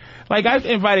strange. Like, I've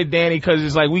invited Danny because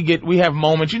it's like we have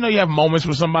moments. You have moments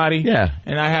with somebody. Yeah.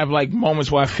 And I have like moments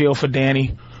where I feel for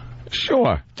Danny.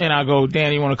 Sure. And I go,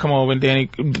 Danny, you want to come over?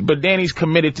 And but Danny's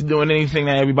committed to doing anything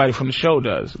that everybody from the show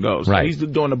goes. Right. So he's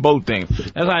doing the boat thing.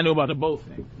 That's how I knew about the boat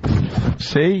thing.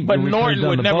 See? But Norton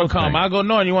would never come. I go,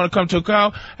 Norton, you want to come to a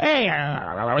cow? Hey,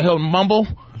 he'll mumble.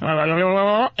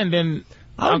 And then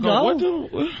I'll go, what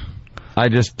do... I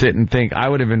just didn't think I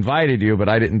would have invited you, but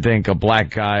I didn't think a black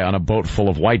guy on a boat full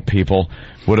of white people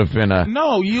would have been a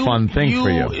fun thing for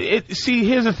you. See,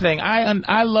 here's the thing.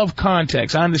 I love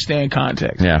context. I understand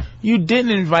context. Yeah. You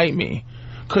didn't invite me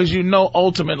because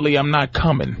ultimately I'm not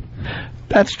coming.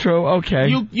 That's true. Okay.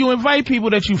 You invite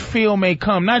people that you feel may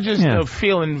come, not just to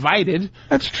feel invited.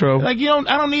 That's true. Like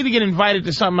I don't need to get invited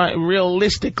to something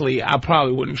realistically I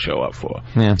probably wouldn't show up for.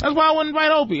 Yeah. That's why I wouldn't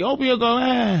invite Opie. Opie will go,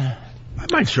 I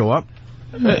might show up.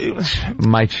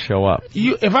 Might show up.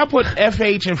 If I put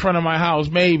FH in front of my house,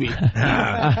 maybe. Dude,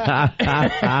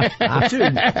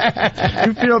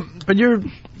 you feel, but you're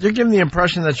giving the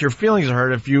impression that your feelings are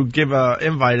hurt if you give an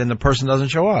invite and the person doesn't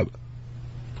show up.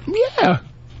 Yeah.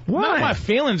 Why? Not my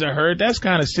feelings are hurt. That's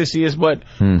kind of sissiest, but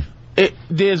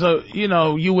there's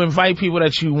you invite people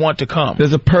that you want to come.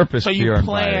 There's a purpose so to your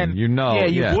plan.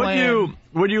 Inviting.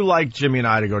 Would you like Jimmy and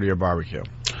I to go to your barbecue?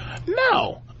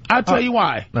 No. I'll tell you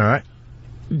why. All right.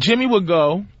 Jimmy would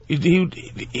go.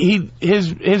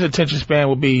 His attention span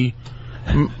would be.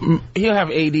 He'll have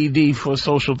ADD for a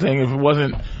social thing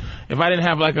if I didn't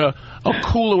have like a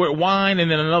cooler with wine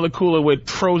and then another cooler with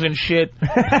frozen shit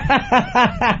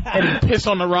and he'd piss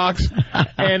on the rocks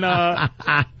and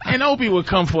Opie would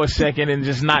come for a second and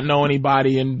just not know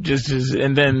anybody and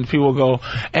then people would go,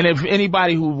 and if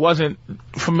anybody who wasn't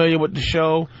familiar with the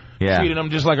show treated him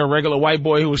just like a regular white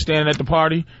boy who was standing at the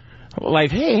party.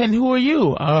 Like, hey, and who are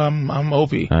you? I'm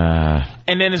Opie.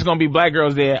 And then it's gonna be black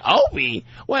girls there. Opie?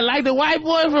 What, like the white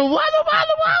boy from Walla Walla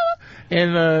Walla?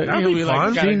 And that'd be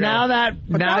fun. See, now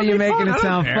you're making it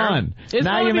sound fun.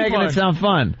 Now you're making it sound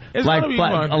fun. Like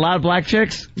a lot of black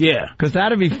chicks? Yeah. Because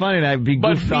that'd be funny. That'd be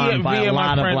goofed on by a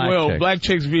lot of black chicks. Black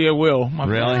chicks via Will.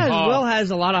 Really? Will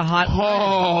has a lot of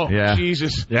hot yeah.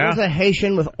 Jesus. Yeah. He's a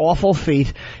Haitian with awful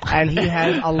feet, and he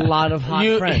has a lot of hot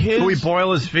friends. Can we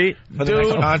boil his feet for the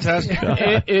next contest?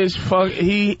 It is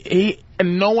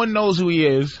and no one knows who he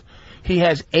is. He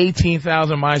has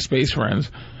 18,000 MySpace friends.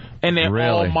 And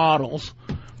they're all models.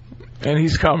 And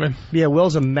he's coming. Yeah,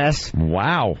 Will's a mess.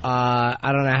 Wow.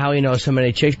 I don't know how he knows so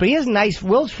many chicks, but he has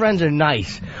Will's friends are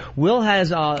nice. Will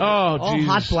has all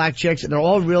hot black chicks, and they're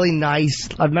all really nice.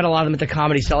 I've met a lot of them at the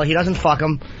Comedy Cellar. He doesn't fuck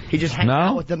them. He just hangs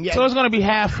out with them. Yeah. So it's going to be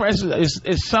half friends.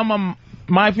 It's some of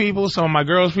my people, some of my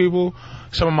girls' people,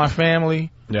 some of my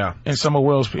family. Yeah. And some of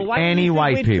Will's people. Any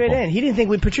white people. Fit in? He didn't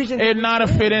think Patricia. It's not a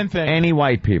fit in thing. Any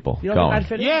white people. You don't think I'd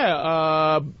fit in?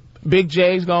 Yeah. Big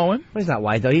J's going. Well, he's not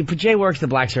white, though. Jay works the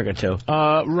black circuit, too.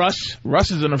 Russ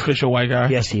is an official white guy.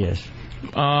 Yes, he is.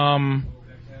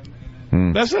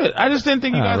 That's it. I just didn't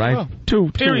think you guys would go. Two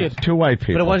white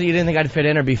people. But it wasn't, you didn't think I'd fit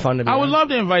in or be fun to be I would love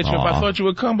to invite you if I thought you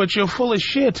would come, but you're full of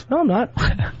shit. No, I'm not.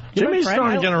 Jimmy's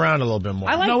starting to get around a little bit more.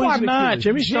 I like he's not.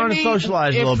 Jimmy's starting to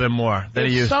socialize a little bit more than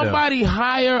he used to. If somebody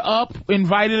higher up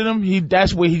invited him,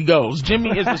 that's where he goes.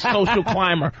 Jimmy is a social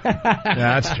climber. Yeah,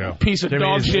 that's true. Piece of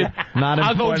dog shit.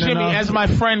 I'll go, Jimmy, as my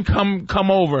friend,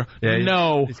 come over. Yeah,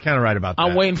 no. He's kind of right about that.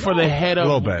 I'm waiting for the head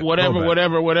of whatever. And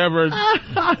whatever.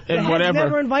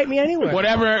 Never invite me anywhere.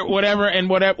 Whatever.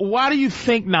 Why do you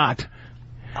think not?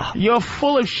 You're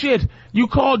full of shit. You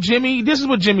call Jimmy. This is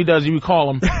what Jimmy does. You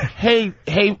call him. Hey.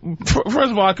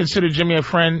 First of all, I consider Jimmy a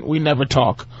friend. We never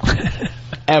talk.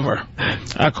 Ever.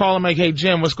 I call him like, hey,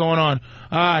 Jim, what's going on?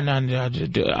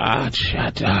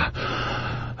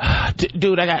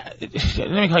 Dude, let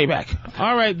me call you back.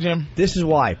 All right, Jim. This is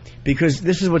why. Because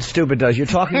this is what Stupid does. You're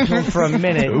talking to him for a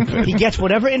minute. He gets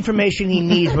whatever information he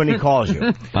needs when he calls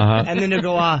you. And then he'll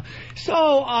go, you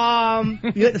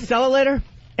at the cellar later?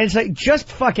 And it's like, just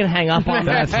fucking hang up on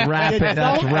me. That's wrapping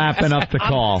up the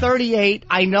call. I'm 38.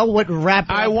 I know what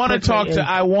wrapping I want to talk to,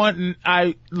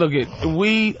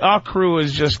 our crew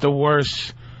is just the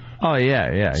worst. Oh,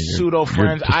 yeah. Pseudo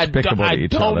friends. I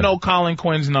don't know Colin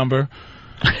Quinn's number.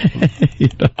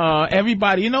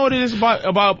 Everybody, you know what it is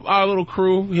about our little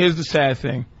crew? Here's the sad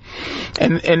thing.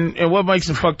 And what makes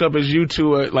it fucked up is you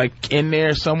two are like in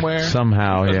there somewhere.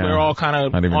 Somehow, yeah. We're all kind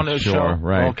of on the show.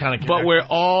 Right. But we're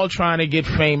all trying to get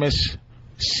famous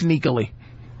sneakily.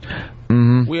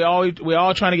 Mm-hmm. We're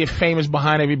all trying to get famous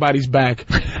behind everybody's back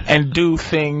and do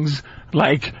things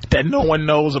like that no one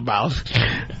knows about.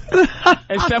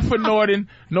 Except for Norton.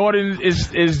 Norton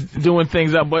is doing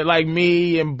things up, but like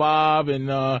me and Bob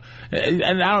and I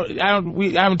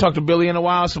haven't talked to Billy in a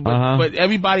while. So, but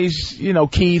everybody's,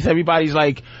 Keith. Everybody's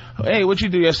like, hey, what you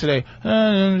do yesterday? I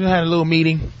had a little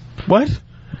meeting. What?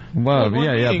 Well,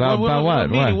 yeah. About what?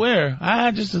 Meeting where?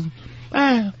 I just.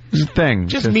 Thing.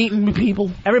 Just meeting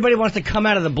people. Everybody wants to come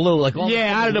out of the blue, like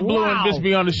out of the blue and just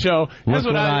be on the show. That's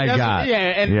what I got.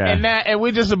 And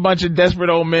we're just a bunch of desperate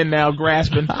old men now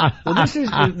grasping. Well, this is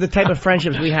the type of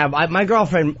friendships we have. My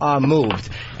girlfriend moved,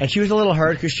 and she was a little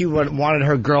hurt because she wanted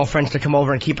her girlfriends to come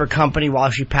over and keep her company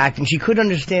while she packed, and she couldn't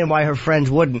understand why her friends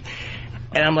wouldn't.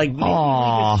 And I'm like, maybe we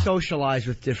could socialize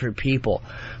with different people.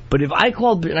 But if I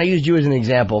called, and I used you as an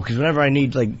example, because whenever I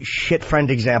need, like, shit friend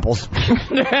examples.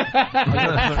 That's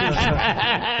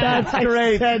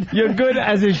great. You're good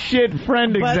as a shit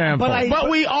friend example. But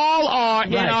we all are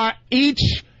in our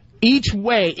each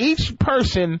way. Each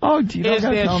person is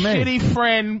their shitty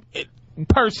friend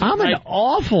person. I'm an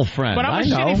awful friend. But I'm a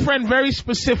shitty friend very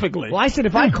specifically. Well, I said,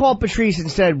 if I called Patrice and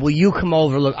said, will you come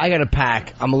over? Look, I got to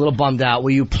pack. I'm a little bummed out.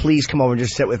 Will you please come over and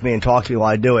just sit with me and talk to me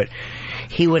while I do it?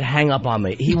 He would hang up on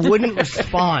me. He wouldn't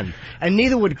respond. And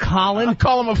neither would Colin. I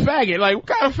call him a faggot. Like, what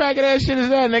kind of faggot ass shit is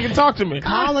that? And they can talk to me.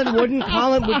 Colin wouldn't.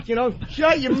 Colin would,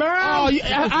 shut your mouth.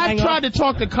 I tried to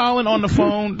talk to Colin on the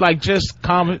phone, like, just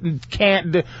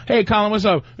can't. Hey, Colin, what's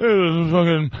up?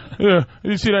 You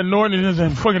see that Norton? He has a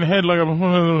fucking head like a.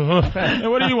 Hey,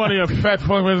 what do you want, you fat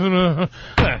fuck? All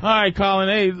right, Colin.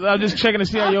 Hey, I'm just checking to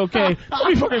see how you're okay. Don't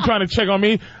be fucking trying to check on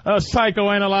me.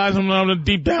 Psychoanalyze him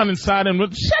deep down inside him.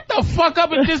 Shut the fuck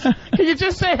up and just. Can you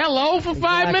just say hello for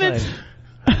 5 minutes?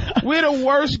 We're the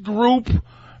worst group.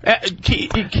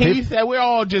 Keith, we're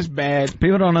all just bad.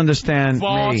 People don't understand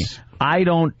me.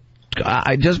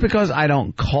 Just because I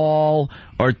don't call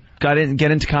or get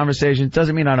into conversations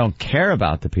doesn't mean I don't care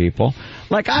about the people.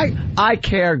 Like, I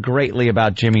care greatly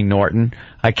about Jimmy Norton.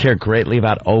 I care greatly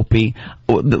about Opie.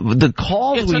 The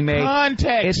calls we make,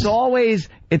 context.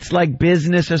 it's like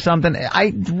business or something.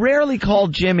 I rarely call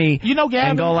Jimmy Gavin,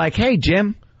 and go like, hey,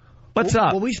 Jim. What's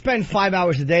up? Well, we spend 5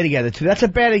 hours a day together, too. That's a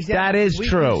bad example. That is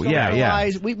true. Yeah.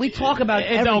 We talk about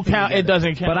it. Don't count. It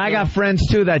doesn't count. But I got friends,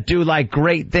 too, that do, like,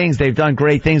 great things. They've done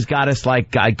great things, got us,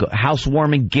 like,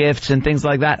 housewarming gifts and things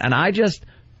like that. And I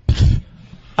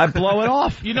blow it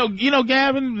off. You know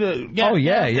Gavin? Oh,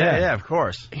 yeah, of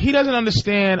course. He doesn't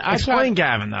understand. Explain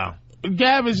Gavin, though.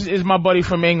 Gav is my buddy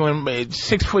from England,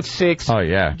 6'6". Oh,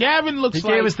 yeah. Gavin looks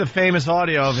like... He gave us the famous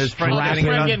audio of his friend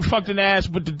getting fucked in the ass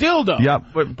with the dildo. Yep.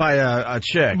 But by a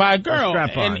chick. By a girl.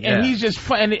 And he's just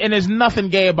fun, and there's nothing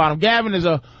gay about him. Gavin is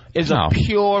a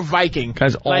pure Viking.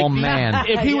 Guy's all man.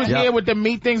 If he was here with the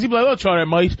meat things, he'd be like, oh, try that,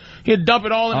 mate. He'd dump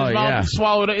it all in his mouth and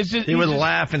swallow it. He would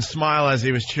laugh and smile as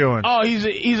he was chewing. Oh,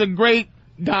 he's a great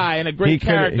guy and a great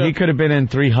character. He could have been in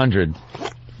 300.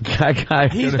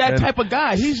 He's that type of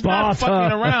guy. He's not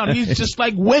fucking around. He's just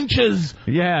like winches.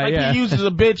 Yeah, he uses a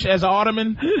bitch as an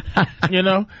ottoman,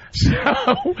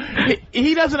 So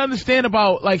he doesn't understand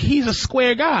about, like, he's a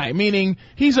square guy, meaning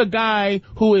he's a guy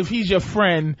who, if he's your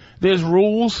friend, there's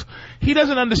rules. He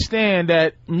doesn't understand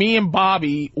that me and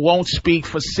Bobby won't speak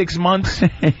for 6 months.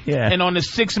 And on the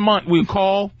 6th month, we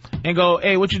call and go,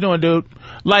 hey, what you doing, dude?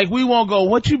 Like, we won't go,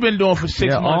 what you been doing for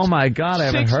 6 months? Oh, my God, I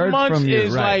haven't heard from you. 6 months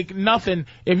is like nothing.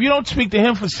 If you don't speak to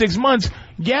him for 6 months,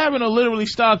 Gavin will literally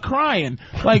start crying.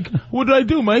 Like, what did I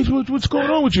do, mate? What's going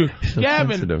on with you? So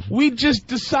Gavin, sensitive. we just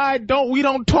decide we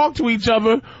don't talk to each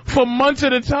other for months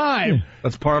at a time.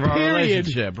 That's part of our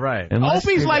relationship, right.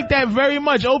 Opie's like that very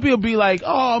much. Opie will be like,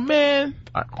 oh, man.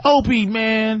 Opie,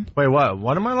 man. Wait, what?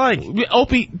 What am I like?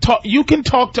 Opie, you can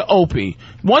talk to Opie.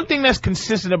 One thing that's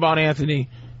consistent about Anthony,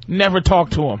 never talk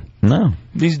to him. No.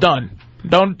 He's done.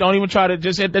 Don't even try to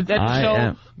just hit that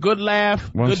show. Good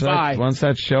laugh. Goodbye. Once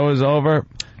that show is over,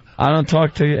 I don't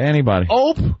talk to anybody.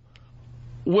 Ope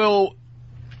will,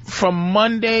 from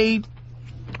Monday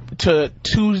to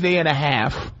Tuesday and a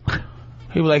half,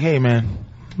 he'll be like, hey, man,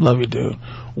 love you, dude.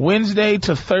 Wednesday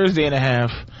to Thursday and a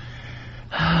half,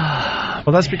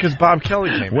 Well, that's because Bob Kelly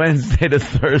came in. Wednesday to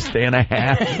Thursday and a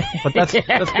half. But that's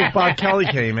because Bob Kelly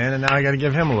came in, and now I got to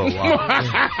give him a little love.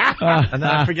 And then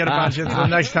I forget about you until the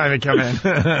next time he come in.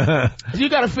 You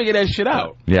got to figure that shit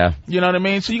out. Yeah. You know what I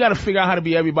mean? So you got to figure out how to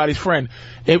be everybody's friend.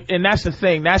 And that's the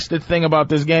thing. That's the thing about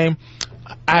this game.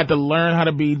 I had to learn how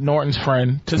to be Norton's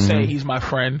friend, to say he's my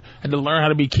friend, and to learn how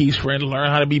to be Keith's friend, to learn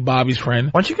how to be Bobby's friend.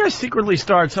 Why don't you guys secretly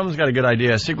start, someone's got a good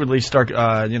idea, secretly start,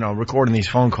 recording these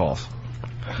phone calls?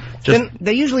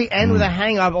 They usually end with a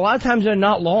hang-up. A lot of times they're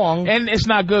not long. And it's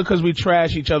not good because we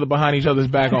trash each other behind each other's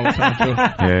back all the time, too.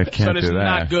 Yeah, can't so it's do that.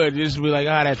 not good. You just be like,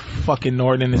 that fucking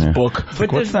Norton in his book.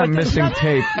 But what's that missing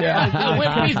tape?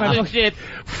 Yeah. Shit.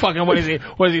 Fucking, what is he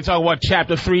talking about?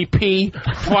 Chapter 3P?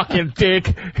 Fucking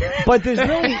dick. But there's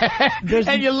really...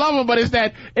 and you love him, but it's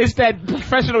that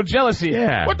professional jealousy.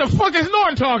 Yeah. What the fuck is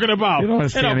Norton talking about? You don't want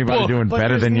to see anybody doing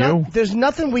better than you. There's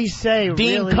nothing we say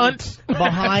Dean really Cunt.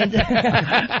 behind...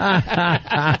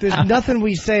 There's nothing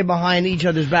we say behind each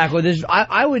other's back. Or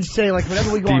I would say, like,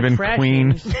 whenever we go Stephen on trash Queen.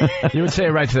 games, You would say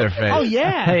it right to their face. Oh,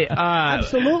 yeah. Hey,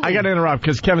 absolutely. I got to interrupt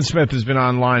because Kevin Smith has been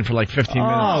online for like 15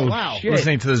 minutes. Oh, wow.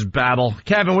 Listening to this babble.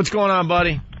 Kevin, what's going on,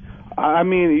 buddy? I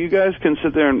mean, you guys can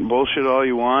sit there and bullshit all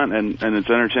you want, and it's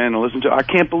entertaining to listen to. I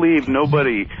can't believe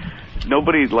nobody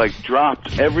like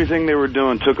dropped everything they were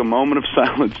doing, took a moment of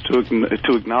silence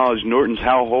to acknowledge Norton's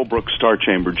Hal Holbrook Star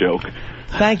Chamber joke.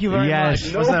 Thank you very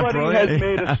much. Nobody has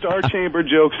made a Star Chamber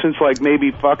joke since like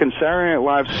maybe fucking Saturday Night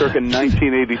Live circa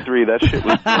 1983. That shit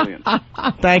was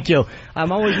brilliant. Thank you.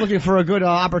 I'm always looking for a good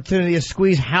opportunity to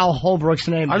squeeze Hal Holbrook's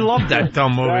name. I love that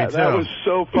dumb movie, too. That was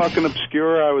so fucking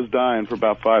obscure, I was dying for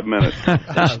about 5 minutes.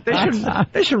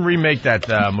 They should remake that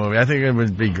movie. I think it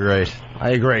would be great.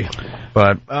 I agree.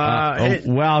 But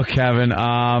well, Kevin,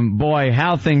 boy,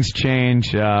 how things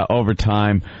change over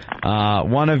time.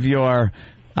 One of your,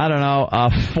 I don't know,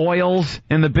 foils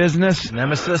in the business, your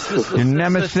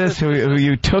nemesis, who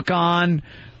you took on.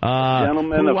 A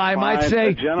gentleman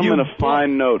of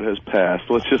fine note has passed.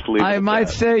 Let's just leave it at I might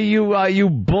that. say you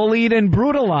bullied and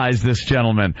brutalized this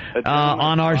gentleman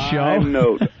on our show. Fine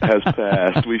note has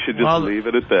passed. We should just leave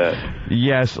it at that.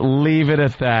 Yes, leave it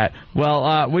at that. Well,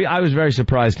 I was very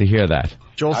surprised to hear that.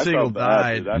 Joel Siegel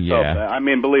died. I felt bad. I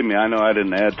mean, believe me, I know I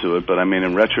didn't add to it, but I mean,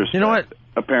 in retrospect, you know what?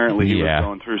 Apparently he was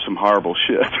going through some horrible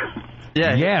shit.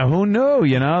 Yeah, who knew?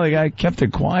 You know, the guy kept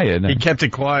it quiet. He kept it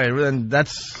quiet, and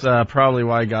that's probably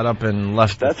why he got up and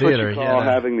left the theater. That's what you call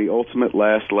having the ultimate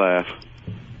last laugh.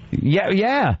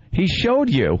 Yeah, he showed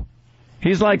you.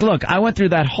 He's like, look, I went through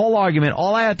that whole argument.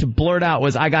 All I had to blurt out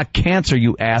was, I got cancer,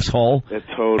 you asshole.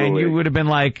 Totally. And you would have been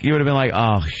like,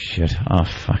 oh, shit. Oh,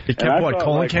 fuck. You kept what,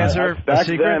 colon cancer? Back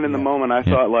then, in the moment, I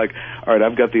thought, like, all right,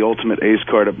 I've got the ultimate ace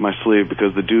card up my sleeve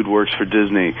because the dude works for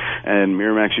Disney, and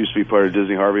Miramax used to be part of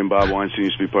Disney. Harvey and Bob Weinstein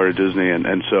used to be part of Disney, and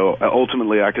so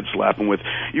ultimately I could slap him with,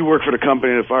 you work for the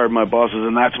company that fired my bosses,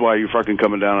 and that's why you're fucking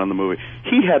coming down on the movie.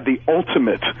 He had the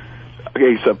ultimate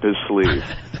ace up his sleeve.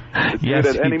 The dude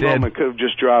at any moment could have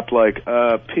just dropped like,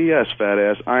 P.S. fat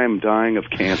ass, I am dying of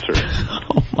cancer.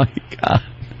 Oh my God.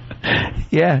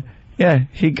 Yeah,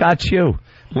 he got you.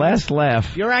 Last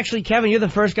laugh. You're actually, Kevin, you're the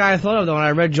first guy I thought of, though, when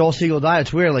I read Joel Siegel die.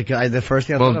 It's weird, like, the first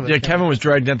thing I thought of. Yeah, Kevin was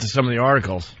dragged into some of the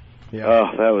articles. Yeah.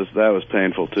 Oh, that was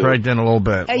painful, too. Dragged in a little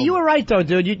bit. Hey, you were right, though,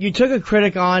 dude. You took a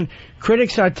critic on.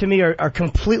 Critics to me are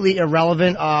completely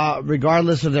irrelevant,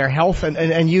 regardless of their health,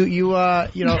 and you know, I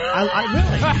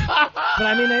really. But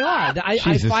I mean, they are.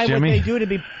 I find Jimmy. What they do to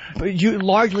be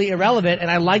largely irrelevant, and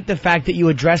I like the fact that you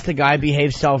address the guy,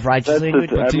 behave self-righteously.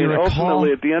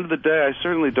 Ultimately, at the end of the day, I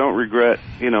certainly don't regret,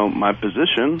 my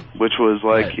position, which was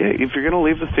like, if you're going to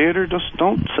leave the theater, just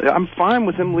don't say, I'm fine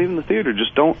with him leaving the theater,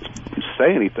 just don't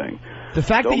say anything. The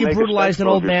fact that you brutalized an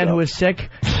old man who was sick,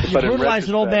 but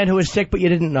you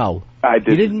didn't know. I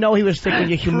didn't. You didn't know he was sick when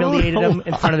you humiliated him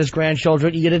in front of his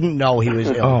grandchildren. You didn't know he was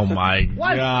ill. Oh, my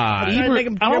what? God. I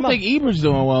don't think Ebert's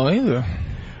doing well, either.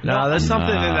 No, there's something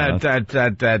in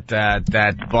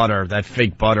that butter, that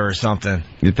fake butter or something.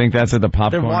 You think that's at the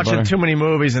popcorn? They're watching butter? too many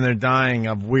movies and they're dying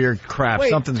of weird crap.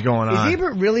 Wait, something's going on. Is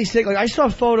Ebert really sick? Like, I saw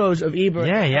photos of Ebert.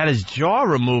 Yeah, he had his jaw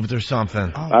removed or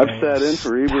something. Oh, I've sat in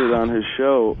for Ebert on his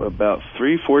show about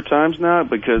 3-4 times now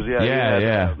because he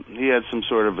had some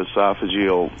sort of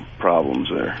esophageal problems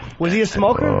there. Was he a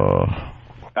smoker?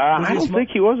 I don't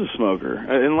think he was a smoker,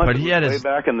 unless he had way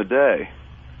back in the day.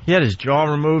 He had his jaw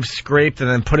removed, scraped, and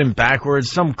then put him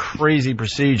backwards. Some crazy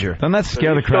procedure. Doesn't that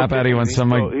scare the crap out of you when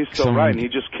somebody... He's still right, and he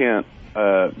just can't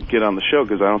get on the show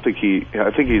because I think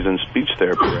he's in speech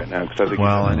therapy right now. Cause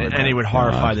I think and he would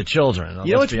horrify the children.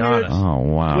 You know let's be honest. Oh,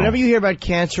 wow. Whenever you hear about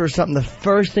cancer or something, the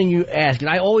first thing you ask, and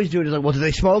I always do it, is like, well, do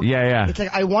they smoke? Yeah. It's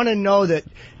like, I want to know that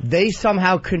they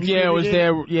somehow contributed. Yeah, it was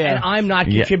there. Yeah. And I'm not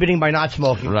contributing by not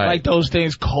smoking. Right. Like those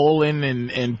things, colon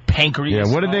and pancreas.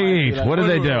 Yeah, what did they eat? What did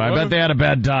they do? I bet they had a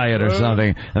bad diet or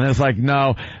something. And it's like,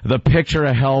 no, the picture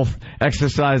of health,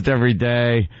 exercised every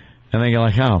day. And then you're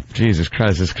like, oh, Jesus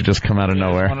Christ, this could just come out of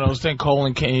nowhere. One of those things,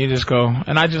 colon, can you just go?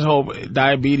 And I just hope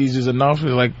diabetes is enough.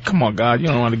 It's like, come on, God, you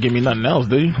don't want to give me nothing else,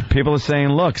 do you? People are saying,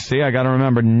 look, see, I got to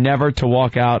remember never to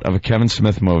walk out of a Kevin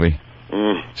Smith movie.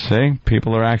 See?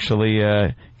 People are actually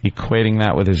equating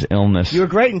that with his illness. You were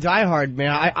great in Die Hard,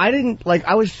 man. I didn't, like,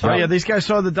 I was so... Oh, yeah, these guys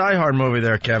saw the Die Hard movie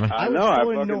there, Kevin. I know.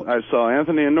 I saw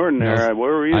Anthony and Norton there.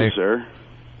 Where were you, sir?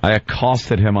 I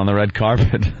accosted him on the red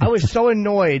carpet. I was so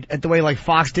annoyed at the way, like,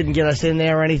 Fox didn't get us in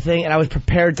there or anything, and I was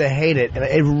prepared to hate it. And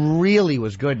it really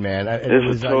was good, man. It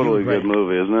was a totally good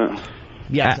movie, isn't it?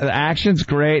 Yeah. The action's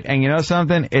great, and you know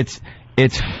something? It's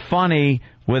funny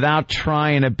without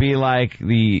trying to be like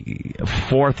the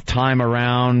fourth time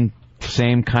around,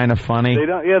 same kind of funny. They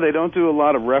don't do a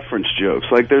lot of reference jokes.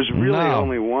 Like, there's really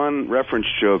only one reference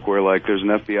joke where, like, there's an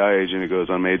FBI agent who goes,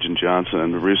 I'm Agent Johnson,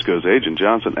 and Bruce goes, Agent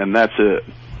Johnson, and that's it.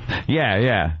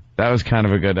 Yeah. That was kind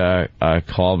of a good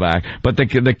callback. But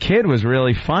the kid was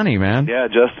really funny, man. Yeah,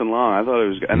 Justin Long. I thought it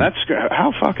was... And that's...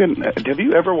 How fucking... Have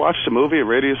you ever watched a movie at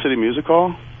Radio City Music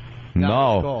Hall?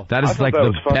 No. Cool. That is like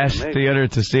the best theater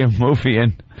to see a movie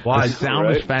in. Why? The sound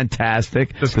was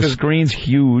fantastic. The screen's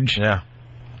huge. Yeah.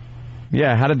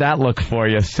 Yeah, how did that look for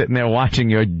you, sitting there watching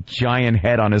your giant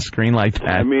head on a screen like that?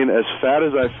 I mean, as fat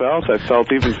as I felt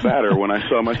even fatter when I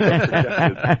saw myself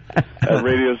projected at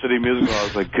Radio City Music Hall. I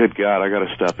was like, good God, I got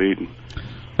to stop eating.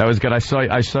 That was good. I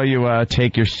saw you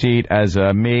take your seat as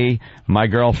me, my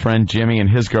girlfriend, Jimmy, and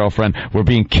his girlfriend were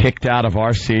being kicked out of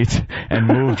our seats and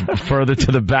moved further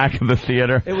to the back of the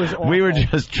theater. It was awful. We were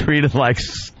just treated like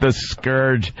the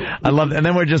scourge. I loved it. And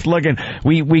then we're just looking.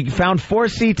 We found 4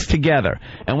 seats together,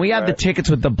 and we had the tickets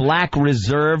with the black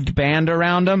reserved band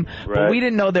around them, but we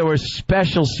didn't know there were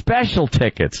special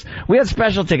tickets. We had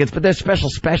special tickets, but there's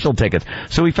special tickets.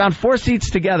 So we found 4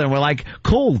 seats together, and we're like,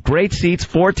 cool, great seats,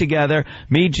 4 together,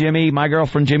 me, Jimmy, my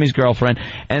girlfriend, Jimmy's girlfriend,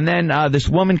 and then this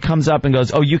woman comes up and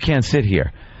goes, oh, you can't sit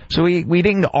here. So we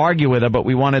didn't argue with her, but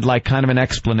we wanted like kind of an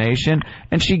explanation,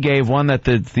 and she gave one that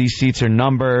these seats are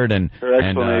numbered, and her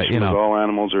explanation was all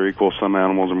animals are equal, some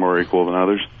animals are more equal than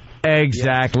others.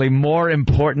 Exactly. More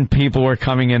important people were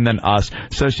coming in than us.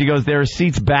 So she goes, there are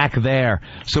seats back there.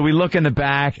 So we look in the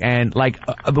back, and like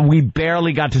we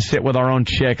barely got to sit with our own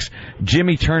chicks.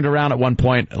 Jimmy turned around at one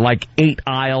point, like 8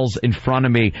 aisles in front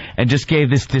of me, and just gave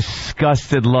this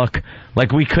disgusted look,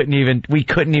 like we couldn't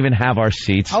even have our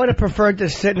seats. I would have preferred to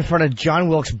sit in front of John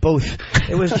Wilkes Booth.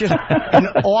 It was just an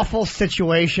awful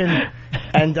situation.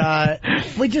 And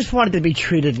we just wanted to be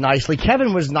treated nicely.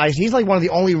 Kevin was nice. He's like one of the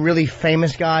only really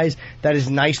famous guys that is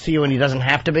nice to you, and he doesn't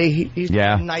have to be. He's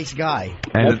a nice guy.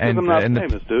 I'm not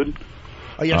famous, dude.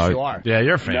 Oh, yes, you are. Yeah,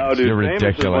 you're famous. No, dude, you're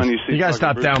ridiculous. When you see gotta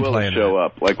stop Bruce downplaying Willis show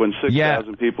up. Like when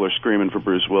 6,000 people are screaming for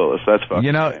Bruce Willis. That's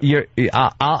fucking famous.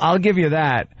 I'll give you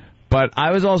that. But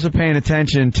I was also paying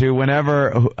attention to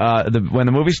whenever when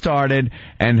the movie started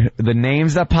and the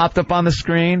names that popped up on the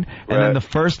screen, and then the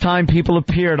first time people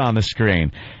appeared on the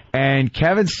screen. And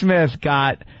Kevin Smith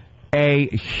got a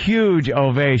huge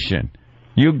ovation.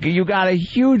 You got a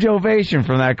huge ovation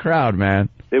from that crowd, man.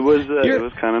 It was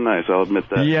kind of nice, I'll admit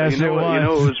that. Yes, it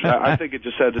was. I think it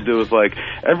just had to do with, like,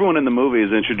 everyone in the movie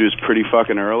is introduced pretty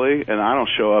fucking early, and I don't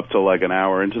show up till like an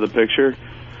hour into the picture.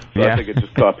 So I think it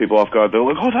just caught people off guard. They're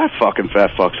like, oh, that fucking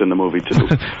fat fuck's in the movie, too.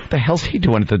 The hell's he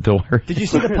doing at the door? Did you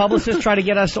see the publicist try to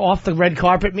get us off the red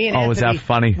carpet? Me and Anthony, was that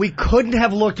funny? We couldn't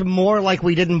have looked more like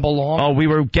we didn't belong. Oh, we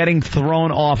were getting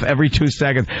thrown off every 2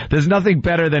 seconds. There's nothing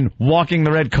better than walking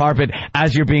the red carpet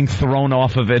as you're being thrown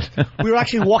off of it. We were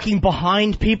actually walking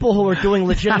behind people who were doing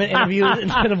legitimate interviews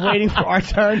instead of waiting for our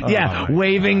turn.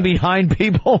 Waving behind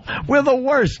people. We're the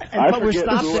worst. But we're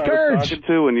stopped. I was talking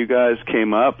to when you guys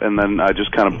came up, and then I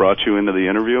just kind of brought you into the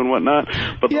interview and whatnot.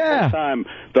 But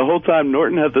the whole time,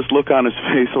 Norton had this look on his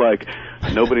face like,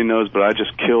 nobody knows, but I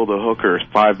just killed a hooker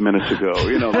 5 minutes ago.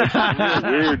 You know, like this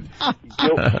weird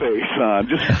guilt face on,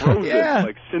 just frozen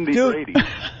like Cindy Brady.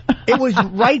 It was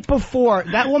right before,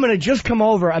 that woman had just come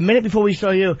over a minute before we saw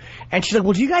you, and she's like,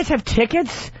 well, do you guys have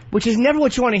tickets? Which is never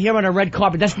what you want to hear on a red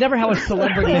carpet. That's never how a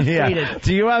celebrity is treated.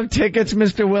 Do you have tickets,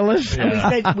 Mr. Willis?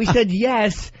 And we said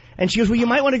yes. And she goes, well, you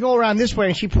might want to go around this way.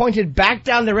 And she pointed back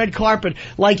down the red carpet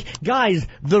like, guys,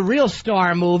 the real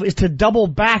star move is to double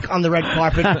back on the red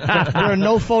carpet. There are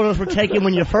no photos were taken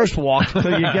when you first walked. So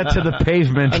you get to the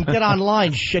pavement. And get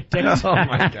online, shit dicks. Oh,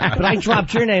 my God. But I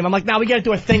dropped your name. I'm like, now we got to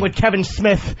do a thing with Kevin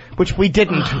Smith, which we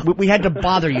didn't. We had to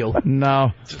bother you.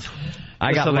 No.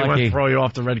 I got so they lucky. went throw you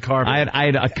off the red carpet. I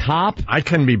had a cop. I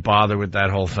couldn't be bothered with that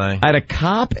whole thing. I had a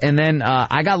cop, and then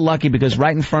I got lucky because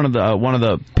right in front of the one of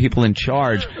the people in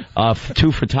charge,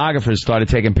 2 photographers started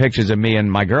taking pictures of me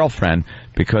and my girlfriend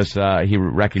because he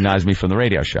recognized me from the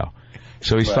radio show.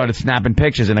 So he started snapping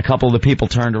pictures, and a couple of the people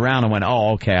turned around and went,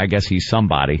 oh, okay, I guess he's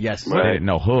somebody. Yes. But they didn't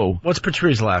know who. What's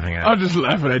Patrice laughing at? I'm just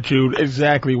laughing at you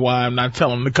exactly why I'm not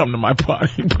telling him to come to my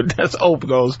party. But that's Ope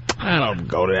goes, I don't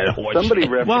go to that horse Somebody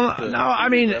shit. Well, no, I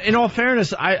mean, in all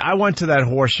fairness, I went to that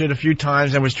horse shit a few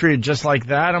times and was treated just like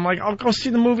that. I'm like, I'll go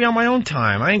see the movie on my own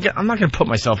time. I'm not going to put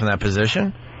myself in that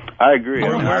position. I agree.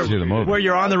 Where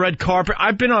you're on the red carpet.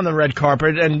 I've been on the red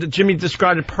carpet, and Jimmy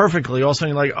described it perfectly. All of a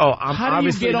sudden, you're like, oh,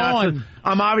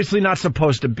 I'm obviously not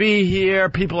supposed to be here.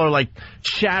 People are like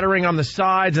chattering on the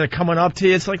sides and they're coming up to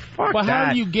you. It's like, fuck But that.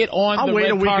 how do you get on I'll the wait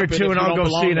red a week or carpet two if and you I'll don't go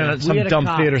belong see it there? in some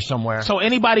dumb theater somewhere. So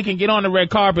anybody can get on the red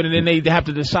carpet and then they have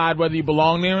to decide whether you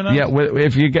belong there or not? Yeah,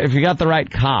 if you got the right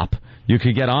cop, you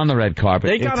could get on the red carpet.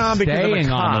 They got on because of a staying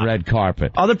cop. on the red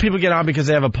carpet. Other people get on because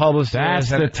they have a publicist. That's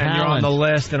the and you're on talent. the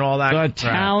list and all that. The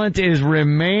talent is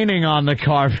remaining on the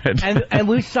carpet. And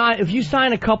we sign. If you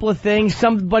sign a couple of things,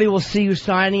 somebody will see you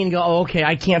signing and go, oh, okay,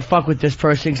 I can't fuck with this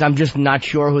person because I'm just not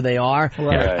sure who they are.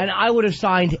 Right. And I would have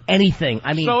signed anything.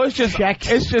 I mean, so it's just checks.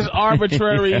 It's just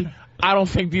arbitrary. I don't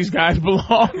think these guys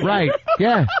belong. Right.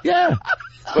 Yeah.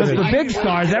 Because the big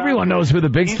stars, everyone knows who the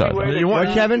big stars are. You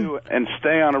want Kevin? And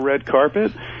stay on a red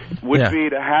carpet would be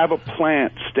to have a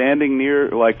plant standing near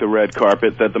like the red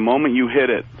carpet that the moment you hit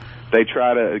it, they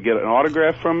try to get an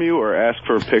autograph from you or ask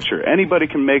for a picture. Anybody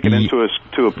can make it into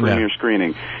a premiere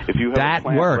screening. If you have a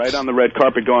plant right on the red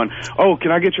carpet going, oh,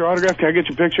 can I get your autograph? Can I get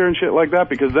your picture and shit like that?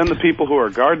 Because then the people who are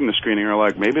guarding the screening are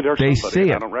like, maybe they're They somebody.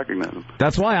 see it. I don't recognize them.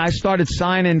 That's why I started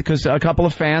signing, because a couple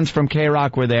of fans from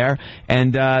K-Rock were there,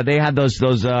 and they had those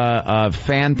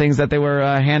fan things that they were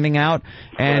handing out,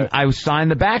 and I signed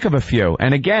the back of a few.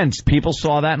 And again, people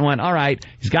saw that and went, all right,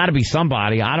 he's got to be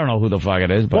somebody. I don't know who the fuck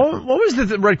it is. But What was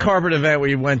the red carpet event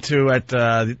we went to at,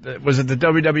 was it the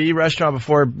WWE restaurant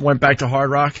before it went back to Hard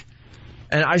Rock?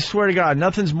 And I swear to God,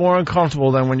 nothing's more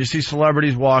uncomfortable than when you see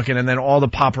celebrities walking and then all the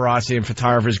paparazzi and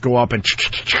photographers go up and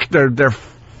they're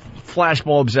flash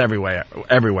bulbs everywhere,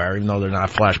 even though they're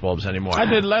not flash bulbs anymore. I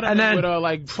did Letterman with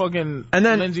like fucking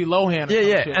Lindsay Lohan.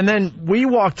 Yeah. And then we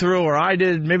walked through, or I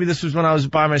did, maybe this was when I was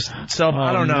by myself,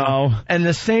 I don't know. No. And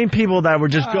the same people that were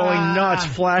just going nuts,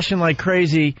 flashing like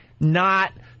crazy,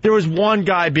 there was one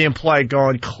guy being polite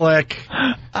going, click.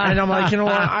 And I'm like, you know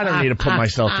what? I don't need to put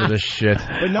myself through this shit.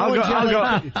 But no I'll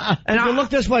go. And I look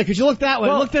this way. Could you look that way?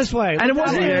 Well, look this way. And it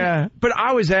wasn't. But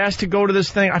I was asked to go to this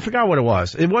thing. I forgot what it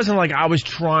was. It wasn't like I was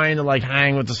trying to like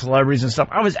hang with the celebrities and stuff.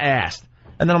 I was asked.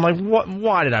 And then I'm like, what?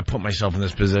 Why did I put myself in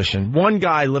this position? One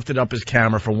guy lifted up his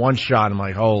camera for one shot. I'm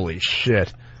like, holy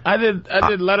shit. I did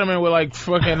Letterman with like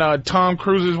fucking Tom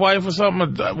Cruise's wife or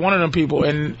something. One of them people,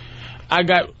 and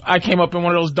I came up in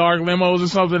one of those dark limos or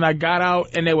something. I got out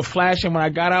and they were flashing. When I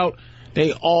got out,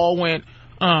 they all went,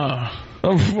 Oh,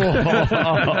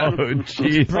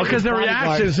 jeez. Well, because their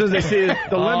reaction as soon as they see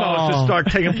the limo is to start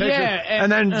taking pictures. Yeah,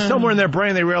 and then somewhere in their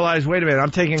brain they realize, wait a minute, I'm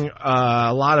taking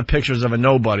a lot of pictures of a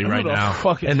nobody right now.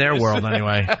 In their world,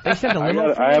 anyway.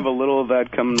 I have a little of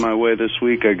that coming my way this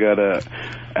week. I got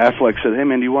Affleck said, hey,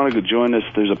 man, do you want to go join us?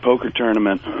 There's a poker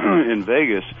tournament in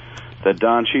Vegas that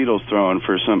Don Cheadle's throwing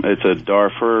for it's a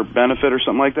Darfur benefit or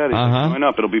something like that. He's like, join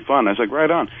up, it'll be fun. I was like, right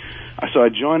on. So I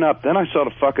join up. Then I saw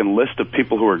the fucking list of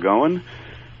people who are going,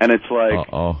 and it's like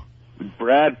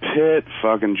Brad Pitt,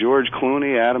 fucking George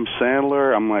Clooney, Adam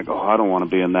Sandler. I'm like, I don't want to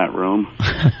be in that room.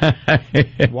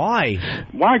 Why?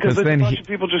 Why? Because there's a bunch of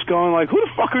people just going like, who the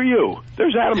fuck are you?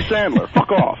 There's Adam Sandler.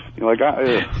 Fuck off. You're like,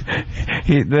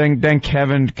 then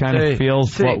Kevin kind of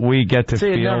feels what we get to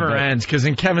feel. It never ends, because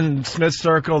in Kevin Smith's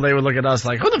circle, they would look at us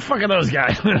like, who the fuck are those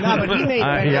guys? No, but he made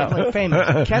Ben Affleck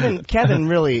famous. Kevin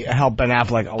really helped Ben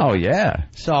Affleck a lot. Oh, yeah.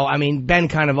 So, I mean, Ben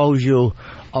kind of owes you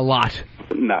a lot.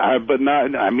 Nah, but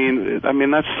not. I mean,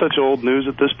 that's such old news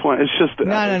at this point. It's just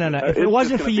no. If it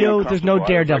wasn't for you, there's no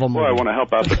Daredevil movie. I want to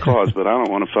help out the cause, but I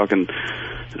don't want to fucking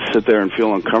sit there and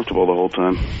feel uncomfortable the whole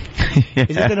time.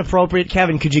 Is it inappropriate,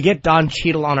 Kevin? Could you get Don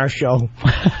Cheadle on our show?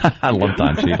 I love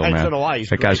Don Cheadle, man. So do I.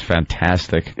 That guy's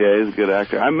fantastic. Yeah, he's a good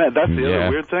actor. That's the other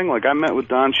weird thing. Like, I met with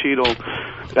Don Cheadle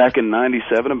back in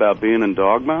 '97 about being in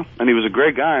Dogma, and he was a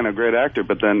great guy and a great actor.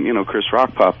 But then, Chris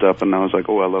Rock popped up, and I was like,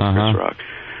 oh, I love Chris Rock.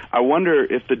 I wonder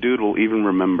if the dude will even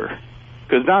remember.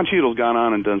 Because Don Cheadle's gone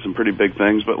on and done some pretty big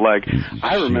things, but, like,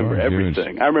 I remember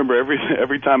everything. I remember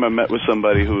every time I met with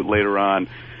somebody who later on,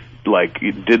 like,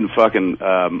 didn't fucking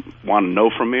want to know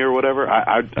from me or whatever.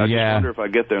 I just wonder if I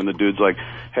get there and the dude's like,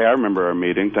 hey, I remember our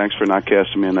meeting. Thanks for not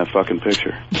casting me in that fucking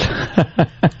picture.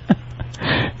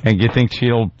 And you think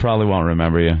Cheadle probably won't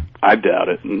remember you? I doubt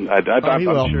it.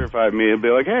 I'm sure if I meet, he'll be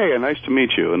like, hey, nice to meet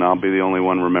you, and I'll be the only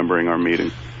one remembering our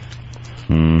meeting.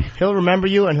 He'll remember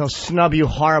you, and he'll snub you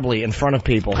horribly in front of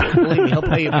people. Believe me, he'll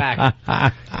pay you back.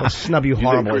 He'll snub you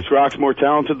horribly. You think Chris Rock's more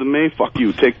talented than me? Fuck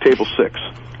you. Take table 6.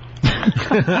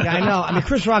 Yeah, I know. I mean,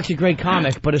 Chris Rock's a great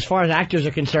comic, but as far as actors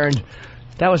are concerned,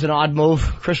 that was an odd move.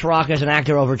 Chris Rock as an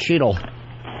actor over Cheadle.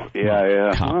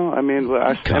 Yeah. Well, I mean,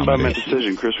 I stand by my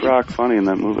decision. Chris Rock, funny in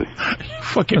that movie.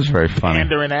 Fucking That's very funny.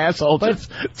 pandering asshole. Just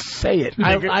say it.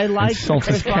 I like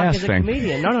Chris Rock as a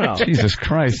comedian. No. Jesus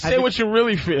Christ. Say what you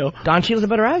really feel. Don Cheadle's a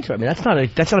better actor. I mean, that's not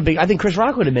a big. I think Chris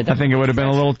Rock would admit that. I think it would have been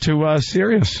a little too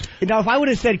serious. Now, if I would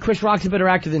have said Chris Rock's a better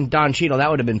actor than Don Cheadle, that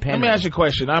would have been pandering. Let me ask you a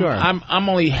question. I'm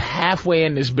only halfway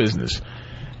in this business.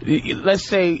 Let's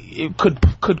say,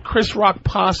 could Chris Rock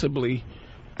possibly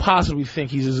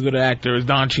think he's as good an actor as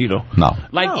Don Cheadle? No.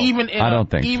 Even in I don't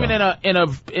think so.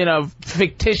 in a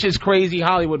fictitious, crazy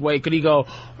Hollywood way, could he go,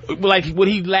 like, would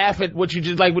he laugh at what you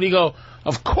just, like, would he go,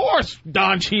 of course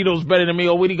Don Cheadle's better than me,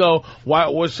 or would he go, I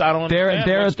don't understand.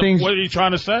 There are things. What are you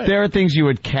trying to say? There are things you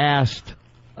would cast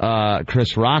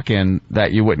Chris Rock in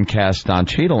that you wouldn't cast Don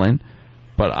Cheadle in.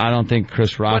 But I don't think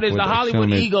Chris Rock would. But as the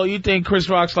Hollywood ego, you think Chris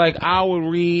Rock's like, I would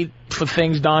read for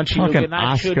things Don Cheadle did, and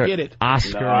I should get it.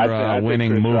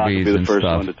 Oscar-winning movies and stuff. I'd be the first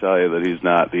one to tell you that he's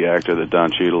not the actor that Don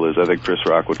Cheadle is. I think Chris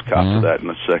Rock would cop to that in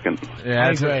a second.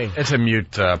 Yeah, it's a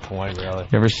mute point, really.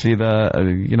 You ever see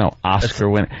the,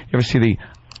 Oscar-winning? You ever see the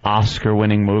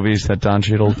Oscar-winning movies that Don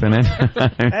Cheadle's been in?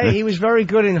 Hey, he was very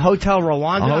good in Hotel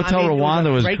Rwanda. Hotel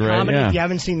Rwanda was great. Comedy. Yeah. If you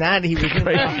haven't seen that, he was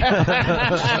great.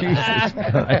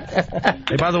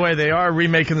 Hey, by the way, they are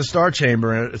remaking The Star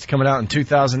Chamber. It's coming out in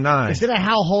 2009. Instead of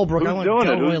Hal Holbrook, I want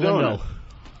Delroy Lindo.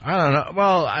 I don't know.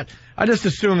 Well, I just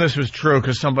assumed this was true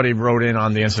because somebody wrote in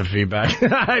on the instant feedback.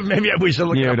 Maybe we should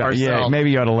look it up ourselves. Yeah, maybe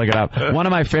you ought to look it up. One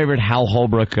of my favorite Hal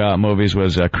Holbrook movies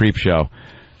was Creepshow.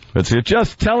 But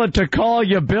just tell it to call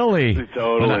you Billy.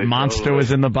 Totally. When that monster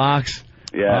was in the box.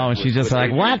 Yeah. Oh, and she's just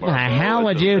like, what the hell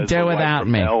would you do without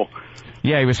me?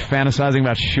 Yeah, he was fantasizing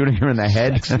about shooting her in the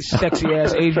head. Sexy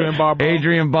ass Adrienne Barbeau.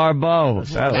 Adrienne Barbeau.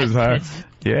 That was her.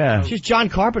 Yeah. She's John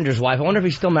Carpenter's wife. I wonder if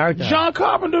he's still married to her. John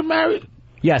Carpenter married?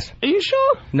 Yes. Are you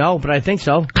sure? No, but I think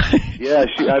so. Yeah,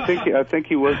 I think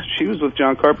he was. She was with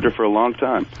John Carpenter for a long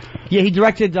time. Yeah, he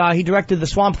directed the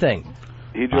Swamp Thing.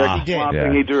 He directed Swamp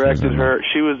Thing. He directed her.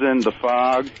 She was in The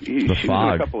Fog. She was in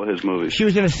a couple of his movies. She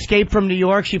was in Escape from New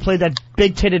York. She played that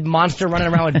big-titted monster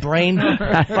running around with Brain.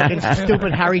 Fucking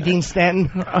stupid Harry Dean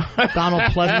Stanton.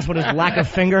 Donald Pleasance with his lack of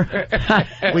finger.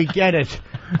 We get it.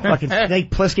 Fucking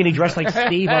Snake Plissken, he dressed like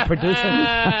Steve, our producer.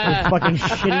 His fucking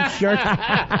shitty shirt.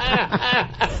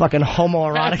 Fucking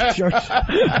homoerotic shirt.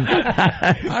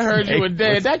 I heard you were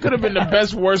dead. That could have been the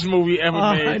best, worst movie ever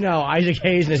made. I know. Isaac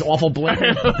Hayes and his awful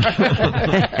blinking.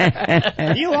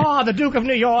 You are the Duke of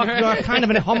New York. You're kind of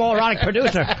a homoerotic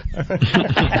producer.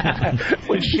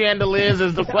 With chandeliers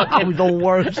as the fucking... the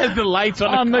worst. As the lights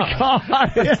on the car.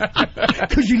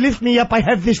 Could you lift me up? I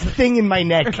have this thing in my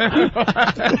neck.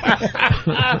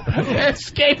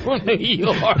 Escape from New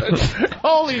York.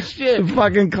 Holy shit.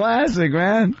 Fucking classic,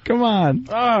 man. Come on.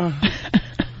 Oh,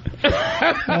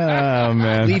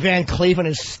 man. Lee Van Cleef and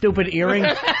his stupid earring.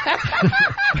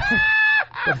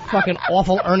 The fucking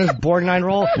awful Ernest Borgnine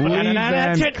role. Lee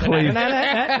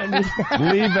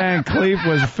Van Cleef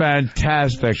was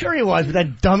fantastic. Sure he was, with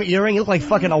that dumb earring. He looked like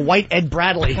fucking a white Ed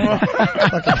Bradley.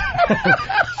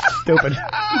 Stupid.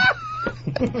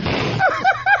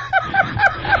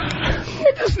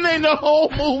 Just name the whole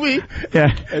movie.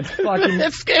 Yeah. It's fucking...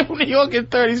 Escape from New York in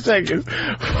 30 seconds.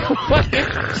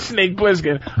 Snake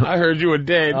Plissken. I heard you were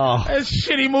dead. Oh. That's a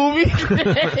shitty movie.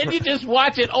 And you just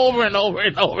watch it over and over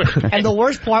and over. And the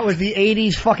worst part was the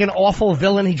 80s fucking awful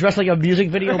villain. He dressed like a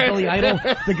music video Billy Idol.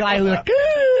 The guy who was like...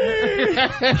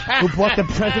 who bought the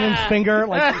president's finger.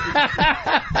 Like,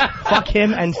 fuck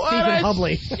him and Stephen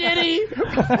Hubley.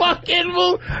 Shitty fucking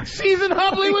movie. Season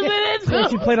Hubley was in it.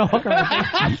 She played a hooker.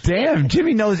 Damn,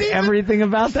 Jimmy knows everything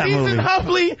about that movie. Season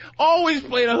Hubley always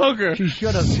played a hooker. She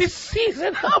should have.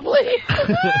 Season Hubley.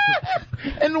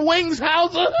 And Wings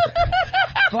Hauser.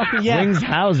 Fucking yeah. Wings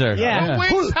Hauser. Yeah.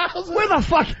 Wings Hauser. Where the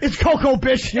fuck is Coco,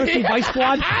 bitch? You see Vice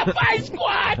Squad? Vice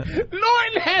Squad.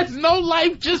 Norton has no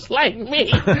life just like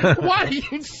me. Why do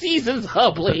you Seasons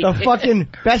Hubley? The fucking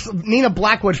best. Nina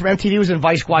Blackwood from MTV was in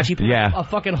Vice Squad. She played a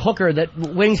fucking hooker that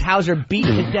Wings Hauser beat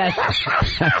to death.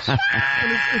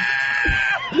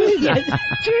 Jesus,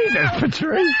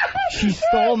 Patrice. She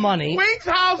stole money. Wings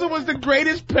Hauser was the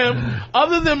greatest pimp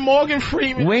other than Morgan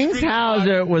Freeman. Wings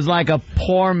Hauser was like a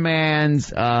poor man's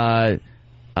Rutger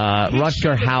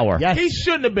Hauer. Yes. He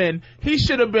shouldn't have been. He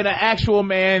should have been an actual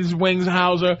man's Wings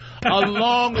Hauser,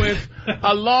 along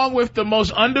with the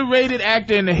most underrated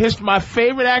actor in the history. My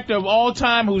favorite actor of all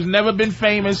time, who's never been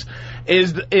famous,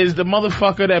 is the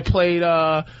motherfucker that played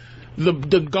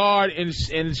the guard in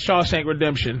Shawshank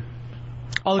Redemption.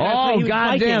 Oh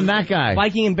goddamn, that guy.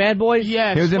 Viking in Bad Boys?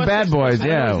 Yes. He was in Bad Boys,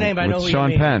 yeah. With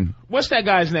Sean Penn. What's that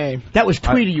guy's name? That was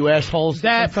Tweety, you assholes.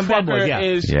 That from Bad Boys,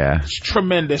 is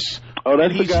tremendous. Oh,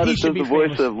 that's the guy that does the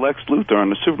voice of Lex Luthor on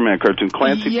the Superman cartoon.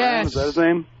 Clancy Brown, is that his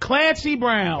name? Clancy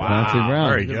Brown. Wow, Clancy Brown.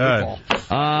 Very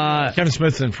good. Kevin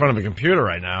Smith's in front of a computer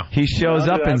right now. He shows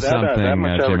up in something, that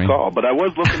much I Jimmy. recall. But I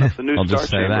was looking at the new Star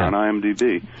Chamber on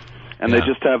IMDb, and they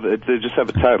just have a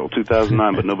title,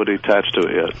 2009, but nobody attached to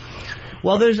it yet.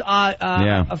 Well, there's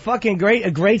a fucking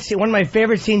great scene. One of my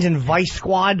favorite scenes in Vice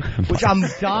Squad, which I'm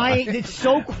dying. It's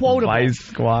so quotable. Vice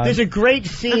Squad. There's a great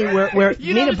scene where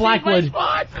Nina Blackwood.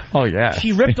 Oh yeah.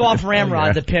 She ripped off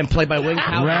Ramrod, the pimp, played by Wings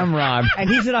Hauser. Ramrod. And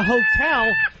he's in a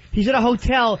hotel. He's in a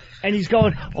hotel, and he's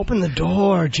going, open the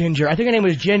door, Ginger. I think her name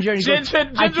was Ginger. And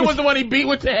Ginger was the one he beat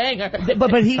with the hanger.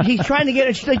 But he's trying to get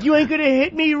her. She's like, you ain't going to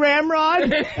hit me,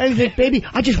 Ramrod? And he's like, baby,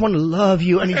 I just want to love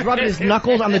you. And he's rubbing his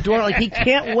knuckles on the door like he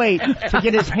can't wait to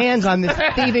get his hands on this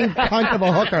thieving cunt of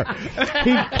a hooker.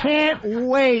 He can't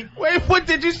wait. Wait, what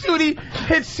did you see when he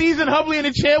hit Season Hubley in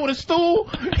the chair with a stool?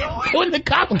 When the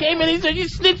cop came in, he said, you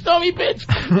snitched on me, bitch.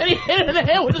 And he hit her in the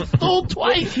head with a stool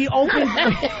twice. She opened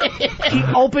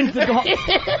the door.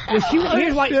 Well,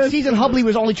 here's why Season Hubley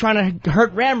was only trying to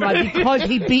hurt Ramrod, because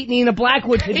he beat Nina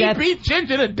Blackwood to death. He beat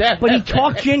Ginger to death. But he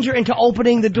talked Ginger into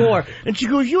opening the door. And she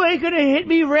goes, you ain't gonna hit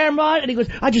me, Ramrod. And he goes,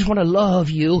 I just want to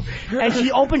love you. And she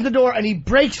opens the door, and he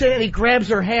breaks it, and he grabs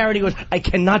her hair, and he goes, I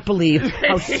cannot believe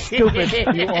how stupid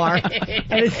you are.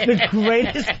 And it's the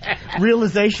greatest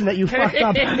realization that you fucked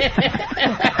up.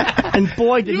 And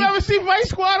boy, did you ever see Vice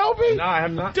Squad, Opie? No, I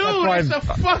have not. Dude,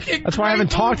 that's why I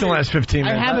haven't talked in the last 15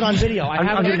 minutes. I have it on video.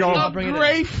 It's a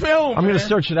great film. I'm going to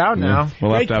search it out now.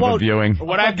 We'll have to have a viewing.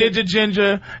 What I did to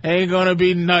Ginger ain't going to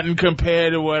be nothing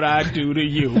compared to what I do to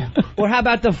you. Or how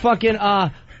about the fucking,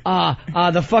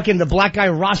 the black guy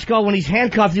Roscoe, when he's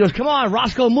handcuffed, he goes, come on,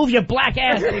 Roscoe, move your black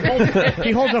ass. And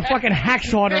he holds a fucking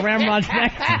hacksaw to Ramrod's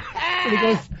neck. And he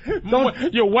goes,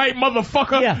 you white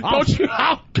motherfucker. Yeah, don't you,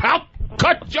 I'll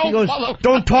cut your mother.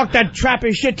 Don't talk that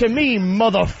trappy shit to me,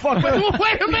 motherfucker.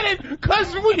 Wait a minute,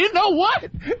 because you know what?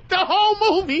 The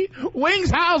whole movie, Wings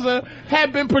Hauser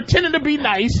had been pretending to be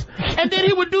nice, and then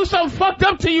he would do something fucked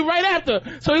up to you right after.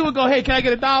 So he would go, hey, can I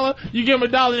get $1? You give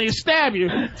him $1 and he stab you.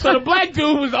 So the black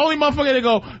dude was the only motherfucker to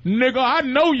go, nigga, I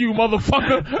know you,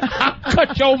 motherfucker. I'll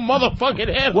cut your motherfucking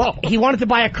head off. He wanted to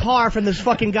buy a car from this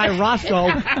fucking guy Roscoe,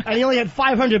 and he only had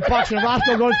 $500, and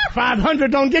Roscoe goes,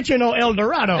 500 don't get you no El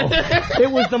Dorado. It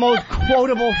was the most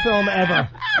quotable film ever.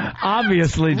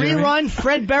 Obviously, Jimmy. Rerun,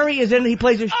 Fred Berry is in it. He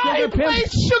plays a sugar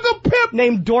pimp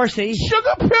named Dorsey.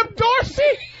 Sugar Pimp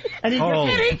Dorsey. And he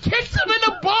kicks him in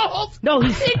the balls. No,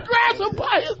 he grabs him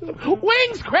by his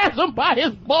wings, grabs him by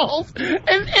his balls, and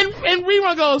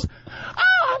Rerun goes,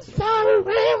 oh, I'm sorry,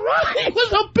 Ramrod. He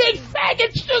was a big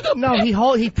faggot sugar. No,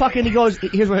 he goes,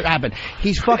 here's what happened.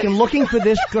 He's fucking looking for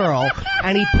this girl,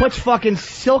 and he puts fucking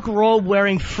silk robe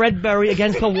wearing Fred Berry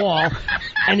against the wall,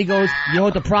 and he goes, you know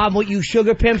what the problem with you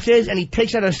sugar pimps is? And he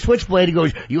takes out a switchblade, he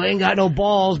goes, you ain't got no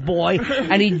balls, boy.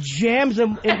 And he jams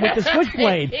him with the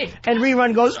switchblade. And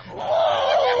Rerun goes,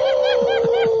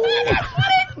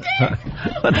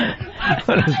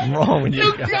 what is wrong with you?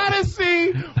 You gotta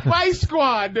see Vice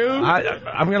Squad, dude.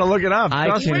 I'm gonna look it up.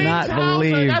 I cannot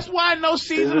believe. That's why no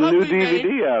season. There's a new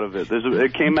DVD out of it.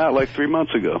 It came out like 3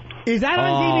 months ago. Is that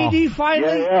on DVD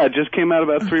finally? Yeah, it just came out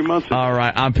about 3 months ago. All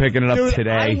right, I'm picking it up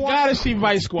today. You gotta see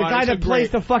Vice Squad. The guy that plays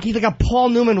he's like a Paul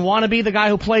Newman wannabe, the guy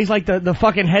who plays like the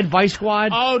fucking head Vice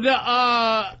Squad. Oh,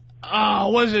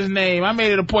 what's his name? I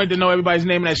made it a point to know everybody's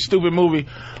name in that stupid movie.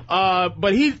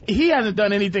 But he hasn't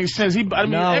done anything since.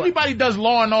 Everybody does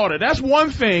Law and Order. That's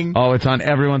one thing. Oh, it's on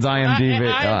everyone's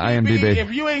IMDb.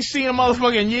 If you ain't seen a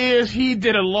motherfucker in years, he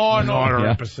did a Law and Order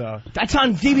episode. That's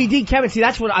on DVD, Kevin. See,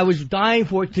 that's what I was dying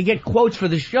for, to get quotes for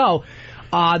the show.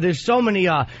 There's so many,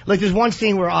 like there's one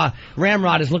scene where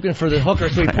Ramrod is looking for the hooker,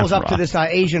 so he pulls up to this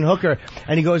Asian hooker,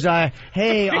 and he goes,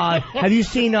 hey, have you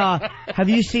seen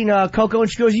Coco?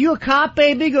 And she goes, you a cop,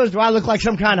 baby? He goes, do I look like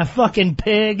some kind of fucking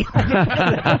pig?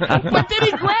 But then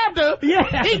he grabbed her.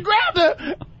 Yeah. He grabbed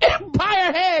her by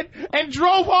her head and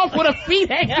drove off with her feet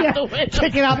hanging out the window.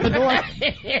 Kicking out the door. and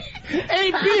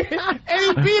he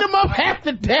beat him up half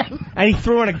to death. And he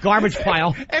threw her in a garbage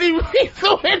pile. And he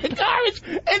threw her in the garbage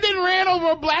and then ran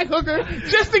over a black hooker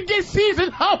just to get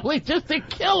Season Hubley, just to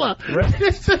kill her.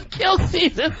 Just to kill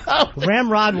Season Hubley.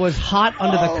 Ramrod was hot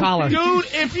under the collar. Dude,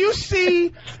 if you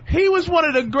see, he was one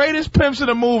of the greatest pimps in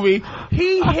the movie.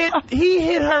 He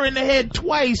hit her in the head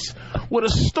twice with a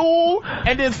stool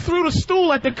and then threw the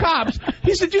stool at the cops.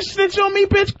 He said, you snitch on me,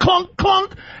 bitch? Clunk,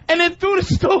 clunk. And then threw the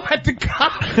stool at the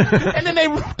cops. And then they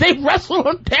wrestled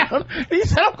him down. And he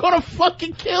said, I'm going to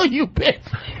fucking kill you, bitch.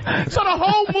 So the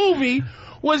whole movie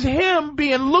was him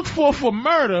being looked for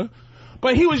murder,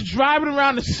 but he was driving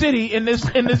around the city in this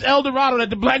Eldorado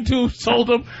that the black dude sold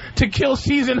him to kill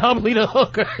Season Hubley, the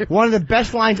hooker. One of the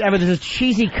best lines ever. There's a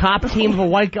cheesy cop team of a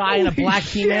white guy and a black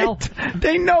female.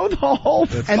 They know the whole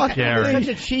fucking such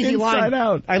a cheesy line.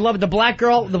 Out. I love it. The black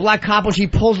girl, the black cop, when she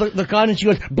pulls the gun and she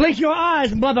goes, blink your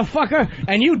eyes, motherfucker,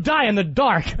 and you die in the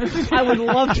dark. I would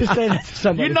love to say that to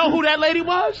somebody. You know who that lady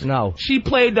was? No. She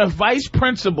played the vice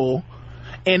principal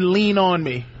in Lean On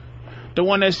Me. The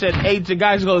one that said, the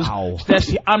guy goes,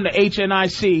 I'm the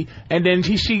HNIC. And then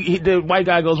the white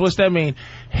guy goes, what's that mean?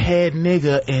 Head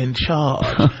nigga in charge.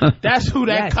 That's who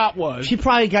that cop was. She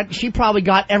probably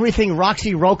got everything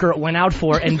Roxy Roker went out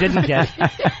for and didn't get.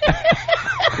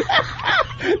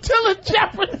 Tilla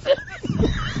Jefferson.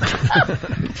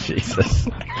 Jesus.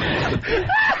 Oh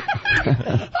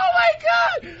my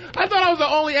God! I thought I was the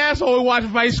only asshole who watched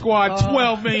Vice Squad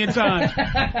 12 million times.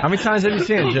 How many times have you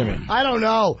seen it, Jimmy? I don't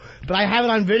know, but I have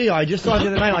it on video. I just saw it the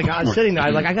other night. Like I was sitting there,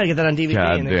 I gotta get that on DVD.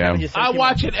 God damn. I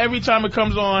watch it every time it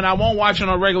comes on. I won't watch it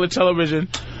on regular television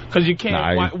because you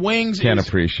can't. Wings can't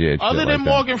appreciate. Other than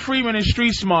Morgan Freeman and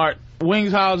Street Smart,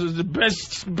 Wings House is the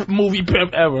best movie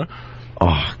pimp ever.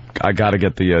 Oh, I gotta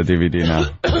get the DVD now,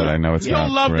 but I know it's not.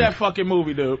 You'll love that fucking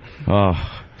movie, dude. Oh.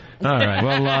 All right.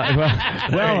 Well,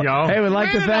 there you go. Hey, we'd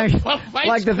like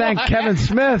to thank Kevin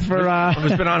Smith for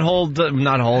who's been on hold,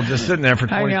 not hold, just sitting there for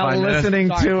 25 minutes. Listening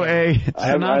to a.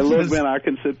 I love, man. I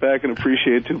can sit back and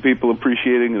appreciate two people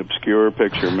appreciating an obscure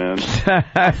picture, man.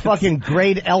 Fucking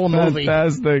grade L movie.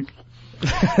 Fantastic.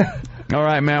 All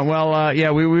right, man. Well,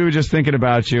 yeah, we were just thinking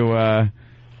about you.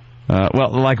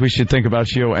 Well, like we should think about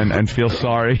you and feel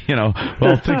sorry, Well,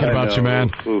 thinking about you,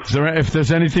 man. If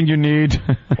there's anything you need.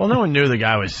 Well, no one knew the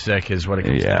guy was sick, is what it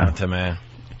comes down to, man.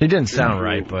 He didn't sound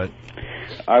right, but.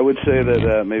 I would say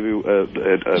that maybe a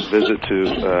visit to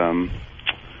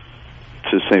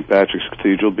St. Patrick's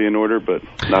Cathedral be in order, but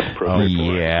not appropriate.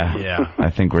 Oh, yeah. I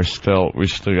think we still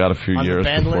got a few years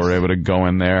before we're able to go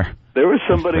in there. There was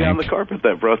somebody on the carpet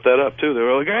that brought that up, too. They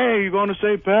were like, hey, you going to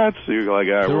St. Pat's? So you're like,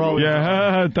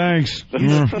 thanks.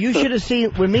 You should have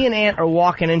seen, when me and Ant are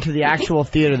walking into the actual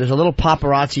theater, there's a little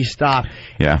paparazzi stop.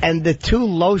 Yeah. And the two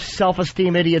low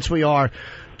self-esteem idiots we are,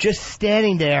 just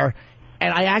standing there.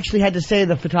 And I actually had to say to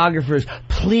the photographers,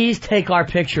 please take our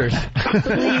pictures.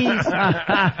 Please.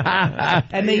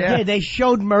 And they did. They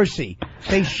showed mercy.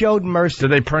 Did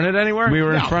they print it anywhere? We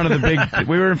were in front of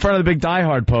the big Die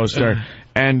Hard poster.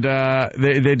 And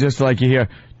they just like you hear,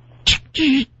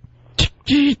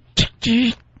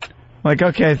 like,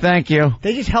 okay, thank you.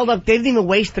 They just held up. They didn't even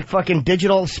waste the fucking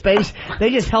digital space. They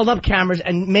just held up cameras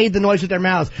and made the noise with their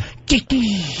mouths.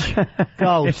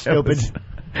 Go, stupid.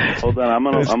 Hold on, I'm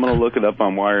gonna look it up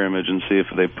on Wire Image and see if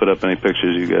they put up any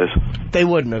pictures, you guys. They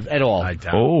wouldn't have at all. I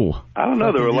don't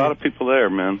know. There were a lot of people there,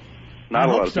 man. Not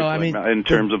a lot of people. I mean, in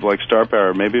terms of like star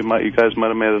power, maybe you guys might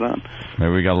have made it on.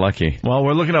 Maybe we got lucky. Well,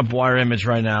 we're looking up Wire Image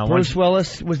right now. Bruce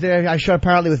Willis was there. I shot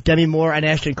apparently with Demi Moore and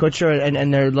Ashton Kutcher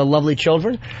and their lovely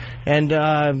children. And,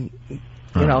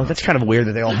 that's kind of weird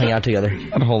that they all hang out together.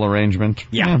 That whole arrangement.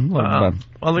 Yeah. Well,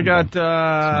 they got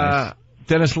nice.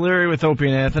 Dennis Leary with Opie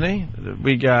and Anthony.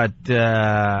 We got... You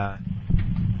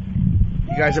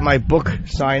guys at my book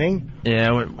signing.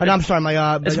 Yeah. I'm sorry,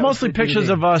 it's mostly pictures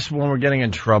of us when we're getting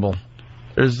in trouble.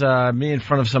 There's me in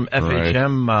front of some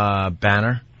FHM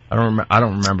banner. I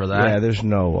don't remember that. Yeah, there's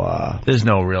no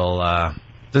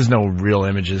real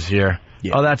images here.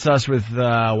 Yeah. Oh, that's us with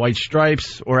white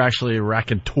stripes, or actually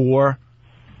Raconteur.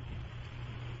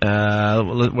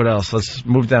 What else? Let's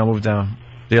move down.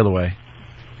 The other way.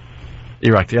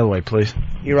 E-Rock, the other way, please.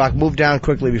 E-Rock, move down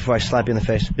quickly before I slap you in the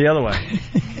face. The other way.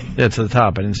 Yeah, to the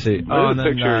top. I didn't see it. There's a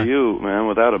picture of you, man,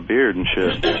 without a beard and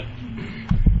shit.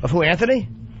 Of who, Anthony?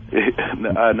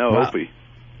 No, Opie.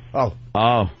 Oh.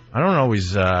 I don't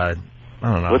always, I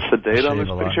don't know. What's the date on this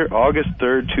picture? August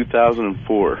 3rd,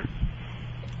 2004.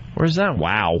 Where's that?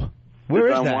 Wow. Where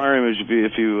it's is on that? Wire Image.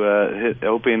 If you hit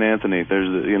Opie and Anthony,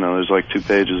 there's like 2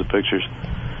 pages of pictures.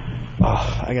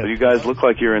 Oh, So you guys look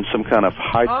like you're in some kind of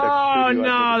high-tech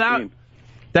studio.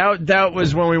 No, that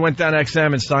was when we went down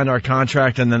XM and signed our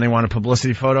contract, and then they wanted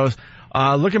publicity photos.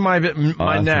 Look at my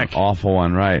neck. An awful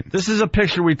one, right? This is a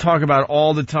picture we talk about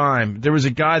all the time. There was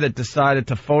a guy that decided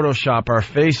to Photoshop our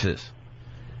faces.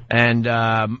 And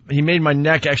he made my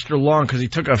neck extra long because he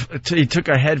took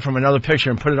a head from another picture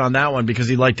and put it on that one because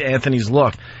he liked Anthony's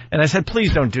look. And I said,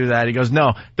 please don't do that. He goes,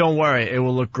 no, don't worry, it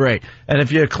will look great. And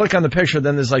if you click on the picture,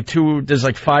 then there's like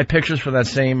 5 pictures for that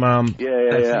same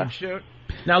same shoot.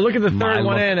 Now look at the third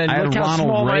one in, and look how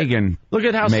small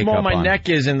my neck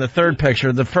is in the third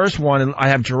picture. The first one, I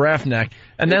have giraffe neck,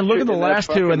 and then look at the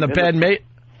last two in the bad mate.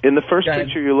 In the first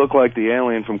picture, you look like the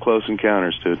alien from Close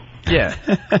Encounters, dude. Yeah.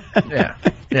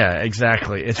 Yeah,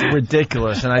 exactly. It's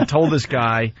ridiculous. And I told this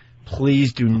guy,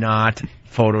 please do not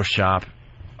Photoshop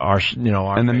our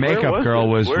And the makeup girl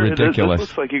was ridiculous. This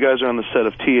looks like you guys are on the set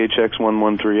of THX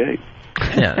 1138.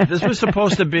 Yeah, this was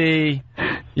supposed to be,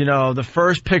 the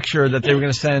first picture that they were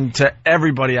going to send to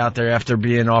everybody out there after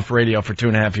being off radio for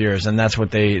 2.5 years. And that's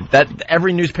what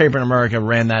every newspaper in America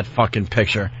ran that fucking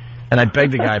picture. And I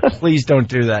begged the guy, please don't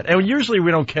do that. And usually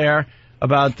we don't care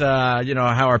about,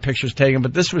 how our picture's taken,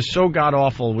 but this was so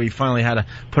god-awful, we finally had to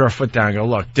put our foot down and go,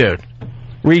 look, dude,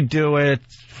 redo it,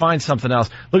 find something else.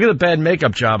 Look at the bad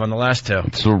makeup job on the last two.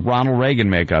 It's a Ronald Reagan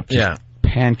makeup. Just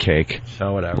pancake.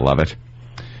 So whatever. Love it.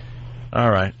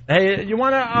 All right. Hey, you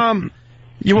want to,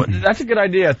 that's a good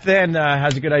idea. Thin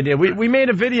has a good idea. We made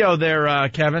a video there,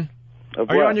 Kevin.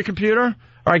 Are you on your computer?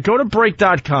 All right, go to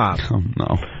break.com. Oh,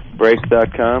 no.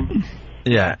 Break.com?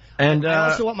 Yeah. And I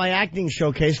also want my acting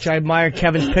showcase. I admire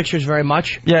Kevin's pictures very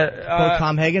much. Yeah. Both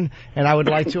Tom Hagen, and I would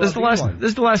like to. This is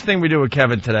the last thing we do with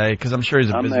Kevin today, because I'm sure he's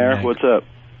a busy there. man. What's up?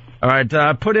 All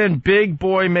right. Put in Big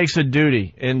Boy Makes a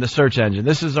Duty in the search engine.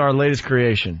 This is our latest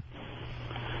creation.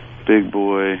 Big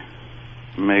Boy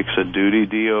Makes a Duty.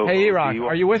 D-O. Hey, E-Rock,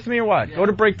 are you with me or what? Go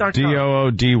to break.com.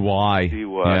 D-O-O-D-Y.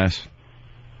 D-Y. Yes.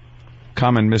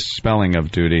 Common misspelling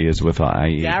of duty is with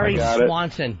I-E. Gary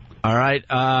Swanson. All right.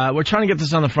 We're trying to get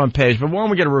this on the front page, but why don't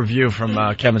we get a review from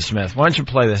Kevin Smith? Why don't you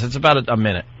play this? It's about a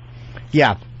minute.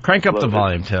 Yeah. Crank up the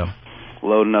volume, too.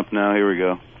 Loading up now. Here we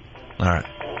go. All right.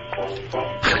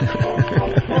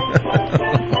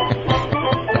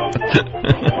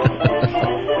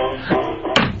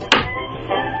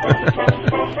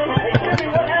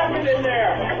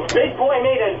 Big Boy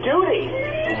made a duty.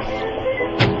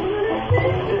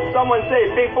 Did someone say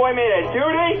Big Boy made a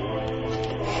duty?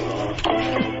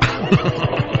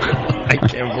 I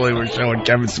can't believe we're showing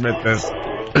Kevin Smith this.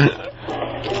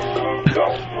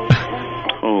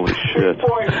 Holy shit. Big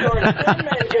Boy sure did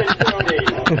make a duty.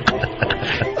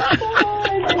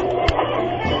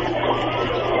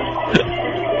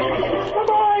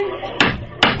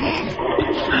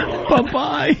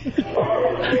 Bye-bye.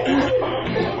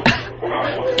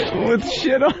 With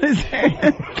shit on his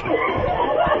hand.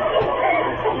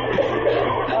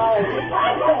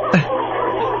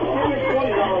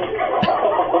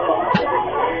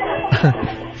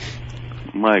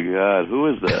 My God, who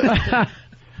is that?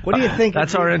 What do you think?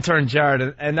 That's our intern,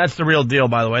 Jared, and that's the real deal,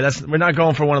 by the way. We're not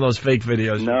going for one of those fake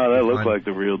videos. No, that looked like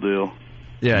the real deal.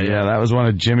 Yeah, that was one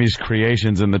of Jimmy's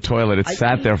creations in the toilet. It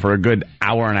sat there for a good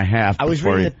hour and a half. I was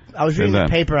reading the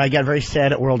paper. I got very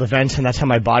sad at world events, and that's how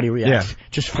my body reacts. Yeah.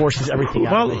 Just forces everything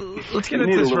out. Well, let's get You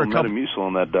into need a this for little a couple. Metamucil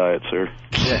on that diet, sir.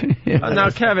 Now,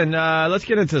 Kevin, let's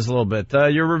get into this a little bit.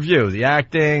 Your review, the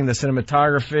acting, the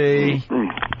cinematography,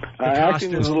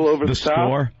 Acting is a little over the top.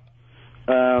 Score.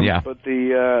 Yeah. But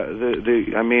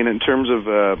I mean, in terms of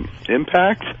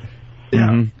impact,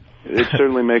 it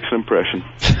certainly makes an impression.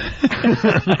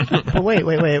 But wait.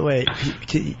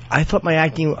 I thought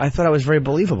I was very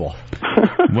believable.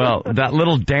 Well, that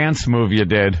little dance move you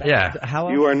did. Yeah.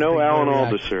 You are no Alan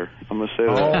Alda, sir. I'm going to say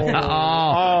that.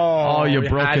 Oh, you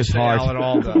broke his heart.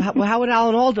 Well, how would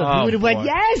Alan Alda? He would have went,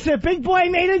 yes, a Big Boy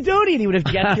made a duty, and he would have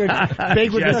gestured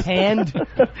big with his hand.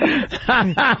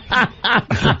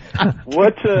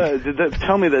 What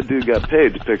tell me that dude got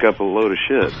paid to pick up a load of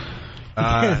shit.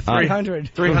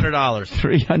 $300.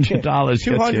 $300 gets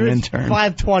you an intern.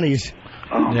 5 20s.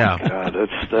 Oh Yeah. my God,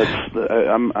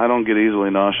 I don't get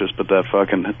easily nauseous, but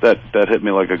that hit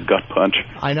me like a gut punch.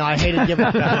 I know. I hated giving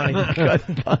up that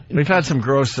money. We've had some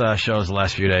gross shows the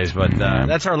last few days, but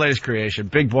that's our latest creation.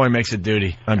 Big Boy Makes It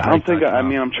Duty. I don't think.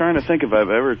 I'm trying to think if I've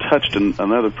ever touched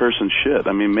another person's shit.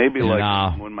 I mean, maybe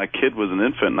like when my kid was an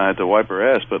infant and I had to wipe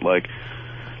her ass, but like.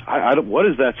 What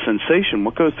is that sensation?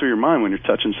 What goes through your mind when you're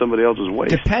touching somebody else's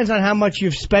waist? Depends on how much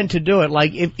you've spent to do it.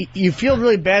 Like, if you feel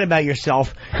really bad about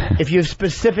yourself, if you've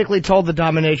specifically told the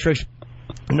dominatrix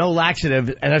no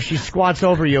laxative, and if she squats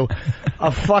over you,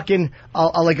 a fucking,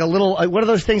 like a little, what are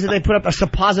those things that they put up? A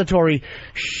suppository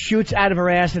shoots out of her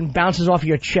ass and bounces off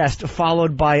your chest,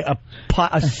 followed by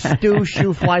a stew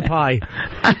shoe fly pie.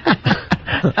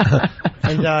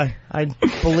 And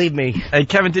believe me. Hey,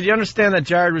 Kevin, did you understand that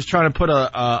Jared was trying to put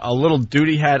a little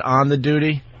duty hat on the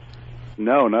duty?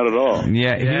 No, not at all.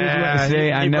 Yeah,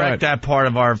 he wrecked that part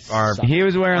of our He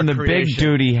was wearing the big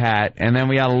duty hat, and then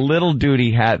we had a little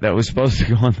duty hat that was supposed to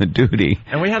go on the duty.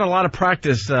 And we had a lot of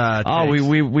practice.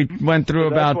 We went through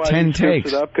about 10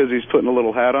 takes. It up because he's putting a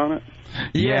little hat on it.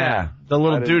 Yeah, the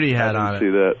little duty hat on it. I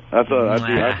didn't see that.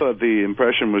 I thought the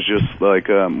impression was just like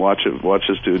watch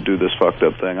this dude do this fucked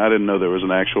up thing. I didn't know there was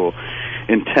an actual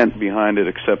intent behind it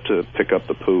except to pick up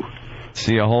the poo.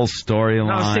 See a whole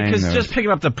storyline. No, because just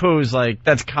picking up the poo's like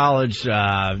that's college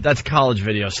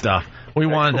video stuff. We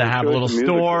wanted to have a little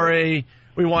story.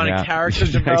 We wanted character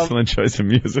development. Excellent choice of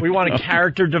music. We wanted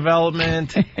character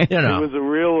development. You know, it was a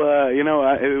real.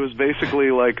 It was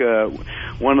basically like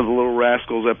one of the Little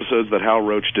Rascals episodes that Hal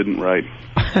Roach didn't write.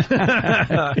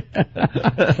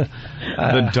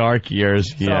 The dark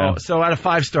years. Yeah. So out of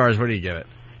 5 stars, what do you give it?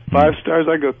 5 stars.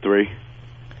 I go 3.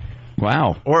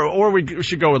 Wow. Or we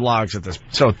should go with logs at this.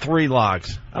 So 3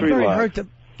 logs. I'm very hurt to.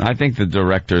 I think the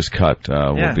director's cut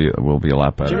will be a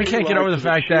lot better. Jimmy can't get over the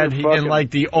fact that he didn't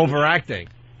like the overacting.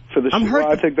 For the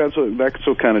I think that's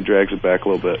what kind of drags it back a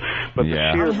little bit. But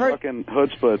the sheer fucking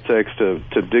chutzpah it takes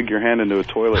to dig your hand into a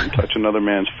toilet and touch another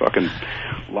man's fucking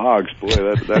logs, boy,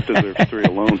 that deserves 3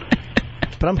 alone.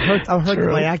 But I'm hurt that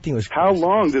my acting was. How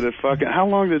long did it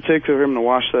take for him to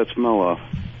wash that smell off?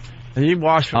 He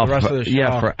washed for the rest of the show.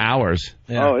 Yeah, for hours.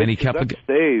 Yeah. Oh, and he kept that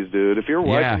stays, dude. If you're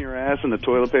wiping your ass and the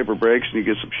toilet paper breaks and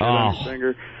you get some shit on your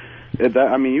finger,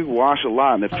 you wash a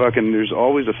lot and there's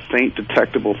always a faint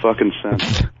detectable fucking scent.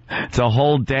 It's a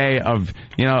whole day of,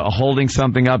 holding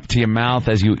something up to your mouth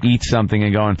as you eat something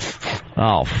and going,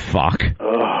 oh, fuck.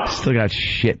 Still got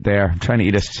shit there. I'm trying to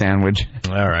eat a sandwich.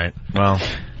 All right.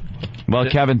 Well,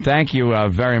 Kevin, thank you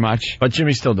very much. But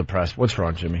Jimmy's still depressed. What's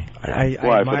wrong, Jimmy? I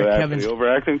admire Kevin's the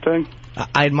overacting thing.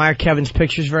 I admire Kevin's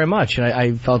pictures very much, and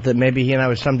I felt that maybe he and I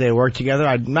would someday work together.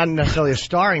 Not necessarily a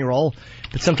starring role,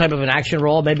 but some type of an action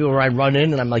role, maybe where I run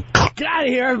in and I'm like, get out of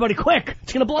here, everybody, quick!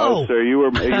 It's gonna blow. Oh, sir, you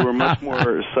were much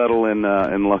more subtle in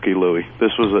Lucky Louie.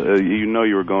 This was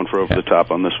you were going for over the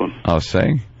top on this one. Oh,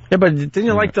 say. Yeah, but didn't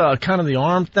you like the kind of the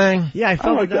arm thing? Yeah,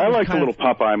 I like the little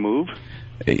Popeye move.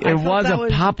 It was a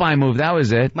Popeye move. That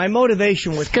was it. My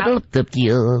motivation was how would a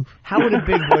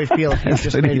big boy feel if he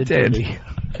just made it dirty?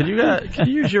 Can you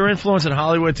use your influence in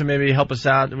Hollywood to maybe help us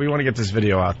out? We want to get this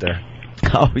video out there.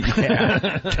 Oh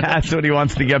yeah, that's what he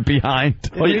wants to get behind.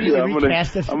 Well, I'm gonna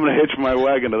hitch my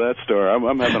wagon to that store.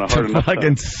 I'm having a hard enough time.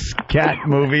 Fucking scat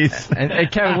movies. And hey,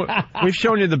 Kevin, we've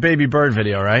shown you the Baby Bird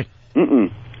video, right?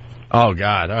 Mm-mm. Oh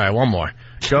God! All right, one more.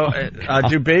 Go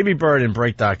do Baby Bird in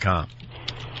Break.com.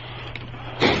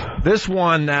 This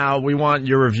one now, we want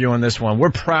your review on this one. We're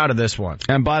proud of this one.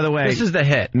 And by the way, this is the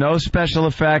hit. No special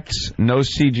effects, no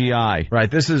CGI.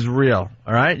 Right, this is real.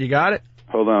 All right, you got it?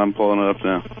 Hold on, I'm pulling it up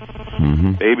now.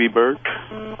 Mm-hmm. Baby Bird.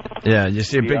 Yeah, you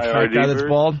see a big fat guy that's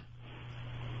bald?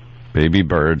 Baby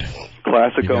Bird.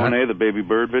 Classic O&A, the Baby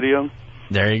Bird video.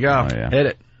 There you go. Oh, yeah. Hit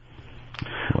it.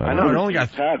 Well, I know it only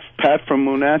got Pat from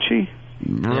Moonachie.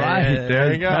 Right, yeah,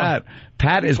 there you go.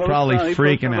 Pat is probably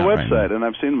freaking out on the website, and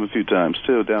I've seen him a few times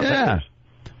too downstairs.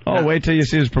 Oh, wait till you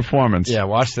see his performance. Yeah,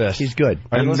 watch this. He's good.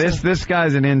 And this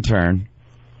guy's an intern.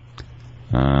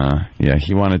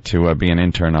 He wanted to be an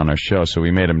intern on our show, so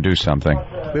we made him do something.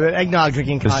 We have an eggnog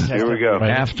drinking contest. Here we go. Right.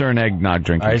 After an eggnog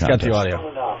drinking contest. He's got the audio.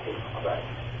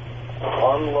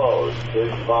 Unload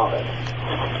his vomit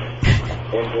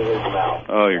into his mouth.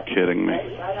 Oh, you're kidding me.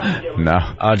 No.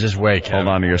 Just wait, Kevin.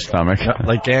 Hold on to your stomach.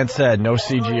 Like Dan said, no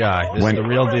CGI. This is the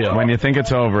real deal. When you think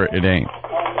it's over, it ain't.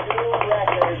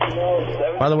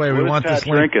 By the way, we want this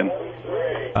link. Drinking?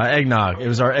 Eggnog. It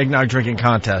was our eggnog drinking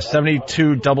contest.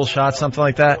 72 double shots, something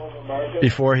like that,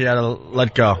 before he had to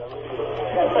let go. 75.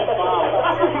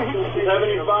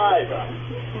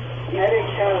 And in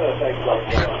Canada, things like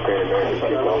that. Here it goes.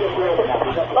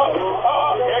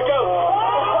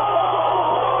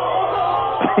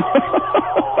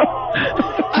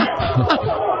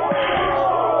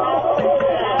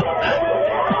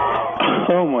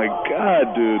 Oh my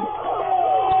God, dude.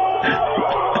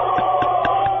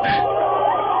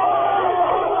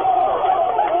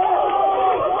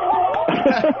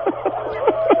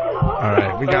 All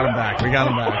right, we got him back. We got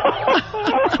him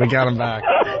back. We got him back.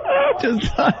 Just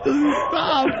stop. Look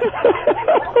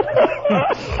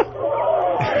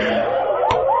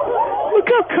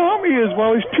how calm he is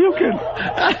while he's puking.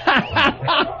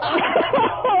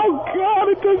 Oh God,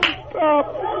 it doesn't stop.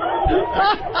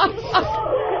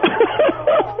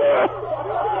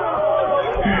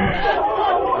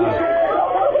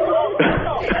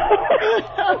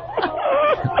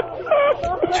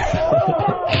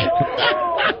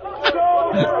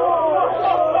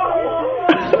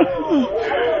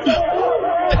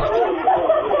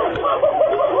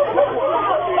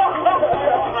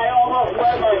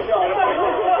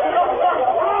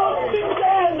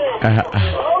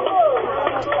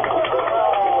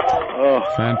 Oh,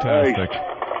 fantastic!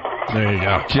 There you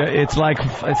go. It's like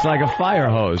a fire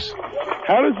hose.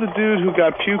 How does the dude who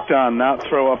got puked on not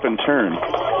throw up in turn?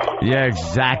 Yeah,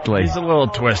 exactly. He's a little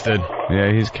twisted.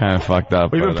 Yeah, he's kind of fucked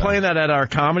up. We've been playing that at our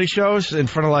comedy shows in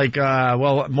front of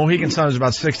Mohegan Sun is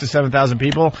about 6,000 to 7,000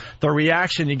 people. The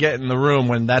reaction you get in the room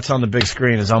when that's on the big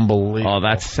screen is unbelievable. Oh,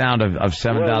 that sound of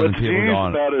 7,000 people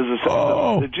going.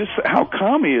 Is just how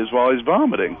calm he is while he's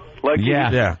vomiting. Like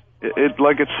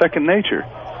it's second nature.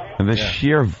 And the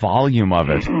sheer volume of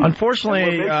it. Unfortunately,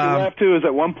 what makes me laugh too is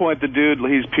at one point the dude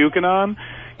he's puking on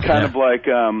kind of like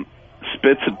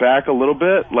spits it back a little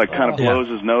bit, like kind of blows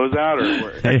his nose out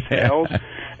or exhales,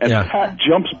 and Pat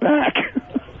jumps back.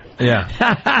 Yeah.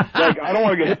 Like, I don't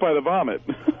want to get hit by the vomit.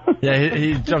 Yeah,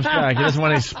 he jumps back. He doesn't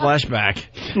want any splashback.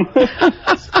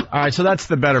 All right, so that's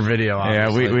the better video,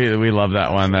 obviously. Yeah, we love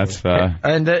that one. That's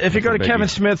and if you go to Kevin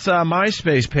Smith's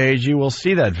MySpace page, you will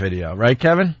see that video. Right,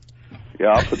 Kevin?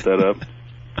 Yeah, I'll put that up.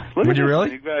 Would you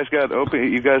really? You guys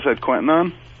you guys had Quentin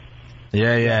on?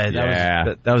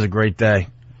 Yeah. That was a great day.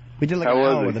 We did like an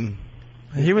hour with him.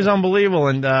 He was unbelievable,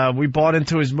 and we bought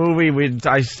into his movie.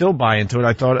 I still buy into it.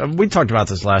 I thought we talked about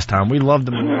this last time. We loved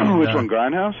the movie. Which one,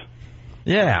 Grindhouse?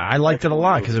 Yeah, I liked it a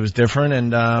lot because it was different,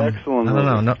 and excellent. I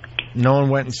don't know. No one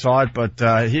went and saw it, but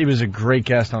he was a great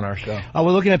guest on our show.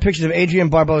 We're looking at pictures of Adrienne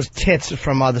Barbeau's tits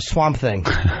from the Swamp Thing.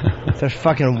 They're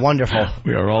fucking wonderful.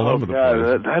 We are all over the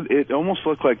place. It almost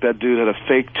looked like that dude had a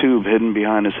fake tube hidden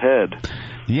behind his head.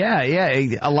 Yeah.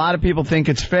 A lot of people think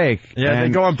it's fake. Yeah, they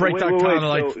go on break.com and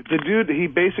so the dude, he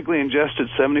basically ingested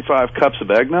 75 cups of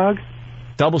eggnog?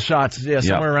 Double shots,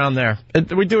 somewhere around there.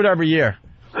 We do it every year.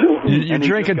 You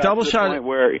drink a double shot. To the point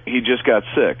where he just got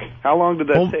sick. How long did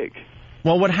that take?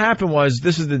 Well, what happened was,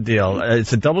 this is the deal.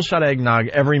 It's a double shot eggnog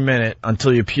every minute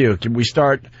until you puke.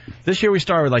 This year we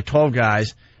started with like 12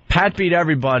 guys. Pat beat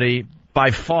everybody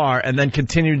by far and then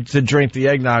continued to drink the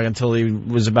eggnog until he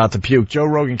was about to puke. Joe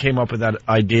Rogan came up with that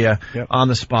idea on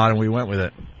the spot, and we went with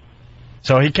it.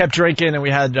 So he kept drinking, and we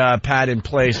had Pat in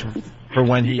place for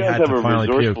when he had to finally puke. You guys have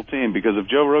a resourceful team, because if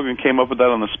Joe Rogan came up with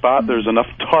that on the spot, there's enough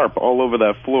tarp all over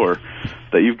that floor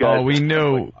that you guys... Oh, we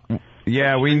knew...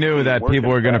 Yeah, we knew that people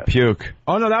were going to puke.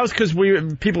 Oh, no, that was because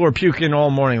people were puking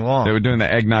all morning long. They were doing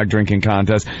the eggnog drinking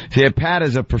contest. See, Pat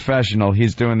is a professional.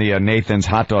 He's doing the Nathan's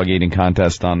hot dog eating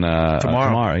contest on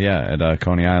tomorrow. At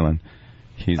Coney Island.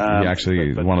 He's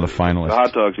actually one of the finalists. The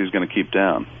hot dogs he's going to keep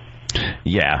down.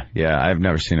 Yeah. I've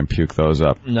never seen him puke those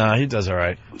up. No, he does all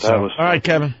right. All right,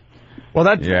 Kevin. Well,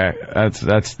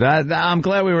 that's that. I'm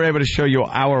glad we were able to show you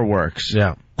our works.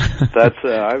 Yeah. That's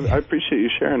I appreciate you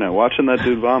sharing that. Watching that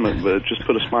dude vomit, but it just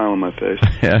put a smile on my face.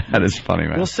 Yeah, that is funny,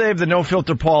 man. We'll save the No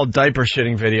Filter Paul diaper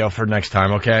shitting video for next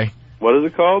time, okay? What is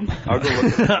it called? I'll go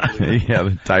look at it. Yeah,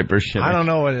 the diaper shitting. I don't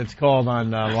know what it's called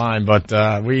online, but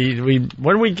what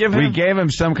did we give him? We gave him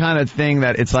some kind of thing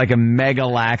that it's like a mega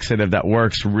laxative that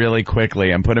works really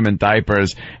quickly, and put him in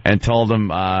diapers and told him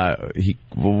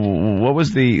what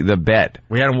was the bet?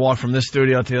 We had him walk from this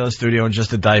studio to the other studio in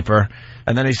just a diaper,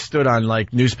 and then he stood on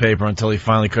like newspaper until he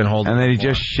finally couldn't hold it. And then he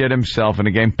just shit himself in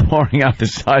a game, pouring out the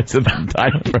sides of the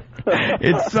diaper.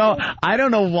 It's so, I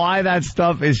don't know why that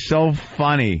stuff is so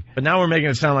funny. But now we're making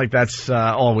it sound like that's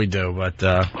all we do. But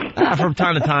from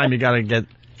time to time, you got to get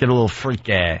a little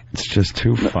freaky. It's just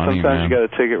too funny, Sometimes you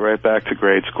got to take it right back to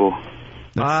grade school.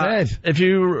 That's it. If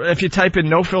you type in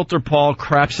No Filter Paul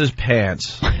craps his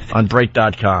pants on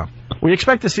break.com. We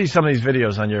expect to see some of these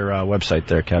videos on your website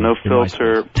there, Kevin. No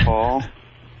Filter Paul.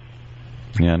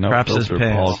 Yeah, No Filter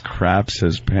Paul craps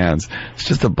his pants. It's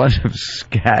just a bunch of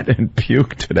scat and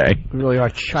puke today. We really are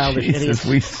childish idiots.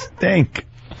 We stink.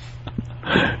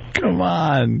 Come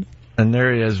on. And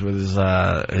there he is with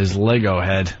his Lego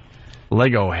head.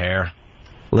 Lego hair.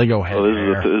 Lego head. Oh,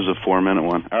 this is a 4-minute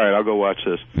one. All right, I'll go watch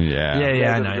this. Yeah.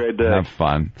 Yeah, I Have know. a great day. Have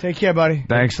fun. Take care, buddy.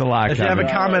 Thanks a lot, If you have Kevin.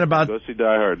 a comment about... Go see Die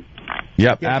Hard.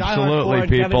 Yep, Yeah, Die Hard absolutely, 4,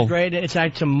 people. Kevin's great. It's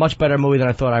actually a much better movie than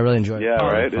I thought. I really enjoyed it. Yeah,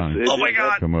 right. Oh, my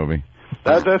God. Good movie.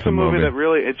 That's a Good movie that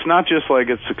really, it's not just like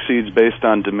it succeeds based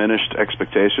on diminished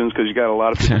expectations, because you got a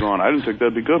lot of people going, I didn't think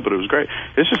that'd be good, but it was great.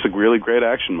 It's just a really great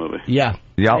action movie. Yeah.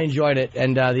 Yep. I enjoyed it.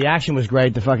 And the action was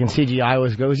great. The fucking CGI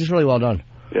was good. It was just really well done.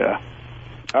 Yeah.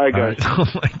 All right, guys. Oh,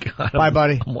 my God. Bye,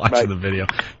 buddy. I'm watching the video.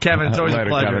 Kevin, it's always Later, a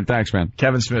pleasure. Kevin. Thanks, man.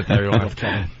 Kevin Smith, everyone.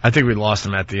 I think we lost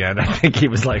him at the end. I think he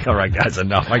was like, all right, guys,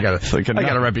 enough. I got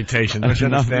a reputation. Don't you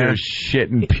Enough of understand? your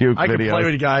shit and puke I can videos.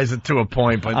 play with guys to a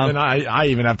point, but then I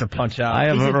even have to punch out. I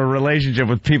have a relationship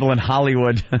with people in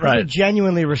Hollywood. He's a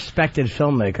genuinely respected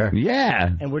filmmaker. Yeah.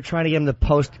 And we're trying to get him to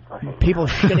post people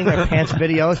shitting their pants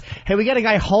videos. Hey, we got a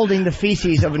guy holding the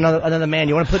feces of another man.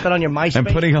 You want to put that on your MySpace? And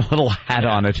putting a little hat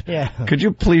on it. Yeah. Could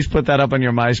you please put that up on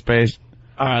your MySpace?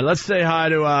 All right, let's say hi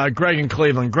to Greg in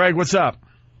Cleveland. Greg, what's up?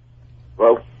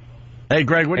 Hello? Hey,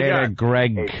 Greg, what do you got?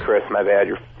 Greg. Hey, Chris, my bad.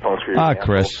 Your phone screen.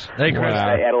 Chris. Hey, Chris.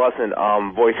 Adolescent,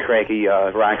 voice cranky,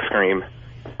 rock scream.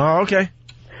 Oh, okay.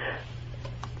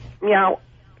 Meow.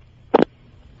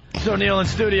 So Neil in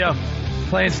studio,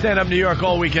 playing stand-up New York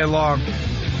all weekend long.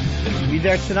 You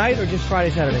there tonight or just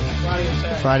Friday, Saturday?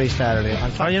 Friday, Saturday.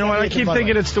 Oh, you know what? I keep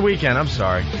thinking it's the weekend. I'm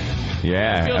sorry.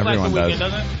 Yeah, Feels everyone like the does. weekend,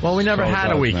 doesn't it? Well, we never So had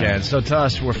a does, weekend, man. so to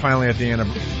us, we're finally at the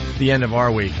end of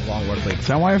our week. Long work week. Is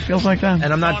that why it feels like that?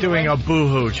 And I'm not doing a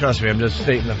boo-hoo. Trust me, I'm just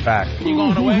stating the fact. You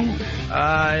going away?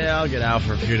 Yeah, I'll get out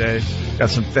for a few days. Got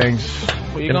some things.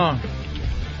 Where you going?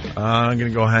 I'm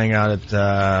gonna go hang out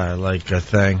at like a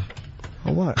thing.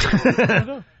 Oh, what?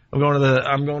 I'm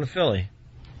going to Philly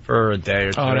for a day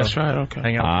or two. Oh, that's right. Okay.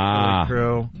 Hang out with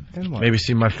the Philly crew. Maybe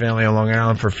see my family on Long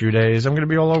Island for a few days. I'm going to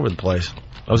be all over the place.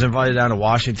 I was invited down to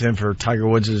Washington for Tiger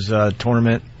Woods'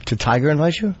 tournament. Did Tiger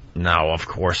invite you? No, of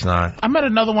course not. I met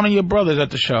another one of your brothers at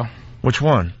the show. Which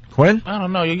one? Quinn? I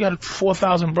don't know. You got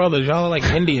 4,000 brothers. Y'all are like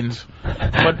Indians.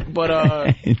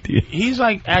 But he's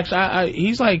like, actually,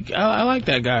 I like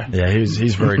that guy. Yeah,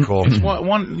 he's very cool.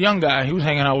 One young guy. He was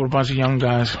hanging out with a bunch of young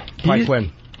guys. Like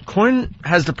Quinn. Quinn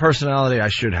has the personality I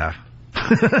should have.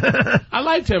 I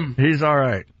liked him. He's all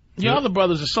right. Your other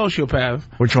brother's a sociopath.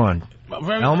 Which one?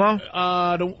 Elmo?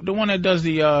 The one that does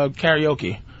the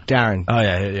karaoke. Darren. Oh,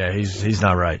 yeah, he's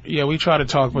not right. Yeah, we try to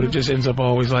talk, but it just ends up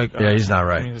always like... yeah, he's not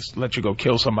right. Just let you go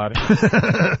kill somebody.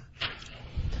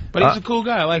 But he's a cool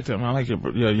guy. I liked him. I like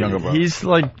your younger brother. He's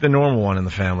like the normal one in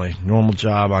the family. Normal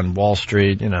job on Wall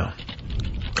Street, you know.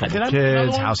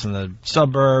 Kids, house in the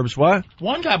suburbs. What?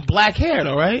 One got black hair,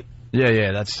 though, right?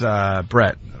 Yeah, that's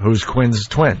Brett, who's Quinn's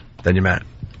twin that you met.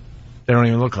 They don't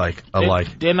even look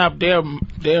alike. They're not. They're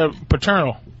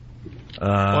paternal.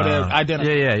 Or they're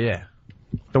identical. Yeah.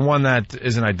 The one that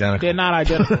isn't identical. They're not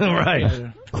identical. Right.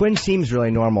 Yeah. Quinn seems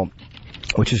really normal,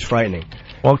 which is frightening.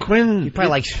 Well, Quinn... He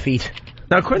probably likes feet.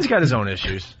 Now, Quinn's got his own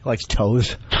issues. He likes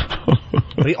toes.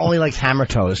 But he only likes hammer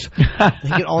toes. He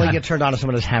can only get turned on to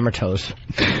someone who's hammer toes.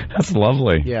 That's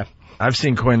lovely. Yeah. I've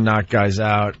seen Quinn knock guys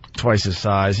out twice his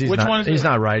size. He's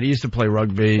not right. He used to play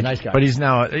rugby. Nice guy. But he's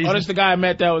now... that's the guy I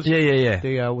met that was...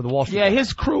 Yeah. With the Wall Street. Yeah,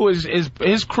 his crew is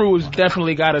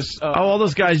definitely got us... all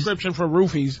those guys... Prescription for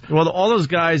roofies. Well, all those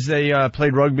guys, they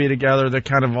played rugby together. They're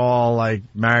kind of all, like,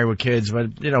 married with kids.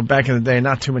 But, you know, back in the day,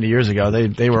 not too many years ago,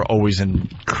 they were always in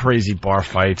crazy bar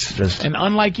fights. And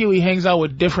unlike you, he hangs out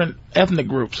with different ethnic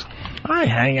groups. I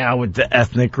hang out with the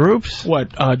ethnic groups.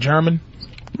 What, German?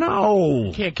 No.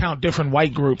 You can't count different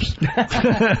white groups.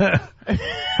 But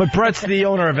Brett's the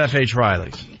owner of F.H.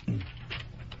 Riley's.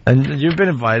 And you've been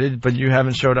invited, but you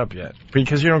haven't showed up yet.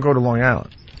 Because you don't go to Long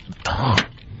Island.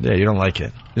 Yeah, you don't like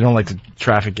it. You don't like the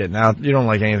traffic getting out. You don't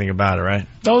like anything about it, right?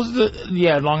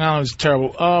 Long Island is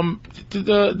terrible.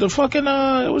 The fucking,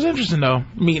 it was interesting, though,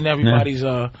 meeting everybody's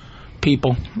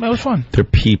people. That was fun. They're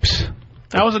peeps.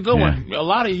 That was a good one.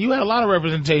 You had a lot of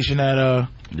representation at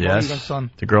Yes.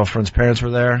 Son. The girlfriend's parents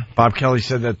were there. Bob Kelly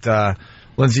said that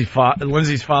Lindsay's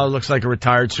father looks like a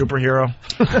retired superhero.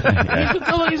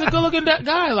 He's a good-looking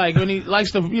guy. Like when he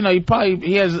likes to, you know,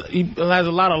 he has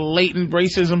a lot of latent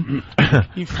racism.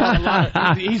 He's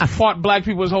fought black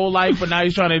people his whole life, but now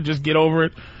he's trying to just get over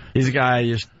it. He's a guy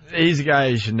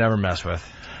you should never mess with.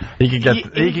 He could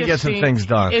get some things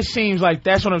done. It seems like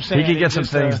that's what I'm saying. He could get some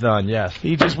things done. Yes.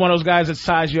 He's just one of those guys that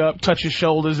size you up, touch your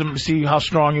shoulders, and see how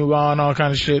strong you are, and all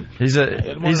kind of shit. He's a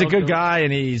good guy,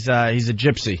 and he's a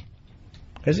gypsy.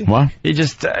 Is he? What? He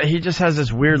just has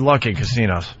this weird luck in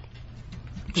casinos.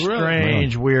 Really?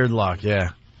 Strange, weird luck. Yeah.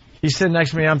 He's sitting next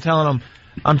to me. I'm telling him,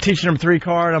 I'm teaching him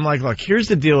 3-card. I'm like, look, here's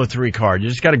the deal with 3-card. You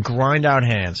just got to grind out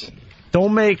hands.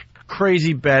 Don't make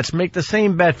crazy bets. Make the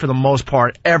same bet for the most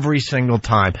part every single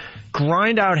time.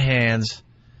 Grind out hands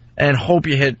and hope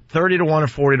you hit 30 to 1 or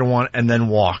 40 to 1 and then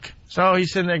walk. So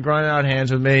he's sitting there grinding out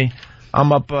hands with me.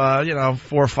 I'm up,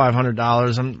 $400 or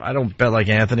 $500. I don't bet like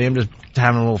Anthony. I'm just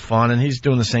having a little fun, and he's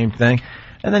doing the same thing.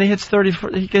 And then he hits 30.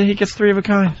 He gets 3 of a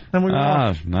kind. Then we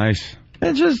walk. Nice.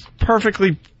 It's just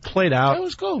perfectly played out. It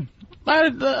was cool.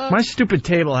 My stupid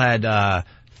table had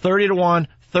 30 to 1,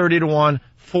 30 to 1,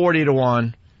 40 to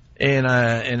 1 in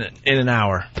an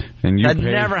hour. And that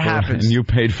never happens. And you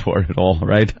paid for it all,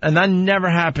 right? And that never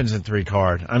happens in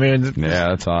 3-card. I mean, yeah,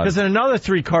 that's odd. Because in another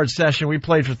 3-card session, we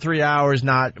played for 3 hours.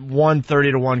 Not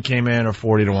 30 to 1 came in or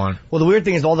 40 to 1. Well, the weird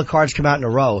thing is all the cards come out in a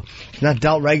row. It's not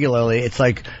dealt regularly. It's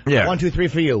like 1, 2, 3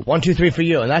 for you, 1, 2, 3 for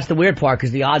you, and that's the weird part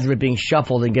because the odds of it being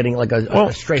shuffled and getting like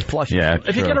a straight flush. Yeah.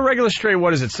 If you get a regular straight,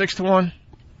 what is it? 6 to 1.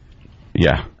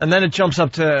 Yeah. And then it jumps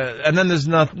up to, and then there's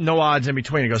no odds in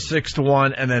between. It goes 6 to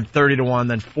 1, and then 30 to 1,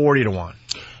 then 40 to 1.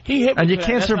 He hit me and you for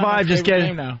can't that. survive just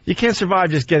getting. You can't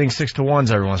survive just getting 6 to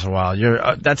 1s every once in a while.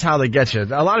 That's how they get you.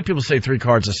 A lot of people say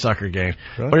 3-card's a sucker game,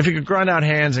 but if you could grind out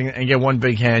hands and get one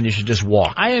big hand, you should just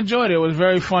walk. I enjoyed it. It was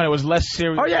very fun. It was less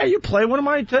serious. Oh yeah, you play. What am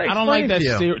I saying? I don't like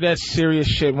that serious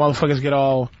shit. Motherfuckers get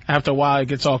all, after a while, it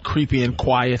gets all creepy and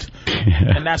quiet.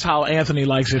 And that's how Anthony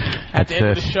likes it. At the end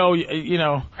of the show, at the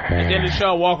end of the show,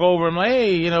 I walk over and I'm like,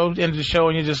 hey, end of the show,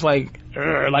 and you're just like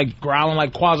growling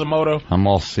like Quasimodo. I'm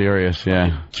all serious,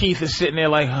 yeah. Keith is sitting there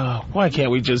like, oh, why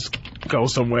can't we just go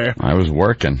somewhere? I was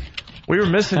working. We were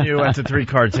missing you at the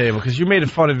 3-card table because you made it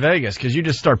fun in Vegas because you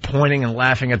just start pointing and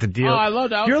laughing at the deal. Oh, I love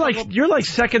that. You're like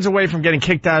seconds away from getting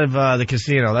kicked out of the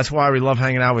casino. That's why we love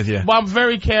hanging out with you. Well, I'm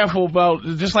very careful about,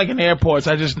 just like in airports,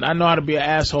 I know how to be an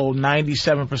asshole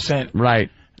 97%. Right.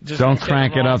 Just don't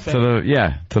crank it up to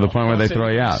the point where they throw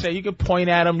you out. You can point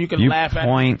at them, you can laugh at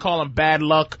them, you can call them bad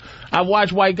luck. I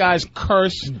watch white guys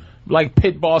curse like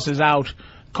pit bosses out,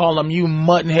 call them, you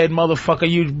muttonhead motherfucker,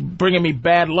 you bringing me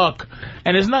bad luck.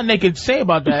 And there's nothing they can say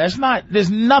about that. There's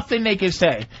nothing they can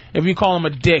say if you call them a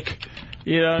dick.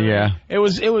 You know what I mean?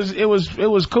 It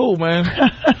was cool,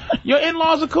 man. Your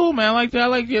in-laws are cool, man. I like that. I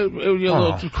like your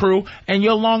little crew. And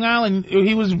your Long Island,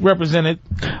 he was represented.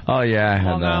 Oh, yeah. I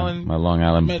had my Long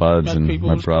Island buds and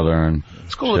my brother. And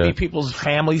it's cool to meet people's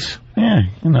families. Yeah,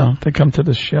 they come to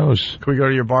the shows. Can we go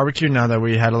to your barbecue now that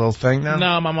we had a little thing now?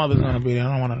 No, my mother's going to be there.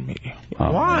 I don't want her to meet you.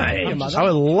 Why? I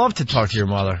would love to talk to your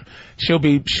mother. She'll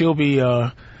be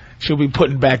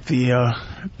putting back the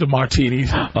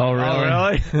martinis. Oh,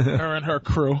 really? Her and her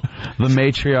crew. The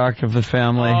matriarch of the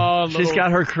family. She's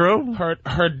got her crew?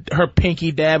 Her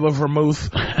pinky dab of vermouth.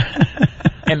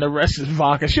 And the rest is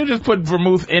vodka. She'll just put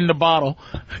vermouth in the bottle.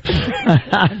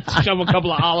 Shove a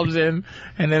couple of olives in.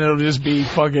 And then it'll just be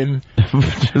fucking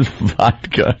just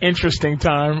vodka. Interesting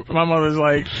time. My mother's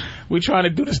like, we trying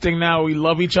to do this thing now. We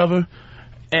love each other.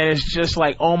 And it's just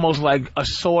like almost like a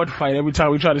sword fight every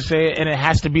time we try to say it, and it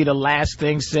has to be the last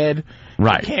thing said.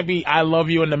 Right. It can't be I love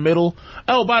you in the middle.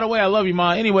 Oh, by the way, I love you,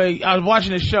 Ma. Anyway, I was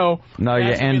watching this show. No,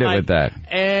 you end it with that.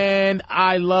 And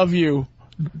I love you.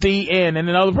 The end. And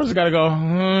then the other person got to go,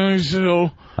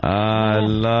 I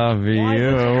love you.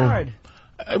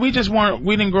 We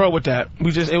didn't grow up with that.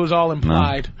 It was all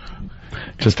implied. No.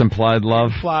 Just implied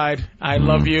love? Implied. I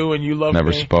love you and you love me.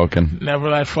 Never spoken.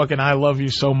 Never that fucking I love you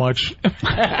so much.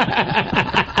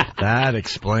 That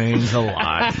explains a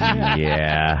lot.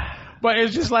 Yeah. But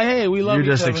it's just like, hey, we love each other.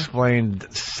 You just explained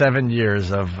 7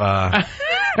 years of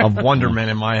wonderment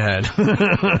in my head.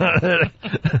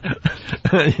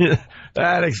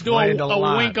 That explained a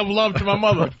lot. A wink of love to my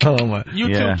mother. Oh my!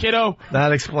 You too, kiddo.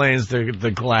 That explains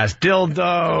the glass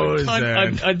dildos. No,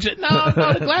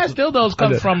 the glass dildos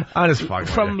come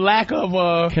from lack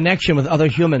of connection with other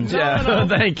humans. No.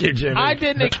 Thank you, Jimmy. I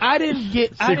didn't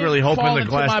get secretly hoping the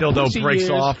glass dildo breaks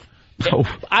off.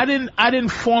 I didn't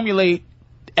formulate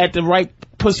at the right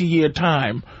pussy year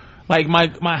time. Like my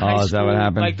high school, is that what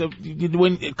happened? Like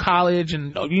when college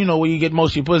and where you get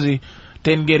most of your pussy,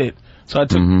 didn't get it. So I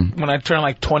took when I turned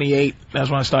like 28, that's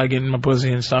when I started getting my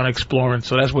pussy and started exploring.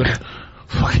 So that's when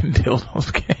fucking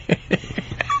dildos came.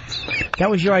 That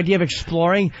was your idea of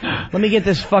exploring? Let me get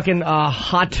this fucking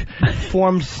hot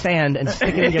formed sand and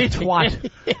stick it in your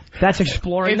twat. That's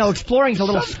exploring. Exploring's a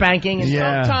little spanking. And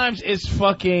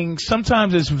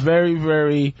Sometimes it's very,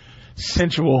 very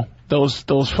sensual.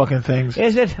 Those fucking things.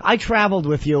 Is it? I traveled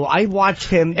with you. I watched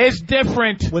him. It's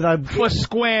different for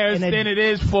squares than it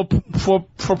is for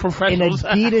professionals. In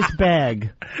an Adidas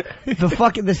bag.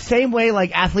 The same way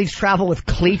like athletes travel with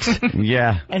cleats.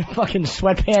 Yeah. And fucking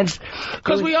sweatpants.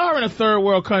 Because we are in a third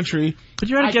world country. But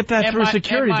you got to get that through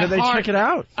security. Did they check it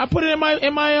out? I put it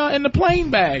in the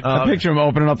plane bag. I picture him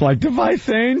opening up like Device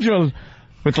Angel.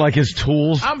 With like his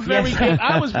tools. I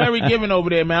was very giving over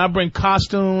there, man. I bring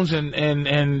costumes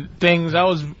and things. I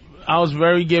was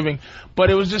very giving,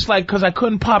 but it was just like because I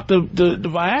couldn't pop the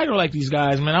Viagra like these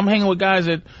guys, man. I'm hanging with guys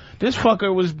that this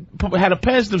fucker had a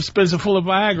pez dispenser full of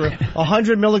Viagra.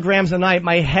 100 milligrams a night.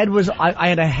 My head was I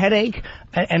had a headache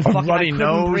and fucking I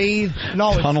couldn't breathe.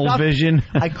 No, tunnel vision.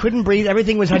 I couldn't breathe.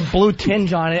 Everything had blue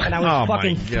tinge on it, and I was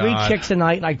fucking 3 chicks a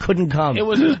night, and I couldn't come. It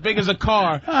was as big as a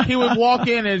car. He would walk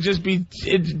in and just be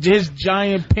his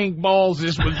giant pink balls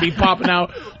just would be popping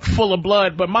out full of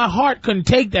blood. But my heart couldn't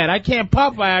take that. I can't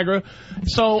pop Viagra,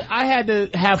 so I had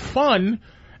to have fun.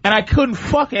 And I couldn't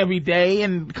fuck every day.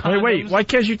 And wait, why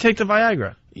can't you take the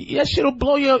Viagra? That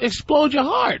shit'll explode your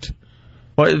heart.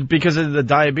 What, because of the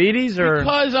diabetes, or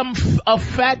because I'm a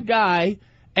fat guy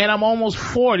and I'm almost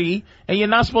 40, and you're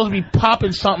not supposed to be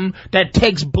popping something that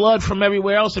takes blood from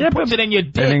everywhere else and puts it in your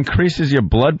dick. It increases your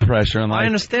blood pressure. And I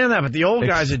understand that, but the old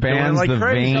guys are doing it like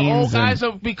crazy. The old guys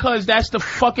are, because that's the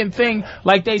fucking thing.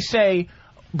 Like they say.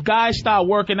 Guys start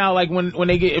working out like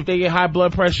if they get high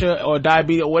blood pressure or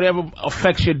diabetes or whatever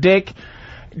affects your dick.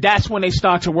 That's when they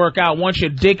start to work out. Once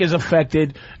your dick is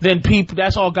affected, then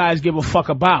that's all guys give a fuck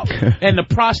about. And the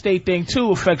prostate thing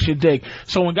too affects your dick.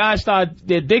 So when guys start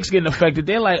their dicks getting affected,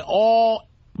 they're like all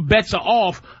bets are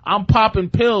off. I'm popping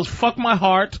pills. Fuck my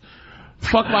heart.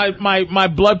 Fuck my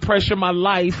blood pressure, my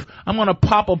life. I'm going to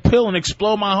pop a pill and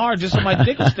explode my heart just so my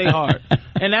dick will stay hard.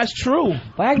 And that's true.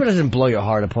 Viagra doesn't blow your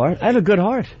heart apart. I have a good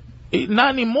heart.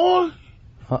 Not anymore.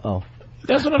 Uh-oh.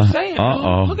 That's what I'm saying.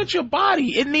 Look at your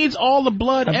body. It needs all the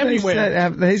blood everywhere.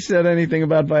 Have they said anything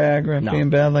about Viagra being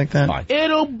bad like that?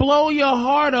 It'll blow your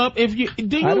heart up if you.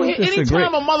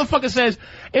 Anytime a motherfucker says,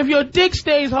 if your dick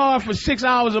stays hard for 6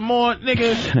 hours or more,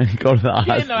 nigga, go to the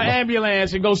hospital. Get in an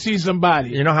ambulance and go see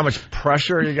somebody. You know how much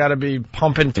pressure you got to be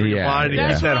pumping through your body to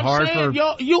get that hard for a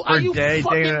day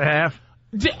and a half?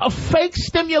 A fake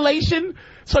stimulation?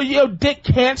 So your dick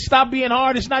can't stop being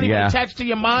hard? It's not even attached to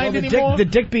your mind anymore? The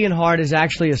dick being hard is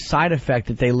actually a side effect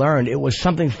that they learned. It was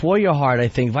something for your heart, I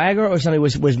think. Viagra or something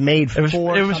was made for something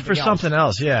else. It was for something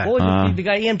else, yeah. What was the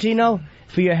guy EMT know?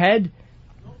 For your head?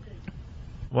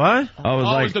 What? It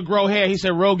was to grow hair. He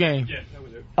said Rogaine. Yeah, that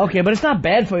was it. Okay, but it's not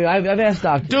bad for you. I've asked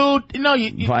doctors. Dude, no,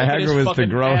 you Viagra was to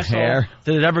grow hair.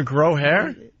 Did it ever grow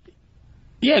hair?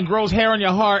 Yeah, it grows hair on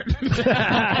your heart.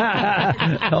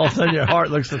 All of a sudden your heart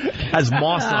has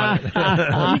moss on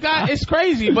it. It's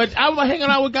crazy, but I was hanging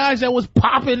out with guys that was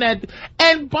popping that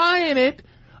and buying it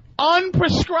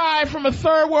unprescribed from a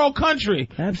third world country.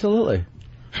 Absolutely.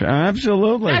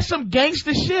 Absolutely. That's some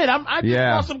gangster shit. I just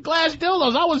bought some glass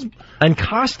dildos. And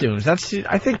costumes. I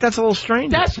think that's a little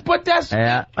strange. I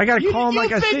gotta call them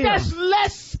like I see them. You think that's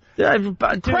less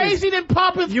crazy than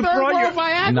popping third world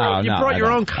Viagra? No, you brought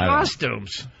your own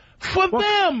costumes. For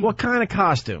them. What kind of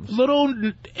costumes?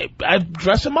 I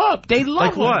dress them up. They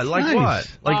love them. Like what?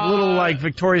 Like little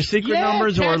Victoria's Secret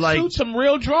numbers or like some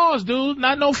real draws, dude.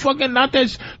 Not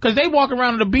that, because they walk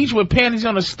around on the beach with panties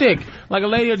on a stick. Like a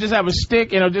lady will just have a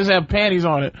stick and it'll just have panties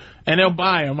on it, and they'll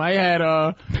buy them.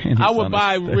 I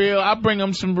bring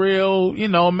them some real,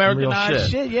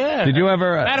 Americanized shit. Yeah. Did you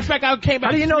ever? Matter of fact, I came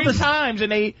back 3 times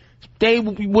and they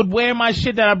would wear my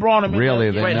shit that I brought them.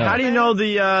 Really? Wait, how do you know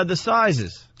the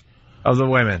sizes of the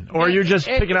women, or you're just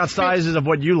picking out sizes of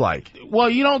what you like? Well,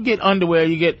 you don't get underwear.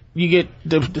 You get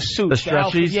the suit, the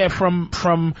stretchies. Yeah,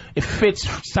 from it fits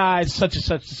size such and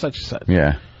such and such and such.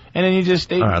 Yeah. And then you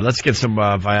just. All right, let's get some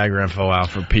Viagra info out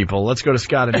for people. Let's go to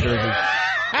Scott in Jersey.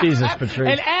 Jesus, Patrice.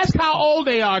 And ask how old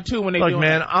they are, too, when they do it. Look,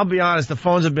 man, I'll be honest. The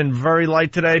phones have been very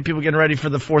light today. People getting ready for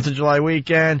the 4th of July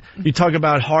weekend. You talk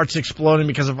about hearts exploding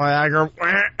because of Viagra.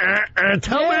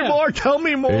 Tell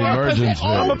me more. Emergency.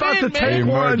 I'm about to take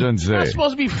one. You're not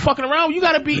supposed to be fucking around. You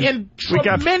got to be in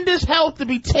tremendous health to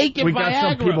be taking Viagra. We got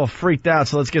some people freaked out,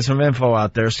 so let's get some info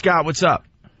out there. Scott, what's up?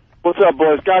 What's up,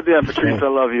 boys? Goddamn, Patrice, I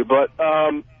love you. But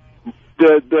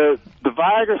the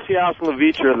Viagra, Cialis, and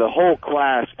Levitra, the whole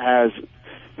class has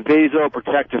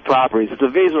vasoprotective properties. It's a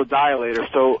vasodilator,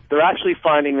 so they're actually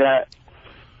finding that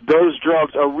those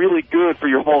drugs are really good for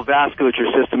your whole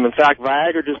vasculature system. In fact,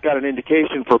 Viagra just got an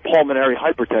indication for pulmonary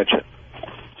hypertension.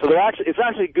 So it's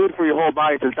actually good for your whole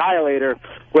body. It's a dilator,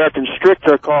 where a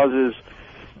constrictor causes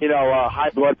high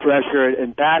blood pressure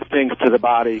and bad things to the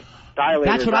body. Dilators.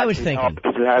 That's what I was thinking.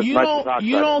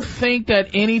 You don't think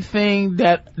that anything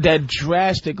that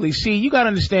drastically, see, you got to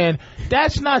understand,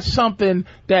 that's not something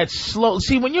that's slow.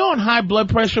 See, when you're on high blood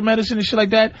pressure medicine and shit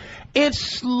like that, it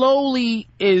slowly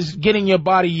is getting your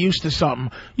body used to something.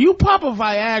 You pop a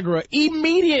Viagra,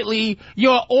 immediately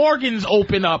your organs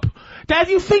open up.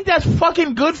 You think that's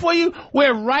fucking good for you?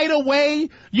 Where right away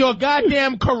your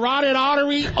goddamn carotid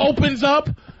artery opens up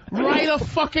right a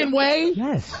fucking way?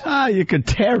 Yes. You could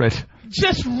tear it.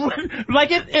 Just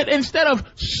like it instead of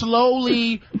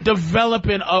slowly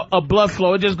developing a blood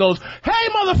flow, it just goes, hey,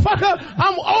 motherfucker,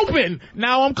 I'm open.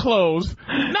 Now I'm closed.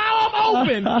 Now I'm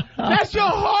open. That's your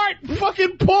heart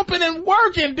fucking pumping and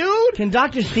working, dude. Can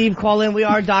Dr. Steve call in? We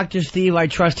are Dr. Steve. I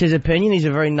trust his opinion. He's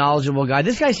a very knowledgeable guy.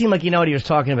 This guy seemed like you know what he was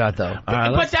talking about, though.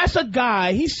 But that's a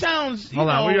guy. He sounds, Hold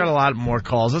on, we got a lot more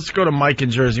calls. Let's go to Mike in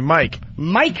Jersey.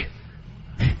 Mike.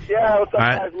 Yeah, what's up,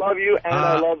 guys? Love you, and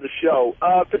I love the show.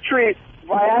 Patrice,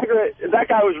 Viagra, that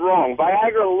guy was wrong.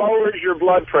 Viagra lowers your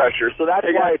blood pressure, so that's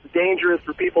why it's dangerous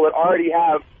for people that already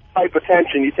have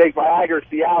hypertension. You take Viagra,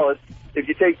 Cialis. If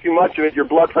you take too much of it, your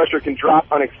blood pressure can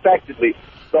drop unexpectedly.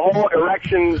 The whole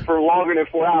erection for longer than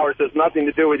 4 hours has nothing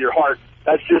to do with your heart.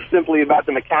 That's just simply about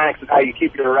the mechanics of how you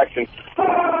keep your erection.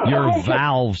 Your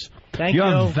valves. You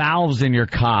have valves in your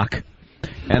cock.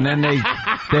 And then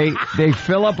they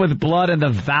fill up with blood and the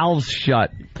valves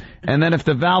shut. And then if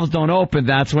the valves don't open,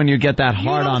 that's when you get that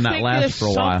hard on that lasts for a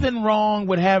while. There's something wrong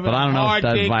with having but I don't a know hard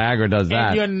if dick Viagra does that.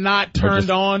 And you're not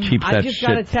turned on. Keep that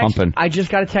shit pumping. I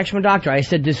just got a text from a doctor. I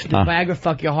said, does Viagra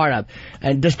fuck your heart up?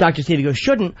 And this Dr. Steve goes,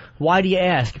 shouldn't. Why do you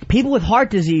ask? People with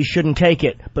heart disease shouldn't take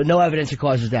it, but no evidence it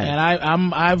causes that.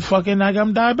 And I'm fucking like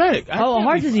I'm diabetic.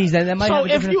 Heart disease, then that might have a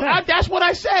different effect. That's what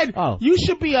I said. You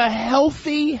should be a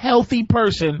healthy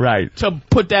person. Right. To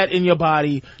put that in your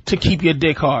body to keep your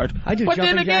dick hard. I do but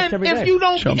then again, if you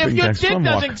don't, if your dick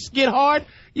doesn't get hard,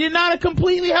 you're not a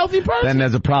completely healthy person. Then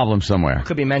there's a problem somewhere.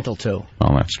 Could be mental, too.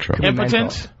 Oh, that's true.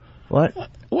 Impotence? What?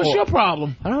 What's your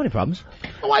problem? I don't have any problems.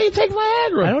 Why you take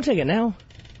Viagra? I don't take it now.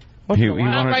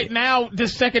 Right now, the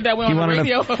second that we're on the radio.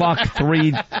 He wanted to fuck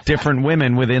 3 different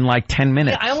women within like 10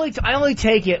 minutes. Yeah, I only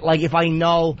take it like if I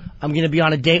know I'm going to be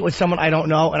on a date with someone I don't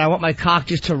know and I want my cock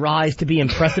just to rise to be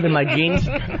impressive in my jeans.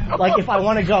 Like if I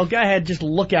want to go ahead, just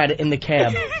look at it in the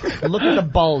cab. Look at the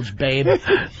bulge, babe.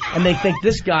 And they think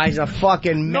this guy's a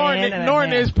fucking man.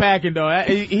 Norton is packing, though.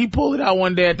 He pulled it out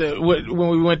one day when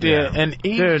we went there, and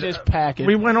he was just packing.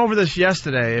 We went over this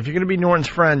yesterday. If you're going to be Norton's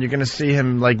friend, you're going to see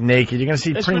him like naked. You're going to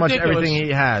see pretty much everything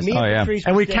he has.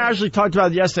 And we casually talked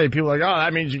about it yesterday. People were like, oh,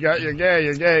 that means you're gay.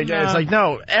 It's like,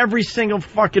 no, every single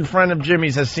fucking friend of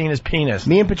Jimmy's has seen his penis.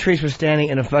 Me and Patrice were standing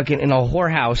in a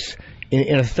whorehouse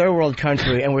in a third world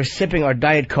country, and we're sipping our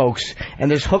Diet Cokes,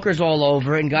 and there's hookers all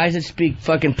over, and guys that speak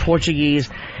fucking Portuguese,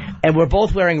 and we're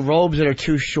both wearing robes that are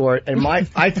too short, and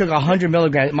I took 100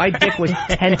 milligrams. My dick was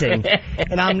tenting,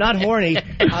 and I'm not horny.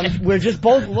 We're just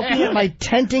both looking at my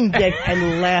tenting dick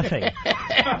and laughing.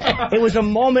 It was a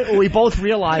moment where we both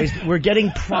realized we're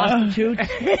getting prostitutes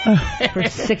for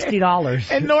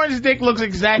 $60. And Norton's dick looks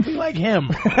exactly like him.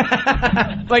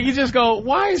 Like you just go,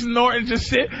 why is Norton just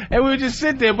sit? And we would just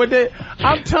sit there, but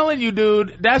I'm telling you,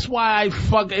 dude, that's why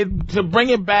to bring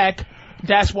it back,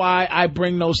 that's why I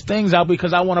bring those things out,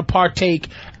 because I want to partake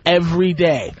every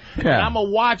day. Yeah. And I'm a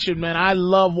watcher, man. I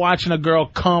love watching a girl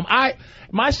come.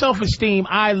 My self-esteem,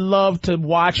 I love to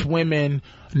watch women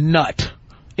nut.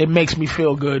 It makes me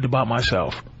feel good about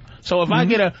myself. So if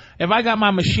I got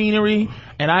my machinery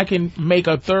and I can make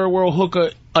a third world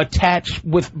hooker attached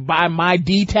by my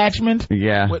detachment,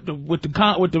 with the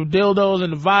dildos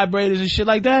and the vibrators and shit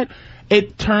like that,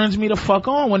 it turns me the fuck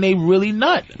on when they really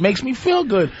nut. It makes me feel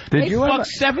good. They fuck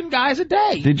 7 guys a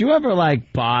day. Did you ever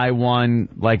like buy one,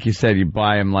 like you said, you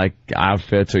buy them like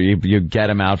outfits, or you get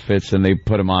them outfits and they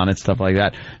put them on and stuff like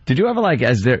that? Did you ever like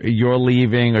as you're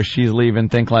leaving or she's leaving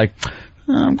think like,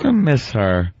 oh, I'm gonna miss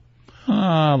her?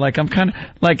 Like I'm kind of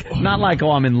like not like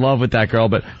I'm in love with that girl,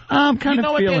 but I'm kind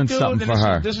of feeling something for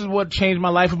her. This is what changed my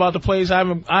life about the place. I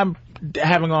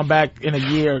haven't gone back in a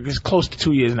year. It's close to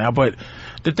 2 years now, but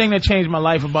the thing that changed my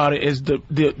life about it is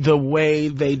the way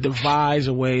they devise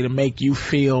a way to make you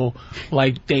feel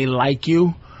like they like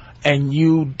you, and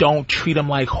you don't treat them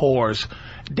like whores.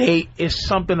 It's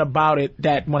something about it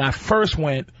that when I first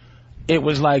went, it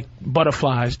was like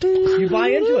butterflies. You buy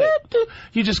into it.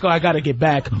 You just go, I got to get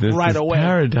back right away.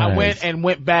 Paradise. I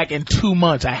went back in 2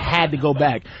 months. I had to go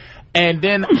back. And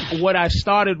then what I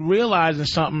started realizing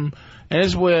something, and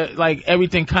this is where like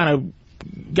everything kind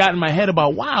of got in my head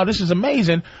about, wow, this is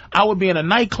amazing. I would be in a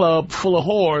nightclub full of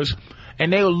whores,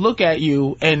 and they would look at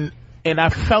you, and and I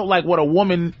felt like what a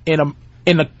woman in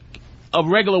a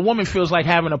regular woman feels like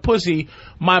having a pussy.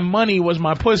 My money was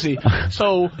my pussy.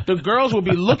 So the girls will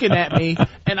be looking at me,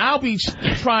 and I'll be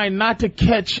trying not to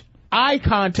catch eye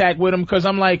contact with them because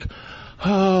I'm like,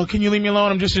 oh, can you leave me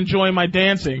alone? I'm just enjoying my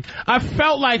dancing. I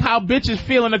felt like how bitches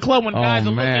feel in the club when guys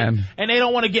are looking and they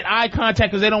don't want to get eye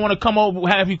contact because they don't want to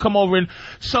have you come over. And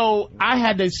so I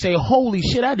had to say, holy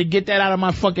shit, I had to get that out of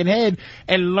my fucking head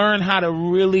and learn how to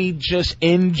really just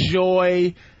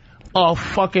enjoy a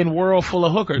fucking world full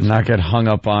of hookers. Not get hung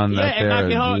up on that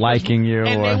they're liking you.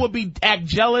 And they would act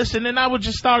jealous, and then I would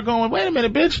just start going, wait a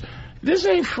minute, bitch. This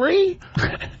ain't free.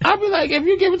 I'd be like, if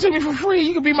you give it to me for free,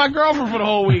 you can be my girlfriend for the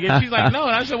whole week. And she's like, no.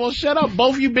 And I said, well, shut up.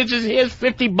 Both you bitches, here's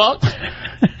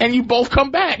 $50, and you both come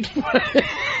back.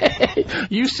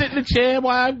 You sit in the chair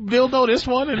while I dildo this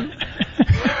one. And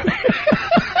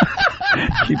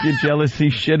keep your jealousy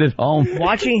shit at home.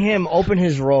 Watching him open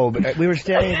his robe, we were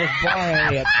standing at this bar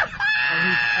area.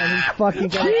 And he's fucking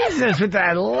got Jesus with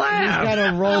that laugh. He's got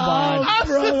a robe on.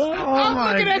 Oh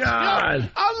my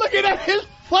God. I'm looking at his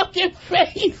fucking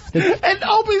face. And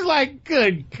Opie's like,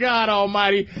 good God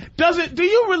almighty. Do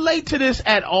you relate to this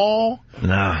at all?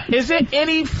 No. Is there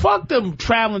any, fuck them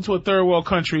traveling to a third world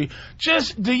country.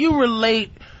 Do you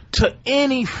relate to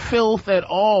any filth at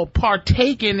all,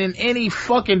 partaking in any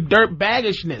fucking dirt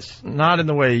baggishness? Not in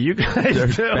the way you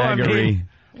guys do. I mean,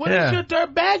 what is your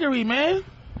dirt baggery, man?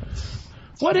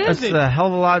 What is it? It's a hell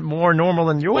of a lot more normal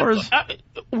than yours.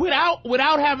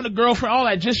 Without having a girlfriend, all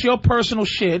that, just your personal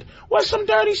shit. What's some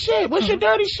dirty shit? What's your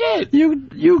dirty shit?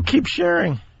 You keep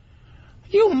sharing.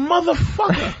 You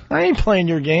motherfucker. I ain't playing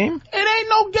your game. It ain't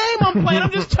no game I'm playing.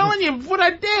 I'm just telling you what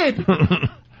I did.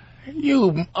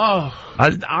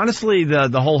 Honestly,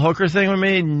 the whole hooker thing with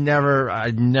me,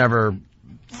 I never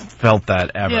felt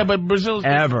that ever. Yeah, but Brazil's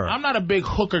ever. Different. I'm not a big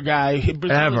hooker guy.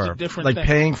 Brazil is a different like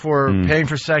thing. paying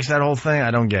for sex, that whole thing,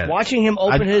 I don't get it. Watching him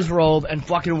open his robe and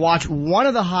fucking watch one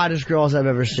of the hottest girls I've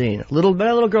ever seen. Little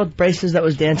girl with braces that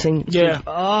was dancing.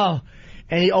 Yeah.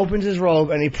 And he opens his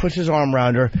robe and he puts his arm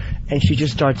around her and she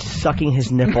just starts sucking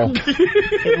his nipple.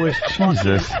 It was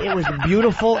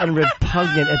beautiful and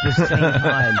repugnant at the same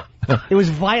time. It was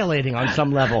violating on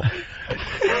some level.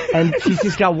 And she's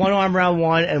just got one arm around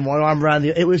one and one arm around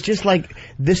the other. It was just like,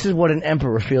 this is what an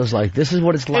emperor feels like. This is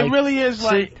what it's like. It really is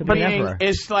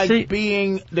like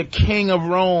being the king of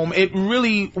Rome. It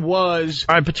really was.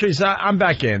 All right, Patrice, I'm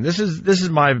back in. This is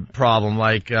my problem.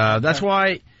 Like, that's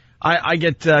why I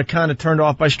get kind of turned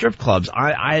off by strip clubs.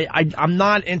 I'm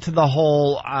not into the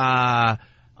whole, I'm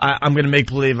going to make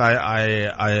believe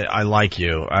I like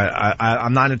you.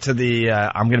 I'm not into the,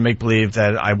 I'm going to make believe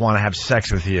that I want to have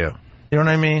sex with you. You know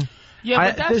what I mean?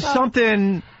 Yeah, but there's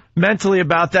something mentally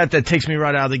about that takes me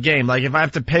right out of the game. Like, if I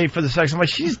have to pay for the sex, I'm like,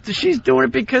 she's doing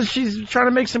it because she's trying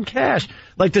to make some cash.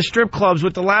 Like the strip clubs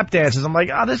with the lap dances. I'm like,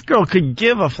 this girl could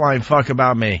give a flying fuck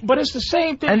about me. But it's the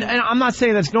same thing. And I'm not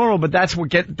saying that's normal, but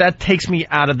that takes me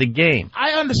out of the game.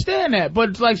 I understand that,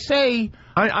 but like, say...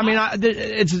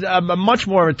 it's much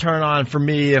more of a turn on for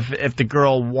me if the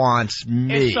girl wants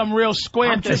me. It's some real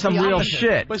square thing. It's some real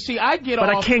shit. But see, I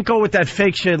can't go with that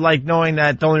fake shit, like knowing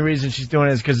that the only reason she's doing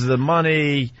it is because of the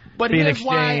money. But here's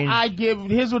why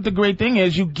here's what the great thing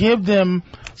is. You give them,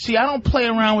 see, I don't play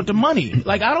around with the money.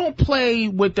 Like, I don't play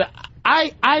with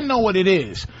I know what it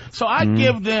is. So I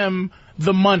give them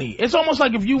the money. It's almost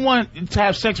like if you want to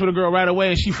have sex with a girl right away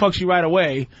and she fucks you right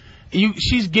away,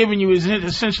 she's giving you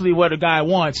essentially what a guy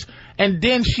wants, and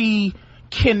then she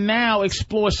can now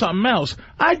explore something else.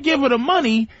 I give her the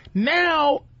money.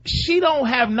 Now she don't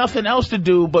have nothing else to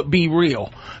do but be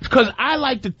real. Because I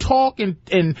like to talk and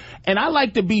I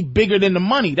like to be bigger than the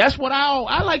money. That's what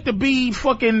I like to be.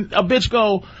 Fucking a bitch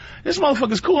go, this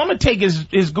motherfucker's cool. I'm gonna take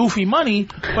his goofy money,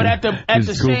 but at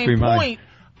the same point,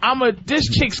 this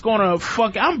chick's gonna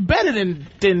fuck. I'm better than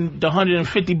the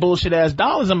 150 bullshit ass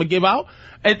dollars I'm gonna give out.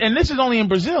 And this is only in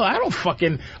Brazil. I don't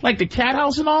fucking like the cat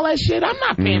house and all that shit. I'm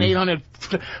not paying $800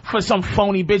 for some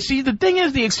phony bitch. See, the thing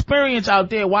is, the experience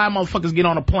out there, why motherfuckers get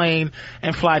on a plane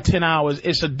and fly 10 hours,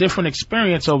 it's a different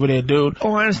experience over there, dude.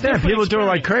 Oh, I understand. People do it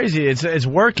like crazy. It's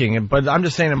working. But I'm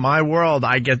just saying, in my world,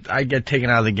 I get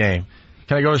taken out of the game.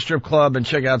 Can I go to a strip club and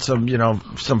check out some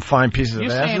fine pieces of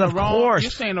ass? Of course.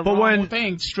 You're saying the wrong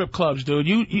thing, strip clubs, dude.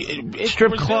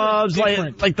 Strip clubs,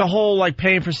 like the whole, like,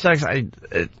 paying for sex,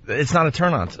 it's not a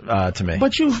turn on to me.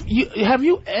 But have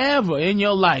you ever in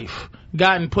your life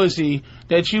gotten pussy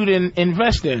that you didn't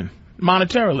invest in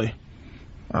monetarily?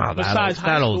 Oh,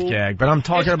 that old gag. But I'm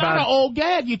talking about... It's not an old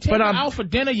gag. You take her out for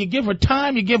dinner, you give her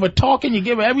time, you give her talking, you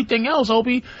give her everything else,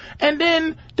 Opie, and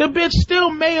then the bitch still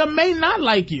may or may not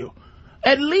like you.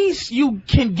 at least you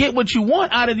can get what you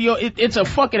want out of it's a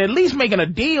fucking, at least making a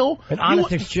deal. An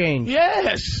honest exchange.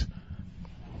 Yes.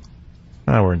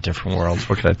 We're in different worlds.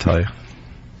 What can I tell you?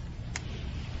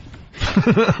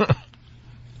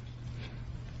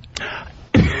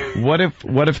 What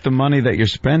if the money that you're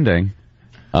spending,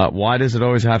 why does it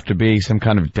always have to be some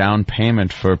kind of down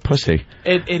payment for pussy?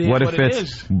 It is what it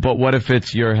is. But what if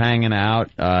it's you're hanging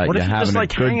out, what if you're just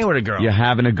like hanging with a girl? You're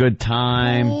having a good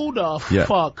time. Who the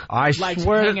fuck likes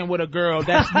hanging with a girl?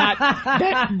 That's not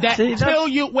till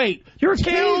you wait. You're a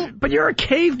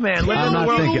caveman living in the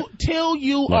world. Till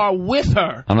you are with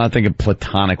her. I'm not thinking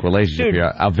platonic relationship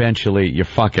here. Eventually you're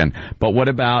fucking. But what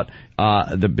about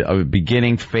the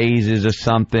beginning phases of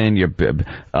something, your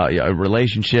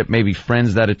relationship, maybe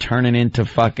friends that are turning into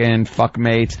fucking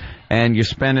fuckmates, and you're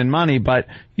spending money, but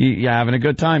you're having a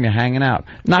good time, you're hanging out.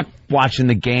 Not watching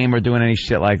the game or doing any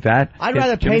shit like that. I'd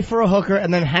rather pay for a hooker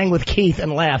and then hang with Keith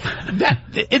and laugh. I'm not,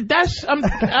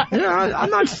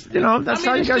 that's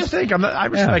how you guys think. I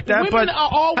respect that, but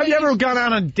have you ever gone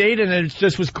on a date and it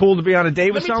just was cool to be on a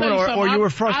date with someone, or you were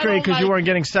frustrated because you weren't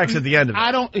getting sex at the end of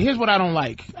it? Here's what I don't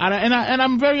like, and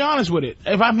I'm very honest with it.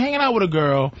 If I'm hanging out with a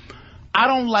girl, I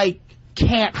don't like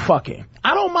can't fucking.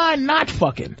 I don't mind not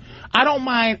fucking. I don't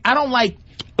like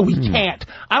we can't.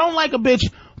 I don't like a bitch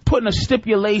putting a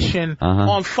stipulation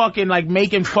on fucking, like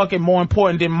making fucking more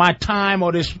important than my time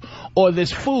or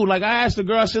this food. Like I asked the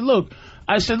girl, I said, look,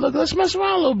 let's mess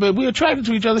around a little bit. We're attracted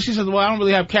to each other. She said, well, I don't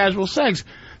really have casual sex.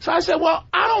 So I said, well,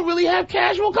 I don't really have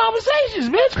casual conversations,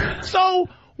 bitch. So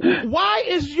why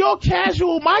is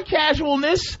my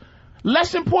casualness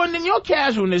less important than your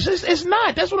casualness? It's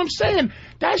not. That's what I'm saying.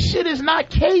 That shit is not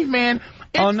caveman.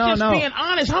 It's just being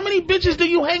honest. How many bitches do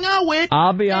you hang out with?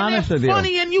 I'll be honest with you.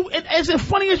 Funny and as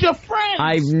funny as your friends.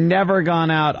 I've never gone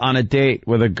out on a date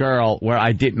with a girl where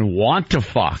I didn't want to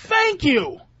fuck. Thank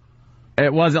you.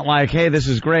 It wasn't like, hey, this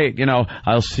is great.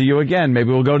 I'll see you again.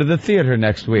 Maybe we'll go to the theater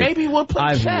next week. Maybe we'll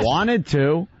play chess. I've wanted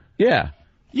to. Yeah.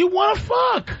 You want to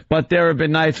fuck. But there have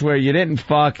been nights where you didn't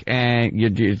fuck and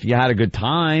you had a good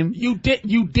time. You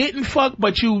didn't fuck,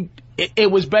 but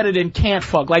it was better than can't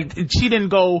fuck. Like she didn't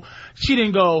go,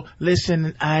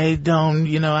 listen, I don't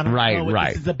know what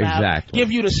this is about. Exactly.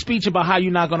 Give you the speech about how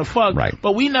you're not going to fuck. Right.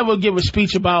 But we never give a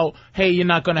speech about, hey, you're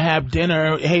not going to have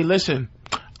dinner. Hey, listen,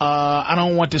 I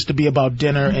don't want this to be about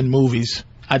dinner and movies.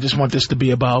 I just want this to be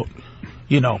about,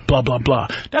 blah, blah, blah.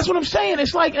 That's what I'm saying.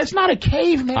 It's like, it's not a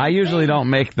caveman. I usually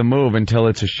don't make the move until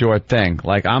it's a short thing.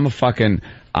 Like, I'm a fucking...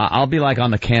 I'll be like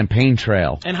on the campaign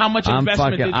trail. And how much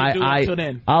investment did you do until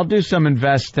then? I'll do some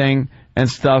investing and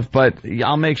stuff, but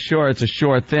I'll make sure it's a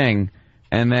sure thing,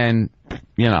 and then,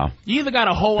 You either got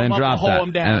to hold them up or hold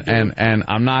them down. And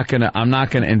I'm not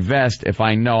gonna invest if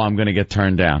I know I'm gonna get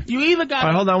turned down. You either got. All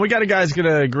right, hold on. We got a guy's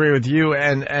gonna agree with you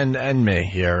and me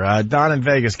here. Don in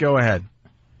Vegas, go ahead.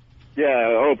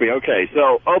 Yeah, Opie. Okay,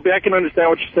 so Opie, I can understand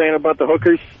what you're saying about the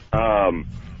hookers.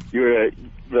 You're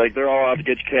like they're all out to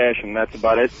get you cash, and that's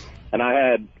about it. And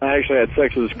I actually had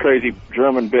sex with this crazy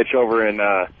German bitch over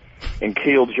in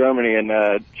Kiel, Germany,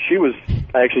 and she was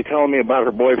actually telling me about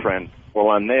her boyfriend while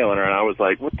I'm nailing her, and I was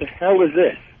like, what the hell is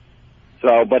this?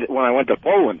 So, but when I went to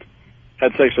Poland,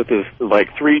 had sex with this,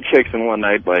 like 3 chicks in one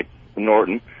night, like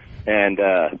Norton, and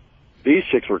these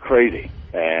chicks were crazy,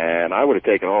 and I would have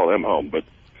taken all of them home, but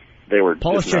they were...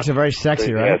 Polish chicks are very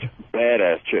sexy, right?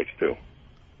 Badass chicks, too.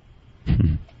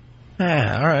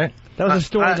 Yeah, all right. That was a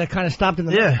story that kind of stopped in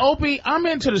the middle. Opie, I'm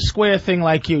into the square thing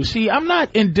like you. See, I'm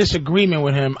not in disagreement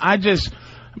with him.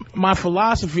 My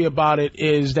philosophy about it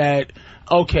is that,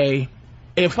 okay,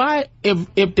 if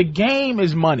the game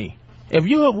is money, if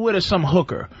you're with some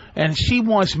hooker and she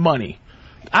wants money,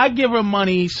 I give her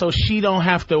money so she don't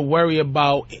have to worry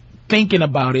about thinking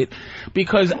about it,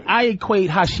 because I equate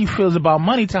how she feels about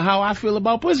money to how I feel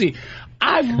about pussy.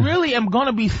 I really am going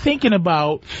to be thinking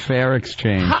about... Fair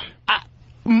exchange.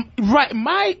 Right,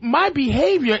 my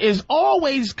behavior is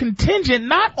always contingent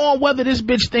not on whether this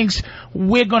bitch thinks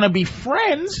we're gonna be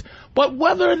friends, but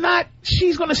whether or not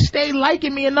she's gonna stay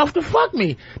liking me enough to fuck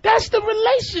me. That's the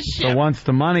relationship. So once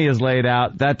the money is laid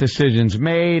out, that decision's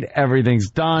made,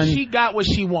 everything's done. She got what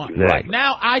she wants. Right.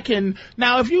 Now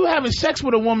if you're having sex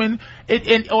with a woman,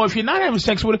 or if you're not having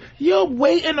sex with her, you're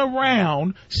waiting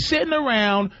around, sitting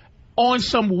around on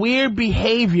some weird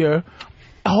behavior,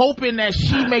 hoping that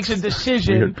she makes a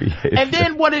decision. And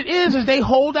then what it is they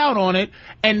hold out on it,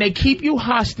 and they keep you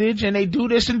hostage, and they do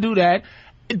this and do that,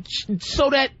 so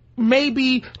that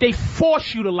maybe they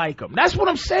force you to like them. That's what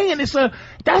I'm saying.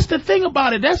 That's the thing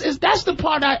about it. That's the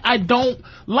part I don't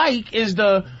like, is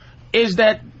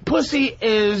that pussy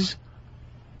is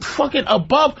fucking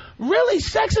above. Really,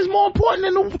 sex is more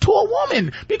important to a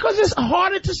woman because it's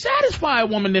harder to satisfy a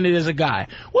woman than it is a guy.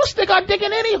 We'll stick our dick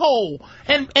in any hole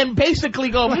and basically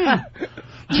go,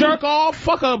 jerk off,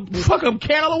 fuck a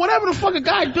candle or whatever the fuck a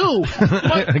guy do.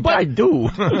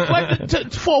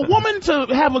 But for a woman to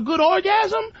have a good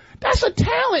orgasm, that's a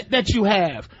talent that you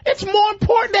have. It's more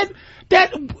important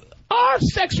that our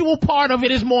sexual part of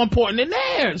it is more important than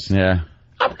theirs. Yeah.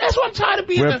 That's what I'm tired of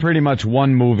being. We're pretty much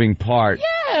one moving part.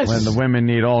 Yes. When the women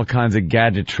need all kinds of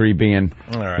gadgetry being,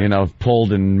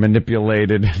 pulled and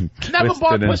manipulated. And never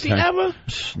bought pussy ever?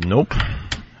 Nope.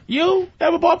 You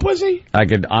ever bought pussy? I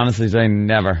could honestly say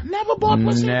never. Never bought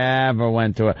pussy? Never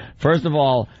went to it. First of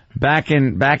all, back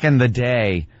in the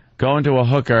day, going to a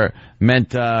hooker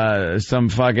meant some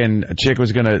fucking chick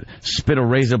was gonna spit a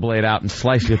razor blade out and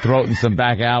slice your throat in some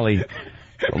back alley.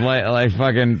 Like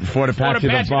fucking Fort Apache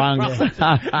the Bronx.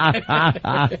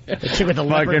 The chick with the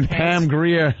fucking Pam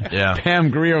Grier. Yeah. Pam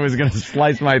Grier was gonna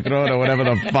slice my throat or whatever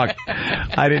the fuck.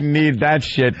 I didn't need that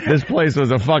shit. This place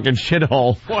was a fucking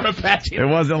shithole. Fort Apache. It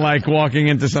wasn't like walking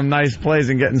into some nice place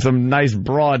and getting some nice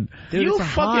broad. Dude, you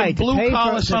fucking blue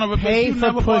collar son of a bitch. You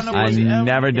never bought no pussy ever. I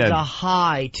never did. It's a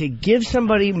high to give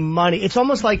somebody money. It's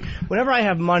almost like whenever I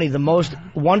have money, the most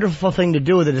wonderful thing to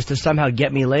do with it is to somehow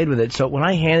get me laid with it. So when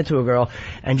I hand it to a girl,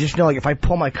 and just know, like, if I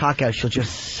pull my cock out, she'll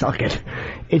just suck it.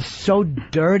 It's so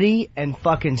dirty and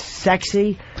fucking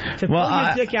sexy. To pull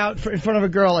your dick out in front of a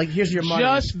girl, like, here's your money.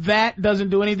 Just that doesn't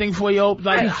do anything for you.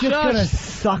 Like, it's just gonna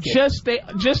suck it.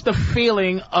 Just the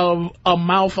feeling of a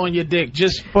mouth on your dick.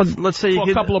 Just let's say for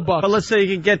a couple of bucks. But let's say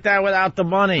you can get that without the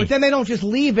money. But then they don't just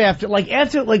leave after.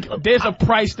 There's a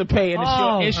price to pay, and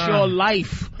it's your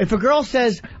life. If a girl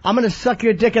says, I'm gonna suck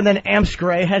your dick and then amps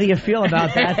gray, how do you feel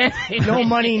about that? No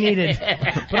money needed.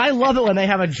 But I love it when they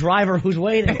have a driver who's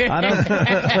waiting. I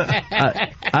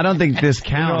don't think this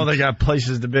counts. They got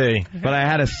places to be. But I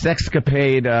had a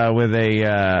sexcapade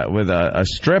with a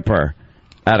stripper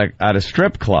at a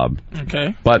strip club.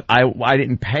 Okay. But I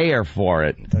didn't pay her for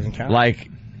it. Doesn't count. Like,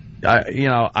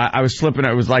 I was slipping.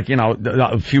 It was like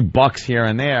a few bucks here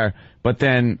and there. But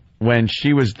then when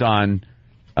she was done,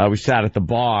 we sat at the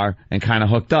bar and kind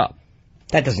of hooked up.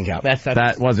 That doesn't count.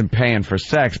 That wasn't paying for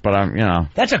sex, but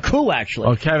That's a coup, actually.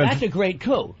 Oh, Kevin. That's a great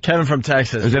coup. Kevin from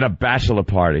Texas. It was at a bachelor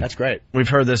party. That's great. We've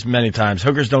heard this many times.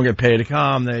 Hookers don't get paid to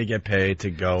come; they get paid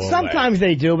to go away. Sometimes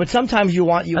they do, but sometimes you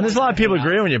want. And there's a lot of people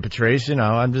agreeing with you, Patrice.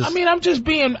 I'm just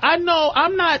being. I know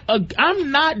I'm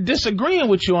not disagreeing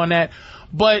with you on that.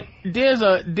 But there's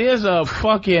a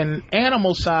fucking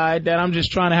animal side that I'm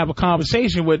just trying to have a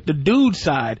conversation with, the dude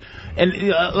side,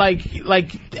 and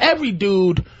like every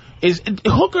dude.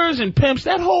 Hookers and pimps,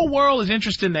 that whole world is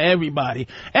interesting to everybody.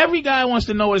 Every guy wants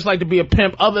to know what it's like to be a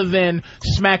pimp other than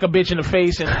smack a bitch in the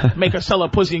face and make her sell her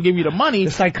pussy and give you the money.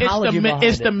 The psychology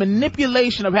it's the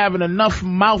manipulation of having enough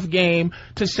mouth game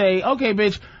to say, okay,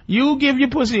 bitch, you give your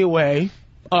pussy away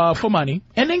for money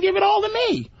and then give it all to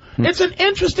me. It's an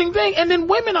interesting thing. And then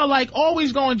women are like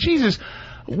always going, Jesus,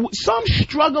 some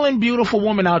struggling beautiful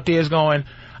woman out there is going,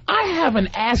 I have an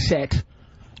asset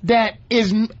that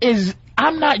is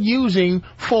I'm not using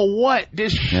for what?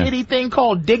 This shitty thing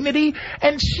called dignity?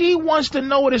 And she wants to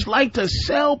know what it's like to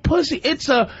sell pussy. It's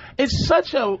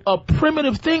such a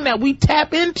primitive thing that we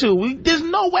tap into. There's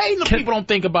no way people don't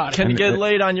think about it. Can you get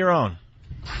laid on your own?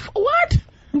 What?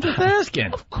 I'm just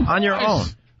asking. On your own.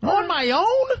 On my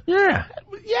own? Yeah.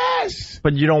 Yes.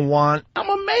 But you don't want... I'm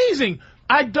amazing.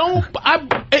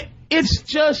 It's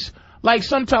just like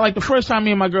sometimes, like the first time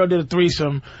me and my girl did a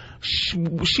threesome,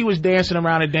 she was dancing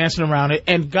around it,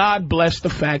 and God bless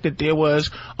the fact that there was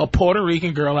a Puerto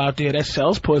Rican girl out there that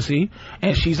sells pussy,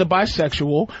 and she's a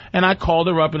bisexual, and I called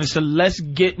her up and I said, let's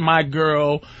get my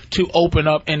girl to open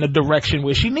up in the direction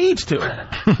where she needs to.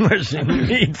 Where she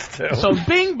needs to. So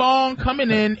bing bong,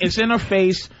 coming in, it's in her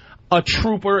face, a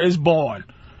trooper is born.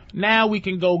 Now we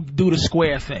can go do the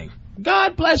square thing.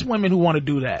 God bless women who want to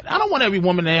do that. I don't want every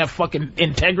woman to have fucking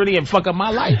integrity and fuck up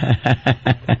my life.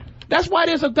 That's why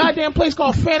there's a goddamn place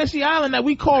called Fantasy Island that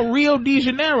we call Rio de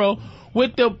Janeiro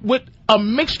with a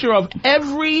mixture of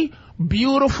every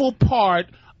beautiful part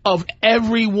of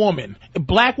every woman. A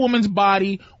black woman's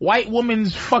body, white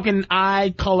woman's fucking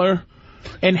eye color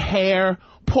and hair,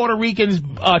 Puerto Rican's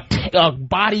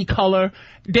body color.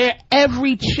 They're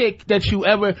every chick that you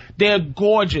ever, they're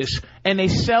gorgeous. And they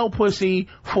sell pussy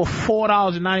for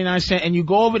 $4.99. And you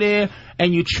go over there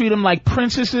and you treat them like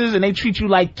princesses and they treat you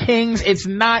like kings. It's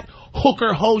not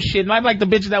hooker hoe shit. Not like the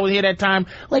bitches that was here that time.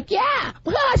 Like, yeah,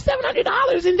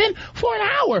 $700 and then for an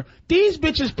hour. These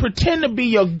bitches pretend to be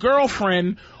your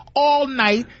girlfriend all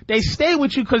night. They stay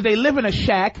with you because they live in a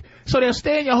shack. So they'll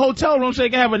stay in your hotel room so they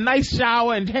can have a nice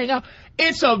shower and hang out.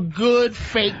 It's a good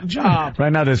fake job.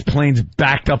 Right now there's planes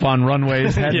backed up on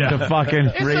runways heading to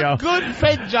fucking Rio. It's a good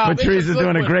fake job. Patrice is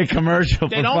doing a great commercial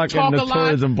they for don't fucking talk the a lot.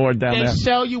 tourism board down they there.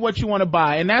 Sell you what you want to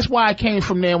buy. And that's why I came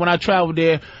from there when I traveled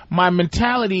there. My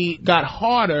mentality got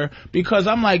harder because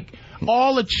I'm like,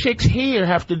 all the chicks here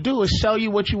have to do is sell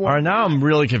you what you want. All right, now I'm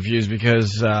really confused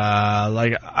because,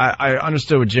 I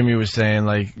understood what Jimmy was saying.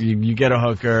 Like, you get a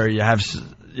hooker, you have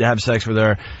sex with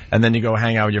her, and then you go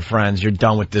hang out with your friends. You're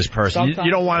done with this person. You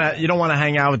don't want to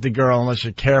hang out with the girl unless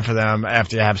you care for them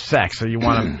after you have sex. So you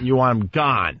want them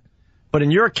gone. But in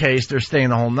your case, they're staying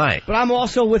the whole night. But I'm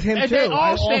also with him, too. They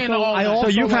all staying the whole night. So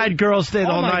you've had girls stay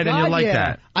the whole night and you like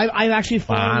that? I've actually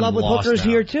fallen in love with hookers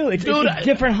here, too. It's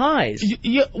different highs.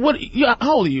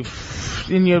 How old are you?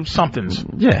 In your somethings?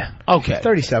 Yeah. Okay.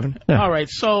 37. Yeah. All right.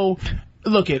 So,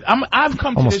 look I've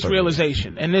come to this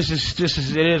realization, and it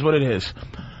is what it is.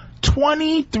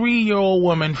 23-year-old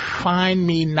women find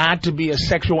me not to be a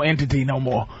sexual entity no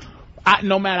more.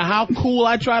 No matter how cool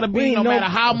I try to be, no matter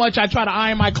how much I try to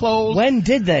iron my clothes. When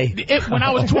did they? When I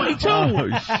was 22. Oh,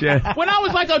 shit. When I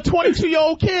was like a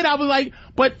 22-year-old kid, I was like,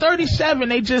 but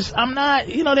 37,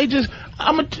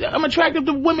 I'm attractive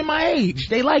to women my age.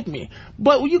 They like me.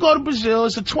 But when you go to Brazil,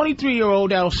 it's a 23-year-old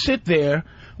that'll sit there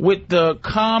with the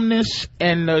calmness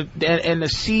and the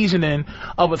seasoning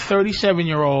of a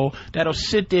 37-year-old that'll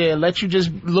sit there and let you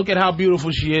just look at how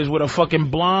beautiful she is with a fucking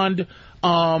blonde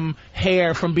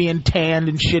hair from being tanned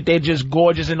and shit. They're just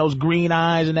gorgeous in those green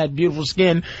eyes and that beautiful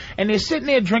skin. And they're sitting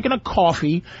there drinking a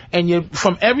coffee, and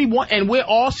and we're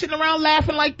all sitting around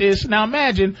laughing like this. Now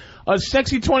imagine a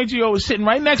sexy 22-year-old is sitting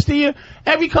right next to you.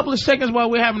 Every couple of seconds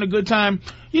while we're having a good time,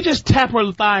 you just tap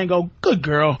her thigh and go, "Good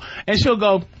girl," and she'll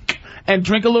go and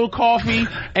drink a little coffee,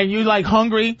 and you're like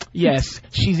hungry. Yes,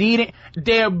 she's eating.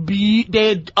 They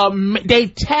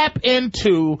tap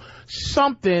into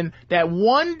something that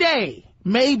one day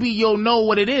maybe you'll know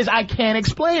what it is. I can't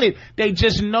explain it. They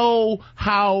just know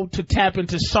how to tap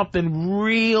into something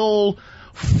real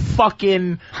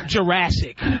fucking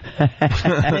Jurassic.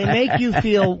 They make you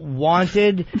feel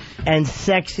wanted and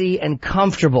sexy and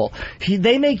comfortable.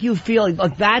 They make you feel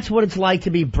like that's what it's like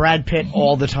to be Brad Pitt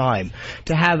all the time.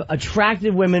 To have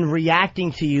attractive women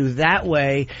reacting to you that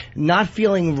way, not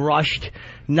feeling rushed,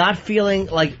 not feeling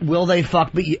like, will they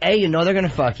fuck? But A, you know they're going to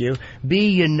fuck you.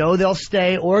 B, you know they'll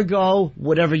stay or go,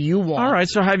 whatever you want. All right,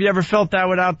 so have you ever felt that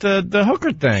without the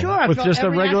hooker thing? Sure, with just a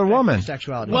regular woman.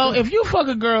 Sexuality. Well, if you fuck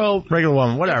a girl... Regular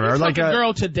woman, whatever. If you like fuck a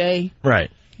girl today...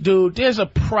 Right. Dude, there's a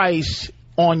price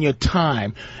on your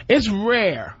time. It's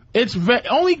rare.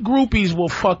 Only groupies will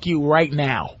fuck you right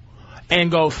now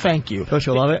and go, thank you. Don't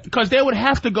you love it? Because they would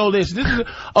have to go this. This is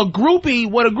a groupie.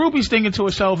 What a groupie's thinking to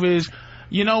herself is,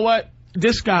 you know what?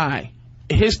 This guy,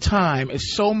 his time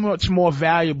is so much more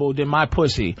valuable than my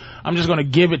pussy. I'm just going to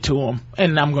give it to him,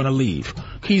 and I'm going to leave.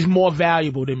 He's more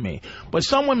valuable than me. But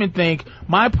some women think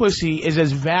my pussy is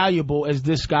as valuable as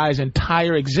this guy's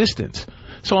entire existence.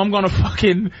 So if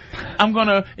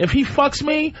he fucks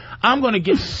me, I'm going to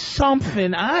get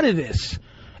something out of this.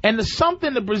 And the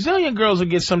something the Brazilian girls will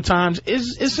get sometimes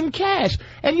is some cash.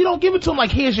 And you don't give it to them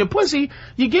like, here's your pussy.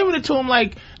 You're giving it to them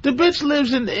like the bitch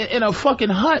lives in a fucking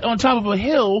hut on top of a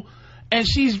hill, and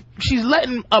she's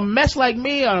letting a mess like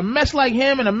me or a mess like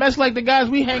him and a mess like the guys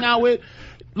we hang out with,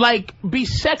 like, be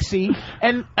sexy.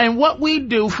 And what we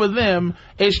do for them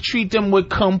is treat them with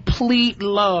complete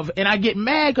love. And I get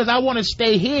mad because I want to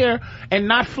stay here and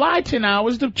not fly 10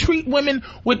 hours to treat women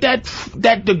with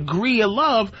that degree of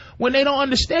love when they don't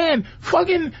understand.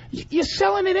 Fucking, you're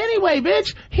selling it anyway,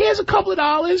 bitch. Here's a couple of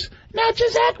dollars. Now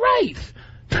just act right.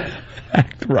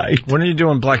 Act right. When are you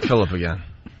doing Black Phillip again?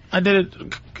 I did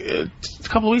it a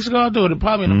couple of weeks ago. I'll do it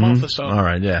probably in a month or so. All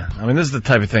right, yeah. I mean, this is the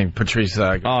type of thing Patrice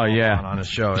on his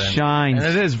show. Shines.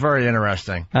 And it is very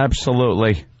interesting.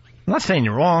 Absolutely. I'm not saying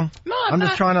you're wrong. No, I'm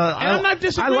just trying to... I'm not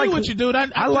disagreeing with you, dude.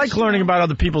 I like learning about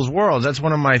other people's worlds. That's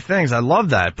one of my things. I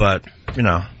love that, but,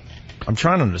 I'm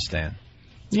trying to understand.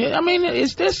 Yeah, I mean,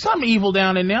 there's some evil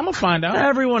down in there. I'm going to find out.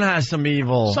 Everyone has some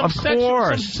evil. Of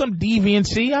course. Some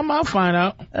deviancy. I'll find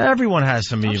out. Everyone has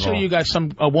some evil. I'm sure you got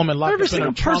a woman locked Every up in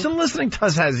single a trunk. person listening to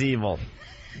us has evil.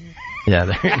 Yeah,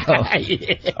 there you go.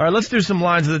 Yeah. All right, let's do some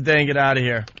lines of the day and get out of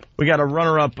here. We got a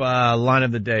runner-up line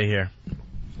of the day here.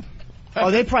 Oh,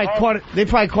 they probably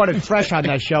caught it fresh on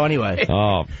that show anyway.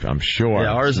 Oh, I'm sure.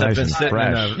 Yeah, ours have been sitting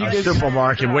in a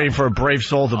supermarket waiting for a brave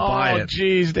soul to buy it. Oh,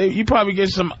 jeez. You probably get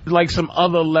some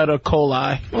other letter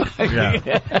coli.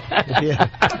 Yeah.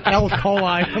 L.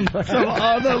 coli. Some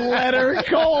other letter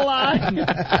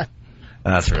coli.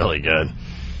 That's really good.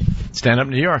 Stand Up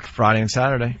New York, Friday and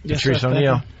Saturday. Yes, Patrice sir,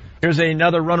 O'Neill. Here's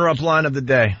another runner-up line of the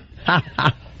day.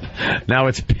 Now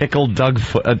it's pickled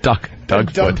Dougfoot.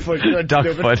 Duckfoot.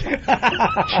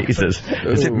 Jesus.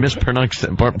 Is it mispronounced?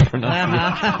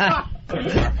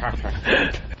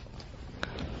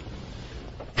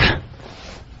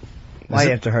 Why you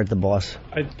have to hurt the boss?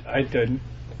 I didn't.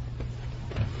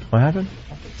 What happened?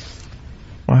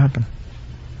 What happened?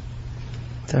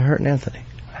 They're hurting Anthony.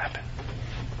 What happened?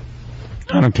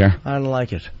 I don't care. I don't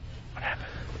like it. What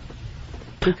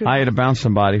happened? I had to bounce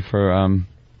somebody for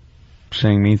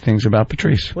saying mean things about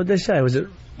Patrice. What'd they say? Was it...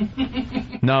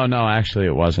 No, actually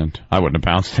it wasn't. I wouldn't have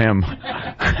bounced him.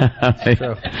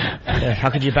 True. Yeah, how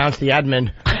could you bounce the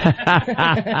admin?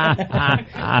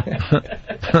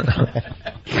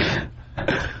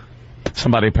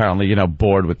 Somebody apparently,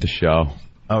 bored with the show.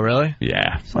 Oh, really?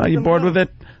 Yeah. Well, you bored with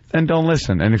it? Then don't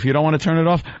listen. And if you don't want to turn it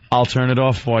off, I'll turn it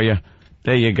off for you.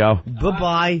 There you go.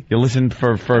 Bye-bye. You listen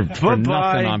for nothing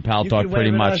on Pal Talk,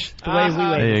 pretty much. The way we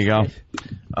there you go.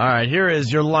 All right, here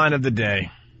is your line of the day.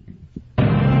 Here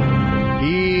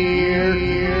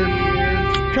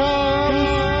comes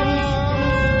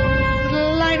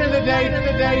the line of the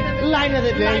day, line of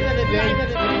the day.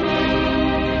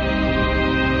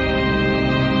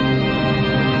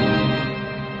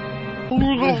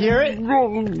 You hear it?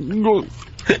 What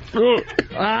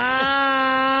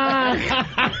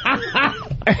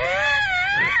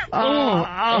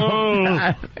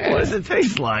does it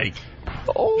taste like?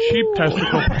 Sheep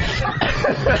testicle.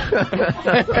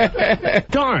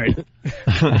 Darn.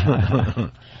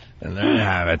 And there you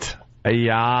have it.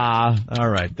 Yeah. All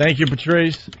right. Thank you,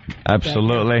 Patrice.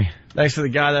 Absolutely. Thanks to the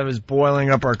guy that was boiling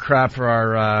up our crap for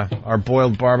our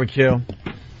boiled barbecue.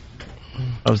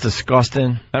 That was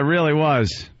disgusting. That really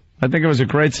was. I think it was a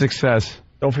great success.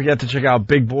 Don't forget to check out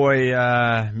Big Boy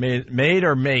Made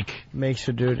or Make? Makes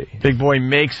a Duty. Big Boy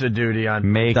Makes a Duty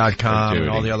on Make.com and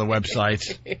all the other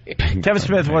websites. Kevin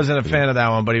Smith wasn't a fan of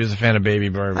that one, but he was a fan of Baby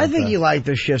Bird. I think he liked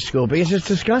the shift school because it's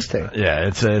disgusting. Yeah,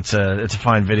 it's a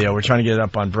fine video. We're trying to get it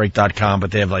up on Break.com, but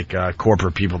they have like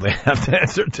corporate people they have to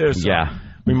answer to. So yeah,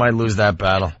 we might lose that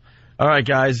battle. All right,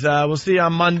 guys. We'll see you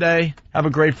on Monday. Have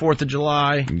a great 4th of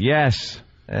July. Yes.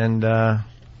 And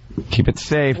keep it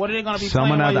safe. What are they going to be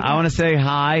playing? I want to say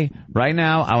hi. Right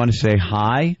now, I want to say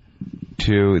hi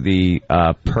to the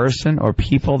person or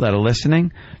people that are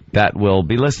listening that will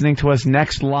be listening to us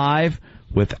next live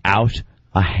without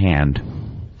a hand.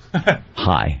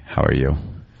 Hi, how are you?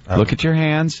 Look at your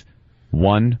hands.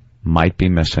 One might be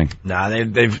missing. Nah,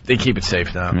 they keep it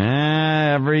safe now.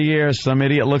 Every year some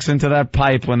idiot looks into that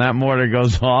pipe when that mortar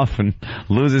goes off and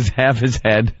loses half his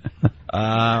head.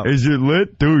 Is it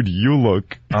lit? Dude, you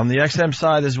look. On the XM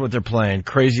side, this is what they're playing.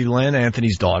 Crazy Lynn,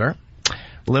 Anthony's daughter.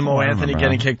 Limo Anthony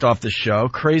getting kicked off the show.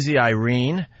 Crazy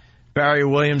Irene. Barry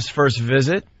Williams' first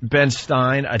visit. Ben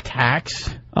Stein attacks.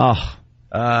 Oh.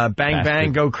 Bang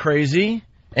Bang Go Crazy.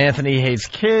 Anthony hates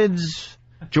kids.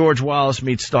 George Wallace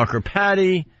meets Stalker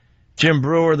Patty. Jim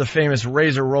Brewer, the famous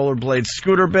Razor Rollerblade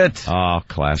scooter bit. Oh,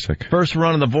 classic. First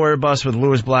run of the Voyeur bus with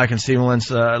Louis Black and Stephen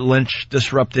Lynch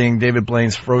disrupting David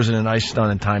Blaine's Frozen in Ice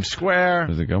stunt in Times Square.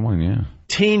 That's a good one, yeah.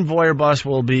 Teen Voyeur bus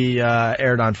will be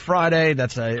aired on Friday.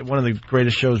 That's one of the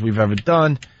greatest shows we've ever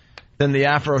done. Then the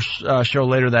Afro show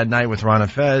later that night with Ron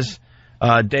and Fez.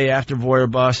 Day after Voyeur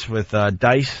bus with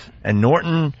Dice and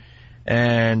Norton.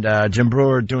 And Jim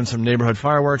Brewer doing some neighborhood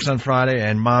fireworks on Friday.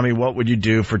 And Mommy, What Would You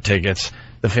Do for Tickets?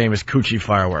 The famous Coochie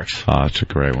fireworks. Oh, that's a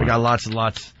great one. We got lots of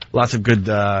good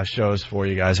shows for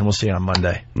you guys, and we'll see you on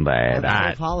Monday.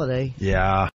 Happy holiday. Yeah.